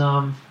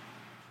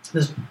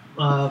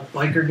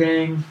biker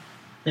gang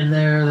in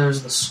there.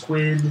 There's the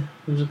Squid,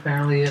 who's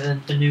apparently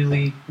a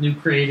new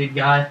created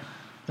guy.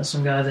 That's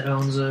some guy that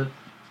owns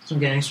some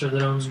gangster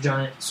that owns a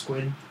giant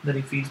squid that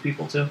he feeds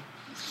people to.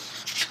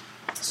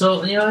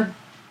 So, it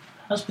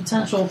has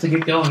potential to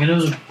get going, and it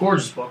was a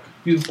gorgeous book,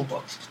 beautiful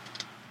book.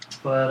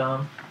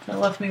 But it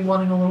left me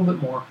wanting a little bit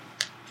more.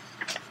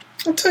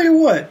 I'll tell you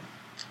what,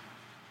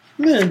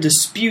 I'm going to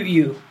dispute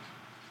you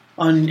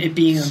on it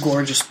being a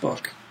gorgeous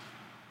book.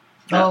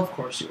 Oh, of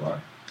course you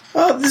are.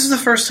 Well, this is the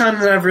first time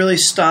that I've really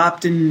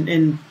stopped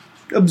and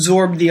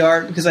absorbed the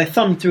art because I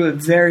thumbed through it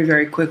very,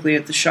 very quickly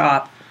at the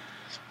shop.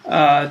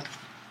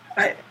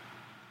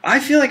 I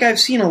feel like I've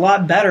seen a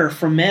lot better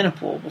from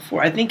Maniple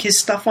before. I think his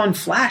stuff on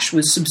Flash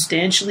was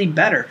substantially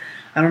better.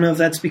 I don't know if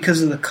that's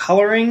because of the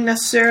coloring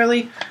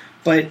necessarily,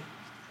 but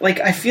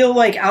I feel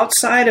like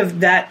outside of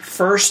that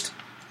first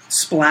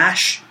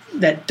splash,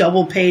 that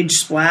double page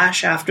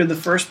splash after the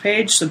first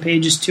page, so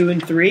pages 2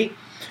 and 3,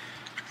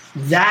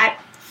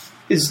 that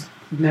is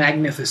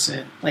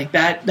magnificent.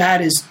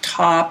 That is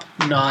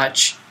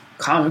top-notch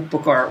comic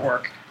book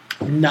artwork.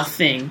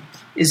 Nothing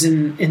is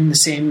in the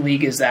same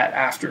league as that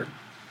after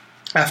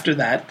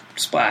that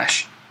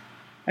splash.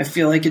 I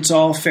feel like it's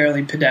all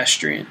fairly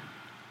pedestrian.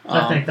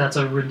 I think that's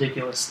a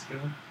ridiculous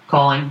statement,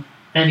 calling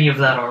any of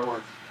that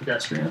artwork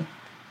pedestrian.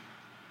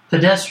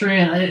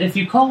 Pedestrian, if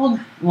you called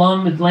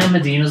Lam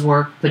Medina's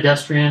work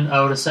pedestrian,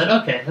 I would have said,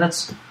 okay,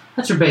 that's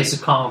your basic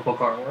comic book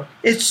artwork.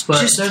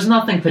 But there's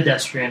nothing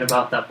pedestrian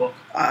about that book.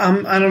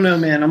 I don't know,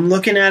 man. I'm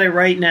looking at it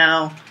right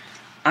now.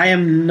 I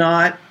am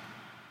not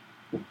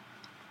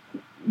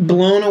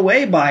blown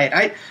away by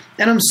it.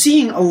 And I'm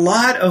seeing a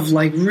lot of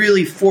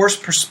really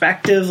forced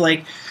perspective.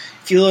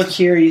 If you look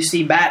here, you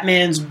see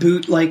Batman's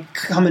boot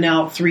coming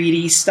out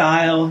 3D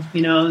style,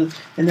 and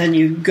then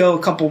you go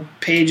a couple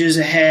pages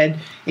ahead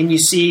and you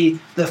see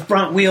the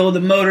front wheel of the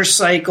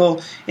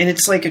motorcycle, and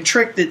it's like a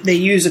trick that they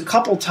use a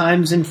couple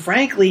times. And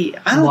frankly,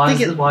 I don't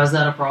think why is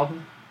that a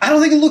problem? I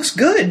don't think it looks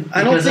good.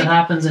 Because it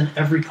happens in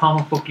every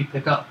comic book you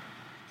pick up.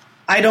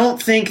 I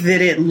don't think that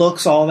it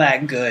looks all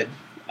that good.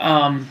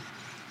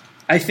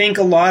 I think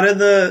a lot of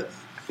there's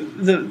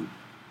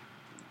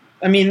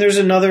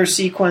another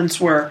sequence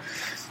where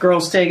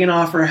girl's taking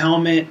off her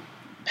helmet.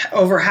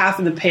 Over half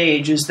of the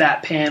page is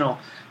that panel.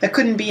 That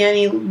couldn't be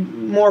any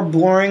more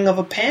boring of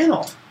a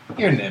panel.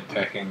 You're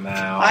nitpicking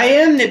now. I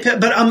am nitpicking,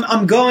 but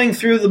I'm going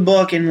through the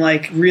book and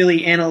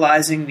really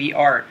analyzing the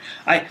art.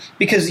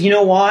 Because you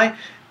know why?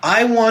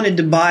 I wanted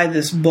to buy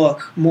this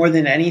book more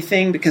than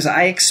anything because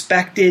I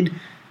expected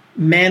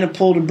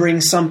Maniple to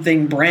bring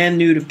something brand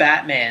new to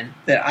Batman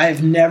that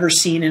I've never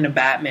seen in a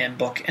Batman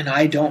book, and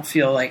I don't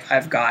feel like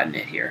I've gotten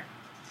it here.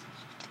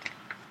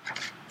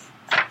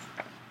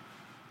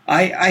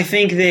 I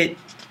think that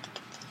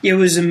it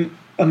was a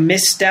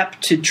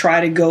misstep to try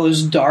to go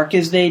as dark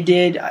as they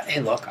did. Hey,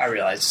 look, I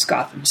realize it's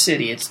Gotham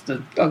City. It's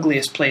the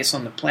ugliest place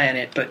on the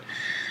planet, but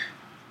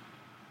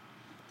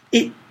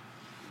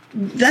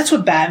that's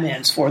what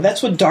Batman's for.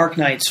 That's what Dark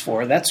Knight's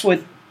for. That's what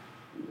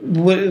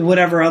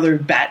whatever other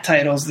Bat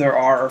titles there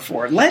are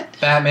for. Let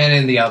Batman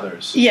and the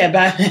others. Yeah,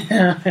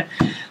 Batman.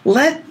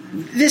 Let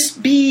this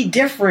be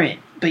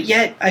different, but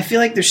yet I feel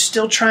like they're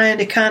still trying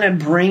to kind of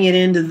bring it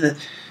into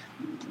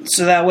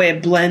so that way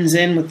it blends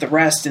in with the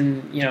rest.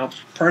 And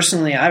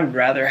personally, I would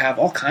rather have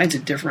all kinds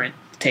of different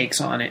takes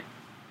on it.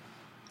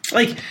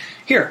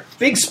 Here,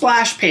 big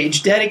splash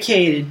page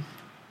dedicated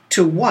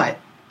to what?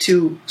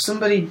 To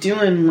somebody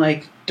doing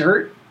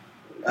dirt,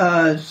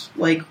 they're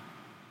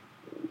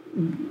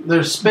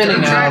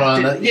spinning out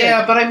on it.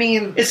 Yeah, but I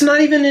mean, it's not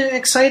even an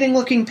exciting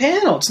looking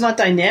panel. It's not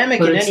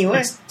dynamic in any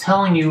way. It's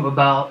telling you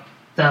about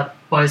that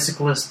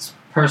bicyclist's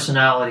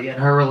personality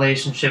and her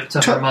relationship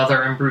to her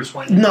mother and Bruce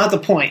Wayne. Not the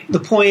point.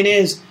 The point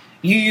is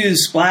you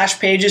use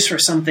splash pages for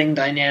something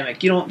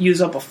dynamic. You don't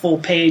use up a full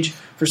page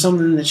for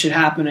something that should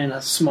happen in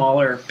a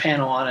smaller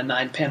panel on a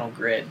 9-panel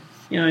grid.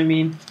 You know what I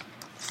mean?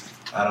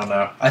 I don't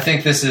know. I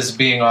think this is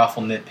being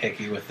awful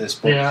nitpicky with this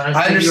book. Yeah,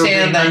 I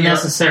understand that you're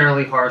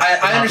unnecessarily harsh.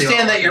 I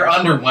understand that you're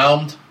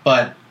underwhelmed,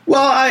 but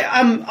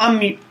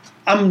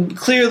I'm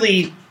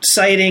clearly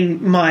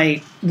citing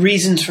my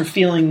reasons for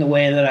feeling the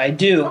way that I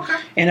do, okay.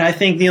 And I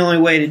think the only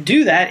way to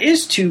do that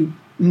is to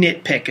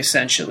nitpick.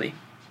 Essentially,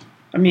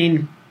 I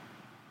mean,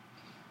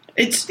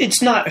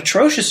 it's not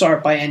atrocious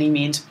art by any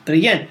means, but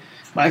again,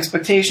 my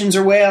expectations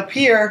are way up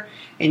here,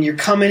 and you're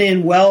coming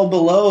in well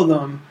below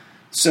them,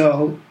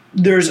 so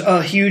there's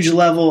a huge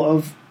level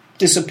of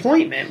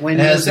disappointment when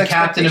it has the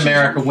Captain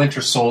America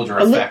Winter Soldier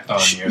effect on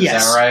you. Is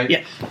that right?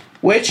 Yeah.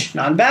 Which,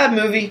 not a bad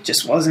movie,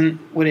 just wasn't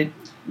what it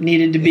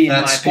needed to be.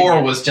 That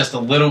score was just a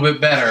little bit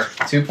better.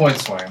 2-point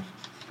swing.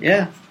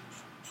 Yeah.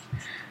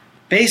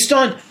 Based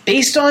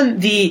on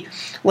the,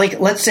 like,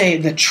 let's say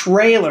the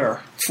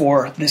trailer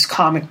for this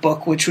comic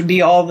book, which would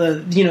be all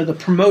the, you know, the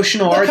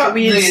promotional art that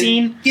we had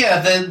seen. Yeah,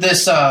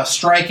 this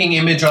striking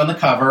image on the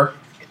cover.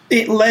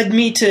 It led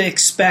me to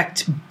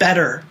expect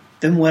better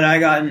than what I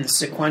got in the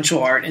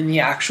sequential art in the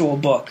actual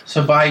book.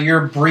 So by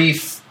your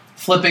brief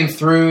flipping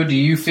through, do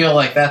you feel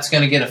like that's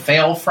going to get a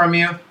fail from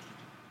you?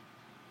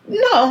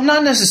 No,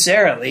 not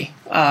necessarily.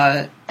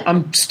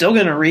 I'm still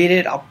going to read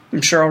it.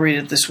 I'm sure I'll read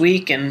it this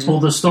week. And Well,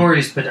 the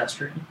story's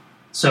pedestrian.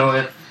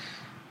 So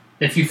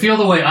if you feel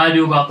the way I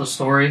do about the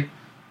story,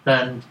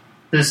 then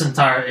this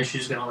entire issue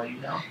is going to let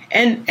you down.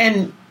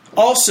 And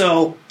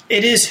also,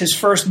 it is his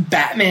first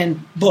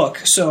Batman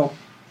book, so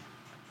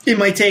it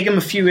might take him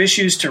a few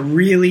issues to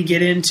really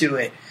get into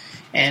it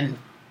and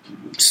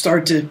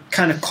start to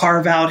kind of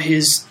carve out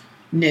his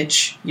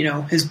niche, you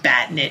know, his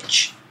Bat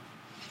niche.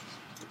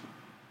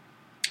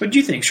 What do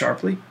you think,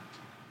 Sharpley?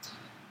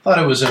 Thought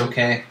it was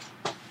okay.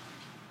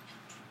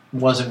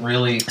 Wasn't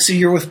really. So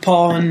you're with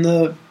Paul in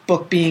the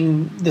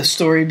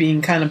story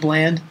being kind of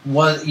bland?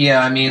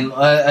 Yeah, I mean,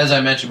 as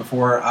I mentioned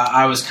before,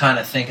 I was kind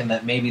of thinking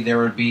that maybe there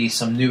would be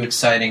some new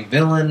exciting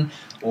villain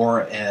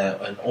or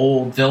an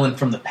old villain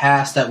from the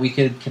past that we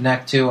could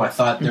connect to. I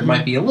thought there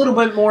might be a little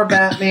bit more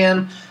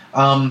Batman.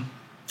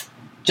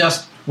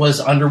 Just was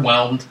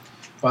underwhelmed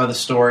by the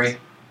story.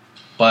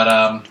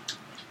 But,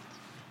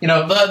 you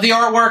know, the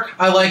artwork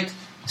I liked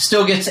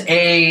still gets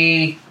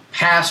a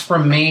pass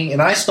from me.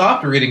 And I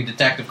stopped reading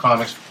Detective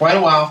Comics for quite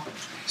a while.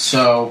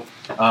 So,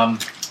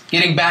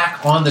 getting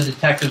back on the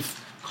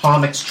Detective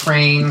Comics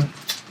train.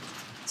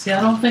 See, I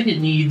don't think it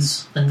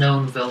needs a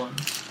known villain.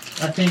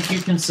 I think you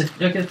can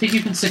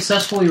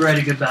successfully write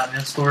a good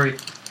Batman story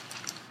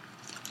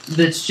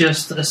that's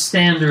just a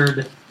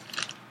standard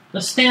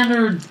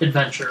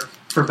adventure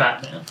for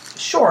Batman.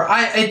 Sure,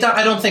 I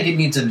don't think it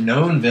needs a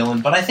known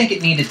villain, but I think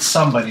it needed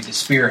somebody to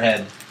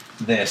spearhead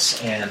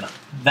this, and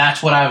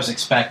that's what I was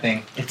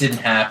expecting. It didn't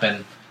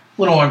happen.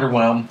 A little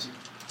underwhelmed.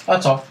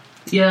 That's all.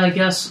 Yeah, I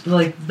guess,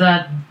 like,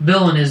 that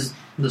villain is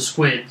the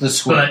Squid. The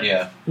Squid, but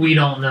yeah. We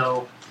don't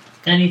know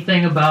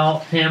anything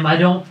about him. I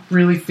don't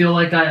really feel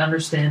like I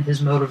understand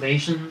his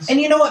motivations.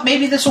 And you know what?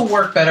 Maybe this will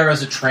work better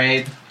as a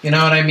trade. You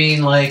know what I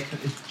mean? Like,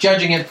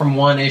 judging it from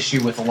one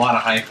issue with a lot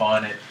of hype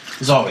on it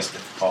is always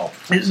difficult.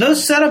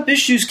 Those setup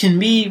issues can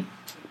be,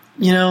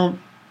 you know,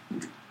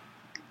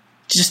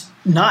 just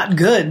not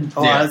good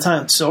a lot of the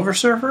time. Silver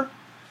Surfer,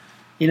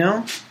 you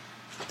know?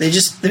 They're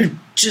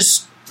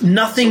just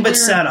nothing but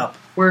setup.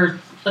 I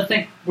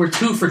think we're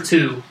 2 for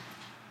 2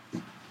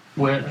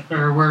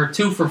 we're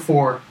 2 for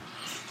 4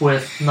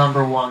 with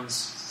number one's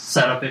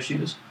setup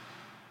issues.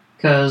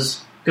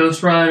 Because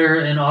Ghost Rider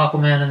and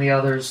Aquaman and the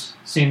others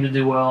seem to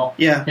do well.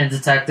 Yeah. And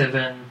Detective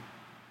and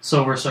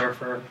Silver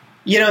Surfer.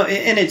 You know,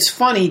 and it's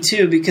funny,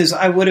 too, because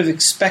I would have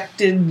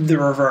expected the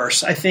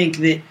reverse. I think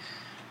that,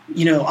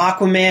 you know,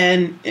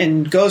 Aquaman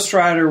and Ghost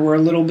Rider were a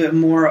little bit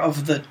more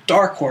of the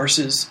dark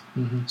horses,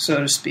 so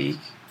to speak.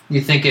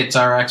 You think it's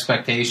our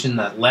expectation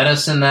that led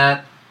us in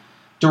that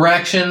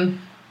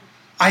direction?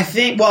 I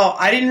think, well,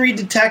 I didn't read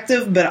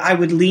Detective, but I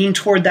would lean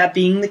toward that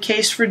being the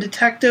case for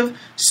Detective.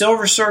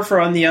 Silver Surfer,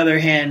 on the other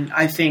hand,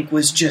 I think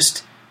was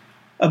just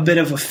a bit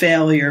of a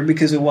failure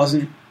because it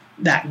wasn't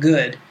that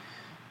good.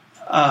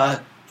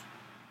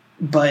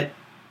 But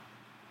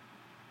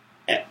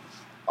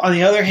on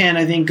the other hand,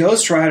 I think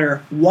Ghost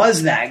Rider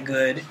was that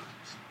good,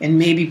 and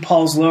maybe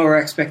Paul's lower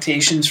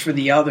expectations for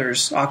the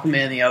others,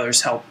 Aquaman and the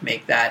others, helped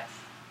make that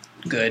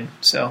good.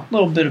 So a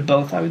little bit of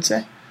both, I would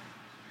say.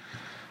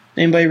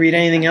 Anybody read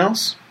anything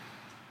else?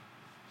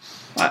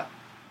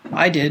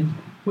 I did.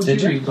 What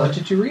did you read? What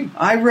did you read?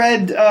 I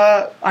read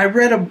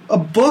a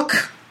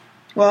book,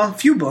 well, a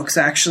few books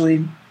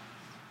actually,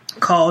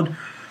 called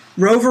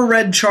Rover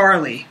Red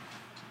Charlie.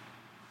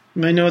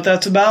 Anybody know what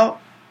that's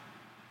about?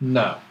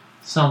 No.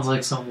 Sounds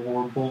like some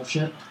war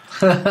bullshit.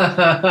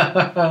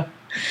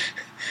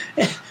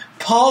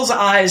 Paul's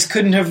eyes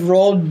couldn't have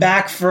rolled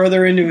back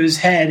further into his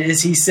head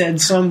as he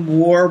said some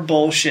war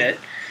bullshit.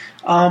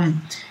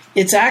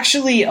 It's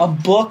actually a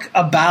book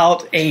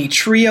about a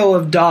trio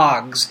of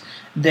dogs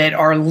that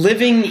are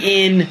living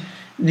in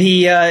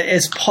the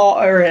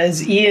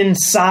as Ian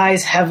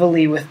sighs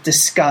heavily with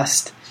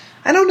disgust.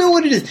 I don't know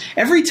what it is.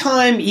 Every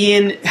time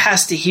Ian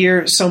has to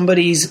hear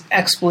somebody's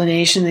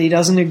explanation that he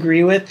doesn't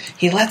agree with,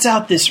 he lets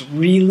out this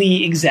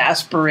really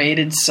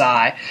exasperated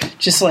sigh.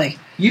 Just like,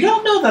 you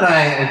don't know that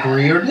I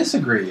agree or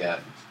disagree yet.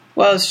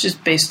 Well, it's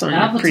just based on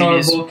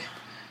Avatar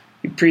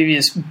your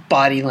previous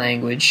body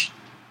language.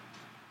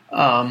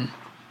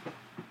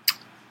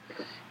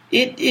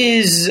 It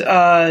is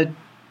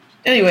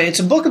anyway, it's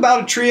a book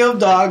about a trio of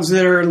dogs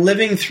that are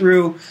living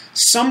through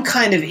some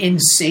kind of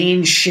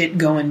insane shit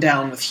going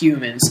down with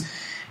humans,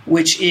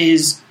 which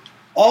is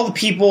all the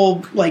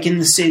people like in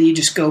the city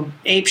just go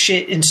ape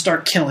shit and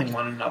start killing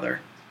one another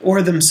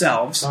or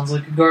themselves. Sounds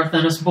like a Garth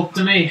Ennis book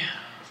to me.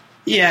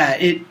 Yeah,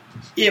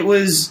 it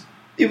was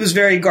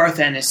very Garth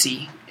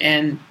Ennis-y.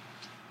 And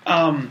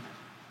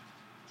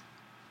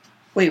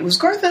wait, was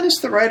Garth Ennis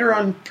the writer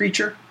on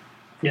Preacher?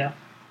 Yeah.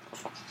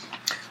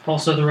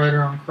 Also the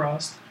writer on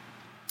Crossed.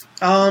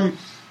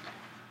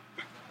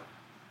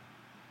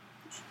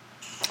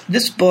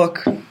 This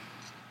book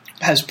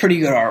has pretty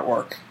good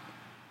artwork.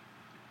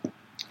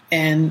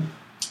 And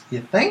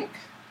You think?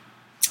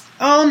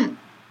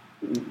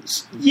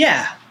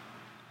 yeah.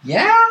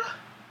 Yeah?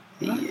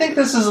 I think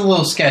this is a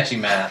little sketchy,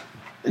 Matt.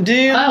 Do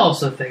you? I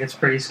also think it's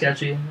pretty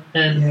sketchy.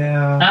 And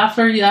Yeah.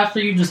 after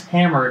you just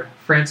hammered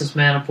Francis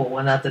Maniple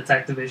in that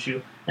detective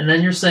issue, and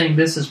then you're saying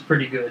this is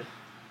pretty good.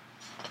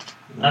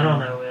 I don't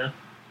know, man.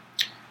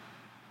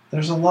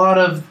 There's a lot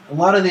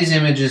of these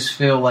images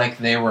feel like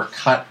they were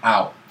cut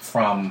out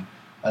from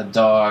a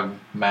dog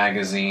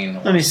magazine.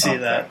 Or Let me see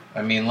something. that.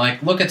 I mean,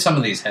 like, look at some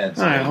of these heads.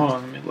 All right, hold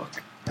on. Let me look.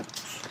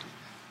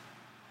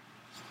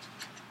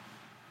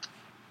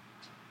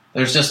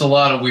 There's just a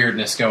lot of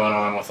weirdness going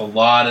on with a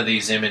lot of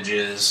these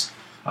images.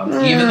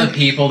 Even the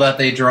people that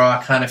they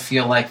draw kind of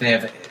feel like they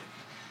have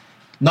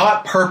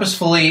not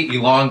purposefully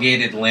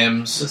elongated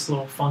limbs. This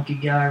little funky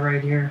guy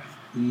right here.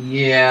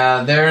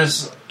 Yeah,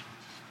 there's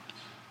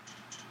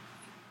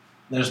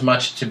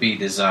much to be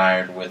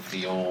desired with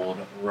the old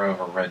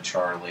Rover Red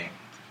Charlie.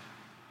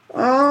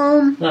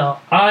 No,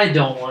 I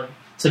don't want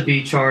to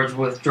be charged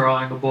with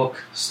drawing a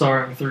book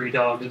starring 3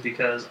 dogs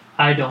because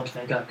I don't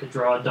think I could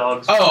draw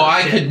dogs. Oh,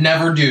 I Shit. could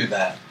never do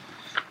that.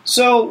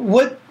 So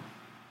what?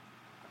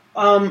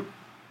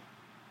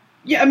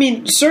 Yeah, I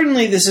mean,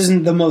 certainly this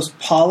isn't the most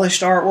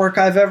polished artwork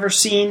I've ever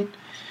seen,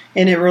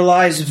 and it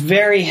relies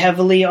very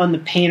heavily on the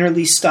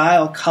painterly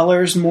style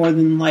colors more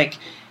than like,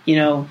 you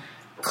know,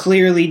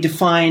 clearly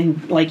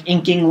defined like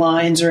inking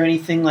lines or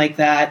anything like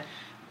that.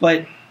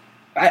 But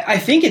I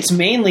think it's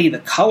mainly the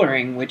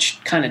coloring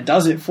which kind of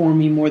does it for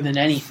me more than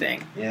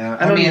anything. Yeah,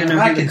 I don't even know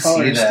I who the can see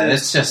colorist that.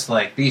 is. It's just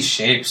like these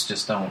shapes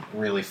just don't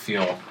really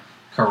feel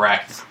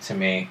correct to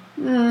me.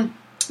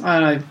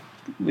 I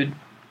would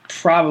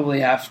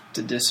probably have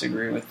to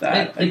disagree with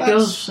that. It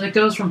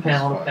goes from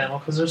panel to panel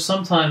because there's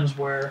sometimes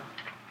where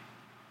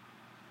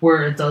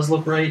it does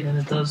look right and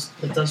it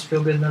does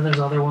feel good, and then there's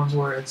other ones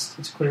where it's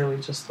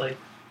clearly just like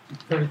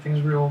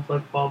everything's real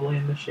like wobbly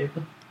and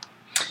misshapen.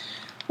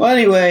 Well,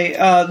 anyway,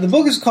 the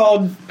book is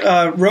called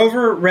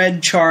Rover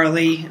Red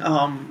Charlie,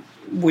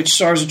 which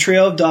stars a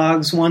trio of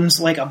dogs.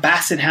 One's like a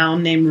basset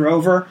hound named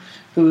Rover,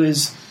 who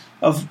is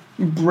of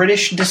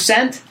British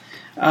descent.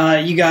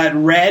 You got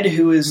Red,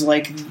 who is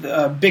like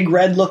a big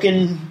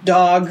red-looking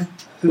dog,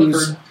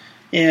 who's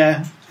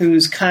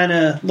kind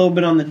of a little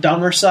bit on the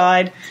dumber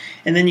side.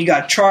 And then you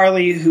got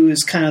Charlie, who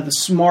is kind of the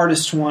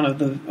smartest one of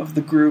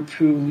the group,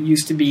 who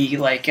used to be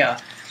like a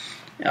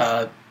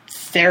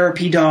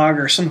therapy dog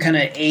or some kind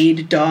of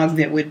aid dog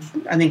that would,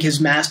 I think his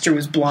master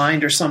was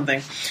blind or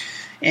something.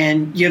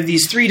 And you have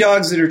these 3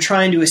 dogs that are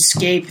trying to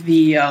escape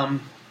the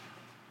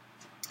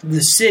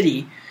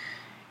city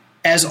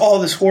as all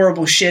this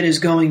horrible shit is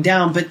going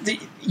down, but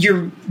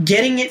you're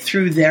getting it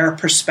through their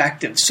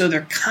perspective. So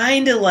they're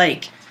kind of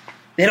like,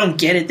 they don't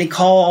get it. They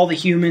call all the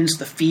humans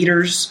the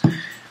feeders.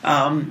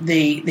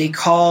 They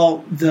call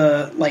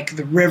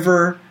the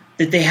river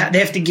that they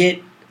have to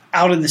get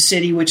out of the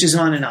city, which is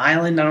on an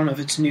island. I don't know if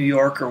it's New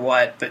York or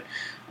what, but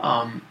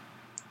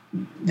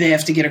they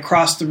have to get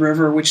across the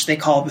river, which they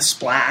call the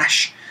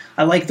Splash.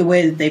 I like the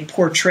way that they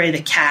portray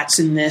the cats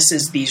in this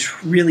as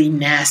these really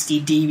nasty,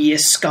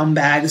 devious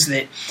scumbags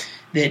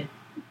that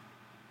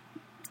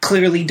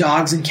clearly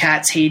dogs and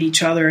cats hate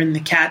each other, and the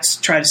cats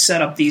try to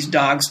set up these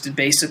dogs to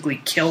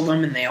basically kill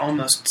them, and they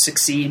almost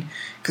succeed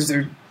because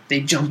they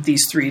jump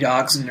these 3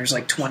 dogs and there's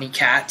like 20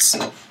 cats.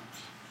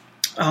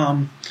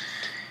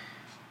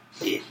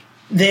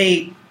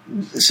 They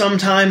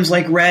sometimes,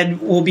 like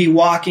Red will be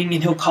walking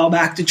and he'll call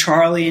back to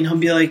Charlie and he'll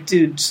be like,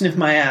 "Dude, sniff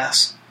my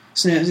ass.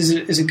 Sniff,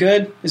 is it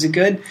good? Is it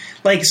good?"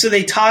 Like, so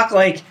they talk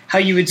like how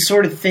you would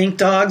sort of think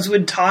dogs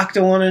would talk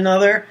to one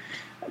another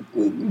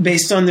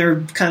based on their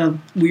kind of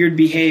weird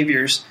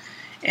behaviors.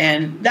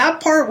 And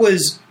that part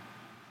was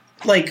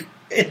like,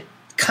 it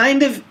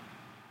kind of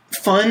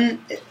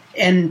fun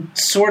and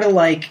sort of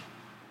like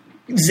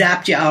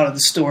zapped you out of the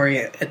story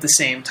at the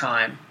same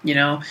time. You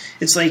know,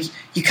 it's like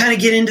you kind of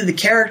get into the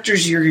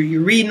characters, you're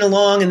reading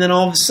along, and then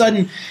all of a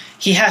sudden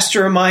he has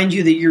to remind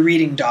you that you're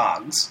reading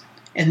dogs.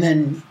 And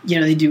then, you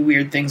know, they do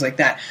weird things like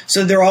that.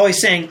 So they're always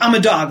saying, "I'm a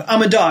dog,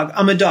 I'm a dog,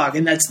 I'm a dog,"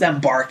 and that's them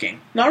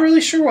barking. Not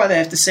really sure why they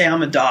have to say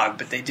 "I'm a dog,"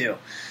 but they do.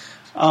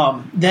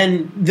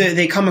 Then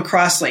they come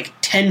across like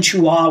 10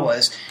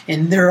 chihuahuas,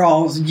 and they're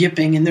all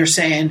yipping, and they're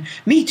saying,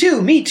 "Me too,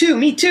 me too,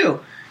 me too,"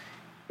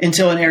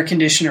 until an air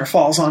conditioner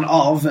falls on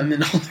all of them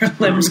and all their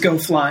limbs go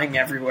flying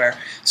everywhere.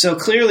 So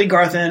clearly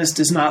Garth Ennis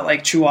does not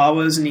like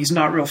chihuahuas, and he's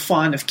not real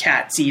fond of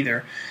cats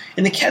either.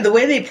 And the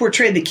way they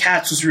portrayed the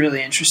cats was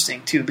really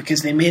interesting too,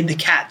 because they made the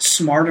cats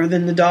smarter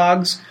than the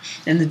dogs,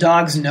 and the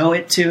dogs know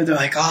it too. They're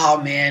like,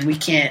 "Oh man,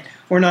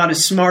 we're not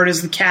as smart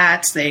as the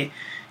cats." They,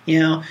 you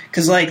know,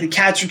 because like the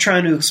cats are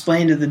trying to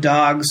explain to the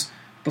dogs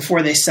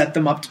before they set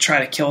them up to try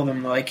to kill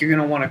them. They're like, "You're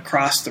going to want to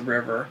cross the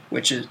river,"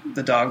 which is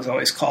the dogs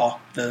always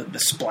call the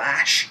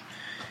Splash.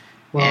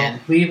 Well, And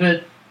leave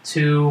it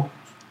to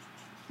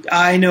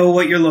I know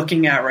what you're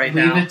looking at right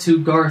now. Leave it to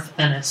Garth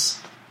Ennis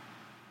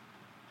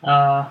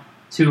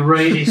to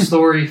write a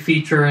story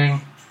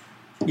featuring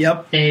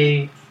Yep.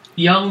 a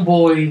young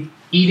boy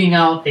eating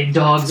out a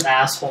dog's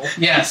asshole.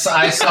 Yes,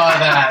 I saw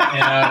that,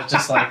 and I was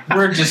just like,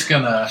 we're just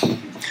gonna...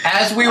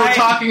 As we were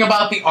talking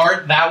about the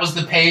art, that was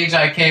the page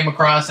I came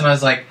across, and I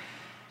was like,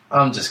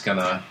 I'm just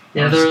gonna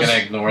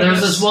ignore this.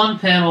 There's this one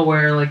panel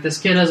where like this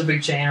kid has a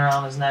big chain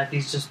around his neck.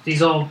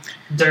 He's all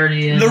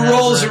dirty and The has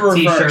roles a are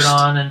t-shirt reversed.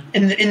 on,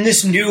 and In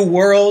this new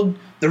world,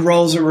 the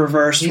roles are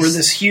reversed. Where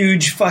this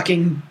huge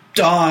fucking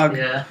dog.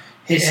 yeah,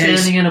 he's It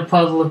is- standing in a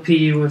puddle of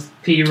pee with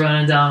pee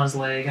running down his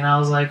leg, and I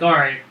was like, all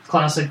right,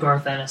 classic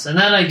Garth Ennis. And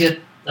then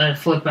I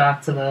flip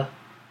back to the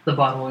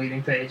butthole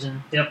eating page,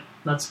 and yep,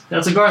 that's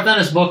a Garth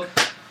Ennis book.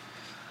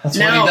 That's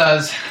what Now- he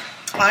does.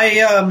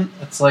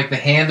 It's like the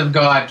hand of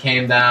God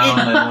came down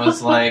and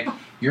was like,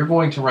 you're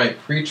going to write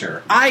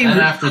Preacher. And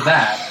after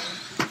that,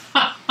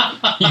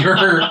 you're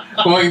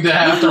going to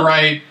have to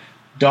write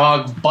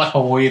dog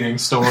butthole eating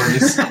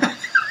stories.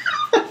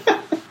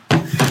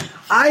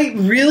 I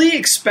really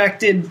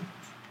expected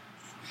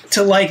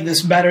to like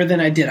this better than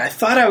I did. I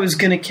thought I was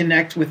going to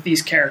connect with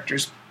these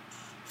characters.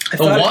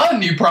 The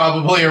one you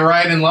probably are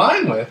right in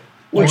line with.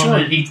 Which The one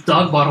one? that eats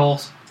dog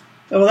buttholes.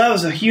 Oh, that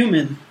was a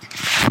human.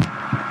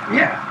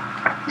 Yeah.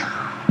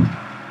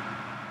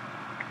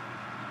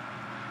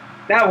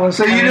 That was.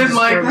 So you kinda didn't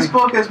like this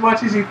disturbing. book as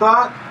much as you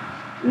thought?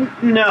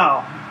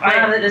 No.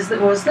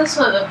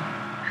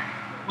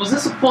 Was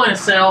this a point of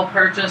sale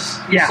purchase?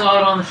 You Yeah. saw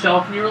it on the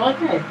shelf and you were like,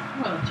 hey,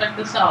 I'm gonna check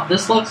this out.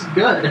 This looks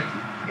good.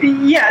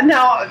 Yeah,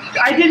 no,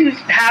 I didn't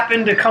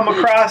happen to come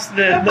across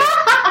the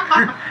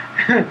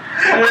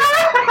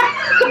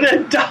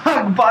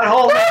dog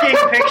butthole licking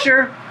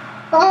picture.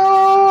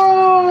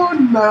 Oh,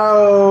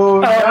 no.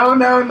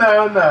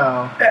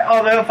 No.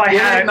 Although if I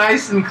Get had it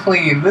nice and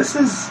clean. This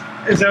is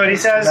that what he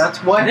says?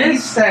 That's what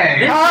he's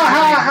saying. Ha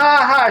ha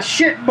ha ha,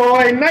 shit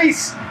boy,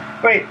 nice.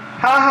 Wait,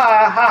 ha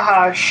ha ha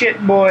ha,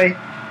 shit boy.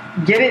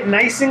 Get it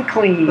nice and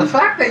clean. The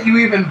fact that you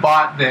even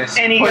bought this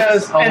And he puts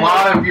goes- a and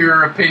lot the- of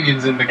your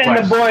opinions into And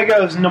question. the boy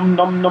goes num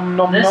num num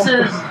num This num.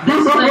 is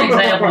an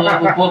example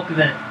of a book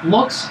that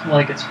looks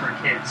like it's for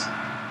kids,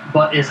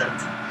 but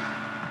isn't.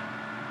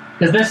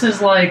 Because this is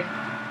like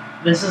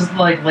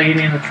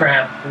Lady and the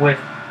Tramp with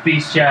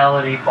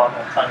bestiality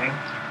butthole tonguing.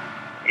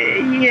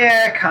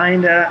 Yeah,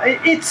 kinda.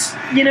 It's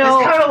It's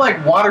kind of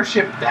like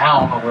Watership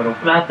Down a little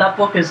bit. That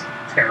book is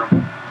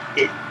terrible.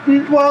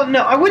 well,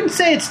 no, I wouldn't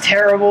say it's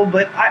terrible,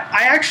 but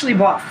I actually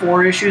bought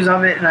 4 issues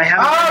of it, and I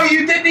haven't. Oh,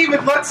 you didn't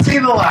even... Let's see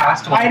the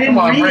last one. I didn't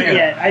Come on, read bring it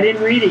yet. I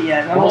didn't read it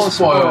yet. I We'll won't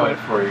spoil it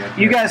for you.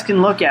 You guys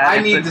can look at it.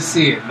 I need but- to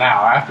see it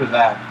now after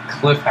that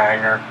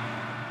cliffhanger.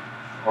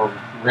 Or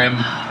rim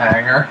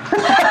hanger.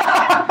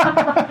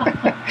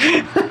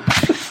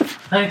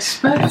 I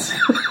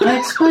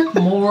expect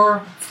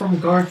more from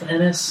Garth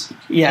Ennis.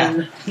 Yeah.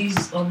 And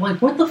I'm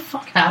like, what the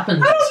fuck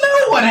happened? I don't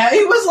know what happened.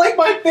 He was like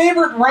my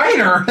favorite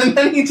writer, and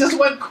then he just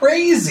went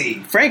crazy.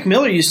 Frank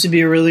Miller used to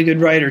be a really good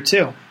writer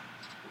too.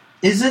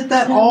 Is it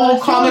that Yeah, all I feel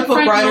comic like book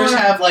Frank writers Miller-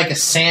 have like a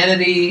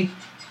sanity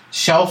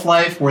shelf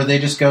life where they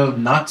just go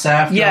nuts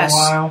after Yes. a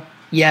while?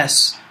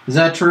 Yes. Is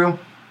that true?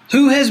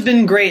 Who has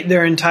been great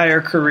their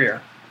entire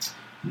career?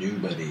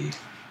 Nobody.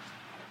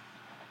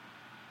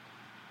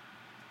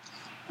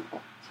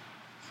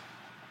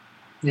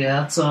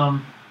 Yeah, it's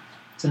an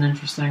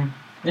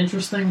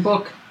interesting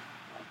book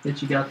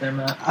that you got there,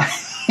 Matt.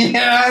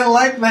 Yeah, I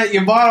like that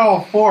you bought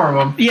all 4 of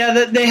them.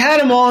 Yeah, they had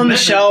them all on the Commitment.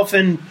 shelf,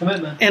 and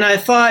Commitment. I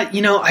thought,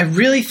 I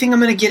really think I'm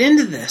going to get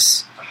into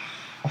this.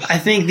 I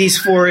think these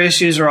 4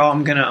 issues are all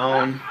I'm going to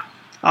own.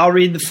 I'll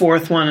read the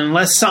 4th one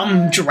unless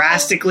something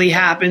drastically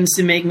happens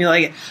to make me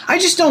like it. I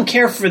just don't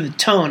care for the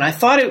tone. I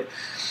thought it,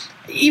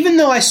 even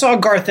though I saw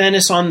Garth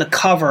Ennis on the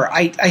cover,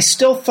 I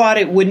still thought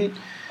it wouldn't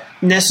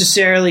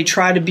necessarily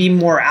try to be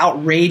more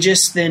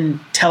outrageous than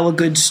tell a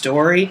good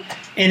story.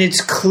 And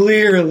it's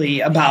clearly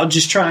about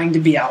just trying to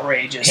be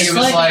outrageous. He It's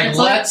was like- like, it's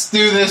like- let's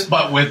do this,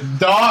 but with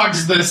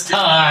dogs this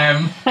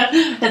time.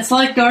 It's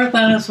like Garth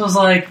Ennis was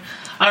like,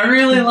 I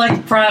really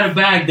like Pride of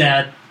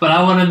Baghdad, but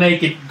I want to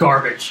make it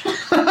garbage.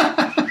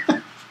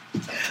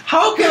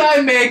 How can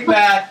I make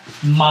that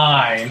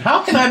mine?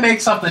 How can I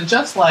make something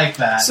just like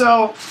that?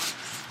 So,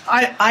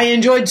 I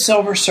enjoyed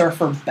Silver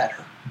Surfer better.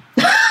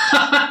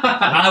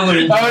 I would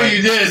enjoy Oh,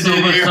 you did,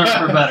 Silver did you?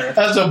 Surfer better.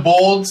 That's a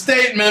bold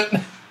statement.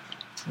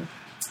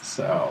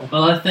 So,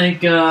 Well, I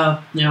think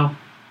we're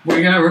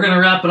gonna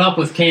wrap it up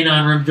with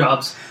canine rim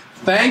jobs.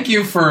 thank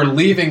you for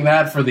leaving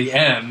that for the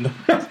end,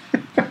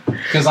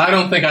 because I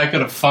don't think I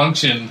could have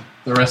functioned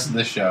the rest of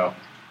the show.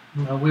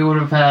 We would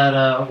have had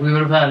a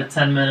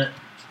 10-minute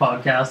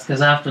podcast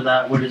because after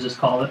that we'd have just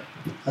called it.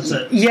 That's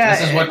it. Yeah.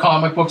 This is what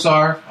comic books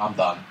are. I'm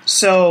done.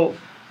 So,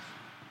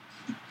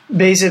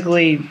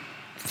 basically,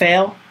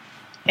 fail.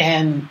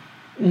 And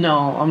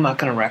no, I'm not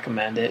going to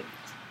recommend it.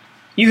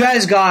 You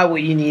guys got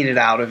what you needed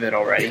out of it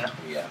already. Yeah.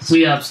 Yes.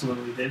 We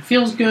absolutely did.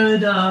 Feels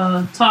good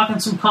talking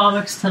some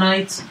comics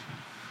tonight.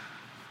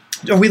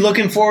 Are we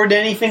looking forward to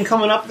anything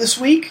coming up this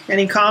week?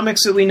 Any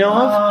comics that we know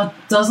of?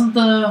 Doesn't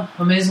the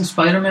Amazing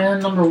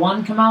Spider-Man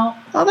 #1 come out?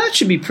 Oh, that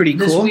should be pretty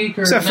This cool. week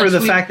or Except for next the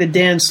week? fact that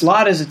Dan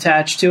Slott is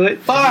attached to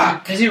it.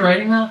 Fuck! Is he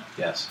writing that?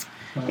 Yes.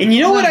 And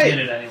you know what? Get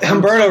it anyway.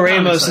 Humberto I'm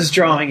Ramos excited. is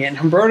drawing it.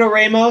 Humberto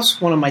Ramos,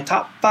 one of my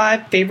top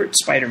 5 favorite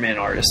Spider-Man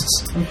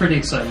artists. I'm pretty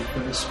excited for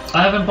this.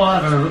 I haven't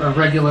bought a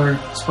regular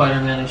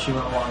Spider-Man issue in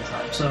a long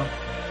time, so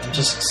I'm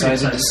just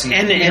Excited to see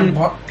And-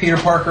 Peter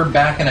Parker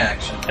back in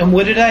action. And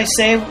what did I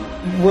say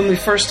when we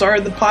first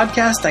started the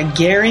podcast? I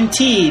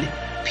guaranteed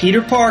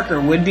Peter Parker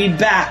would be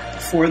back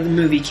before the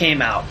movie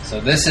came out. So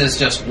this is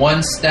just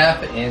one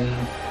step in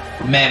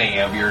many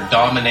of your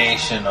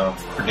domination of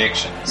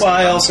predictions. Well,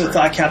 I also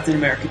thought Captain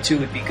America 2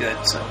 would be good.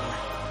 So,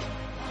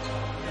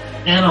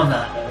 And on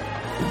that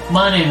note,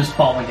 my name is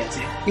Paul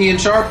McGinty, Ian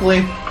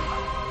Sharpley.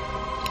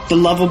 the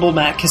lovable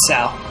Matt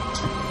Casal.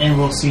 and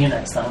we'll see you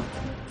next time.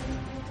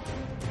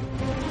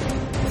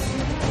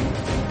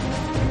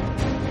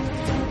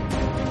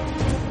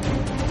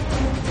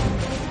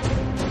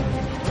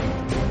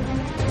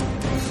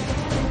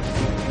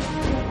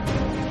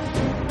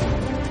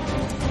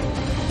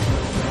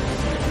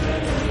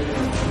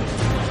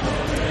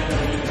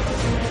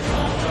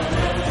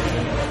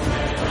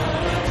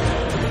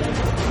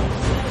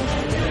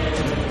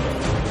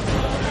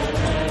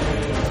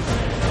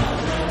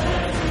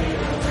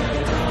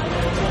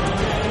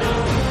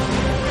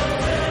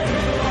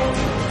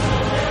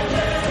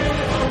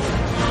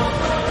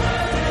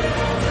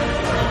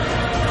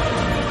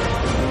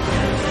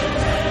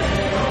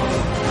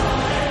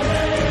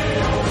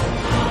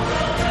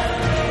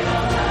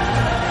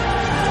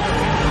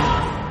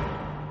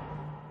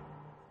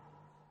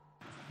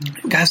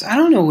 Guys, I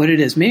don't know what it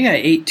is. Maybe I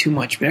ate too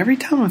much, but every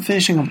time I'm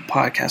finishing a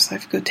podcast, I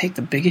have to go take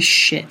the biggest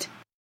shit.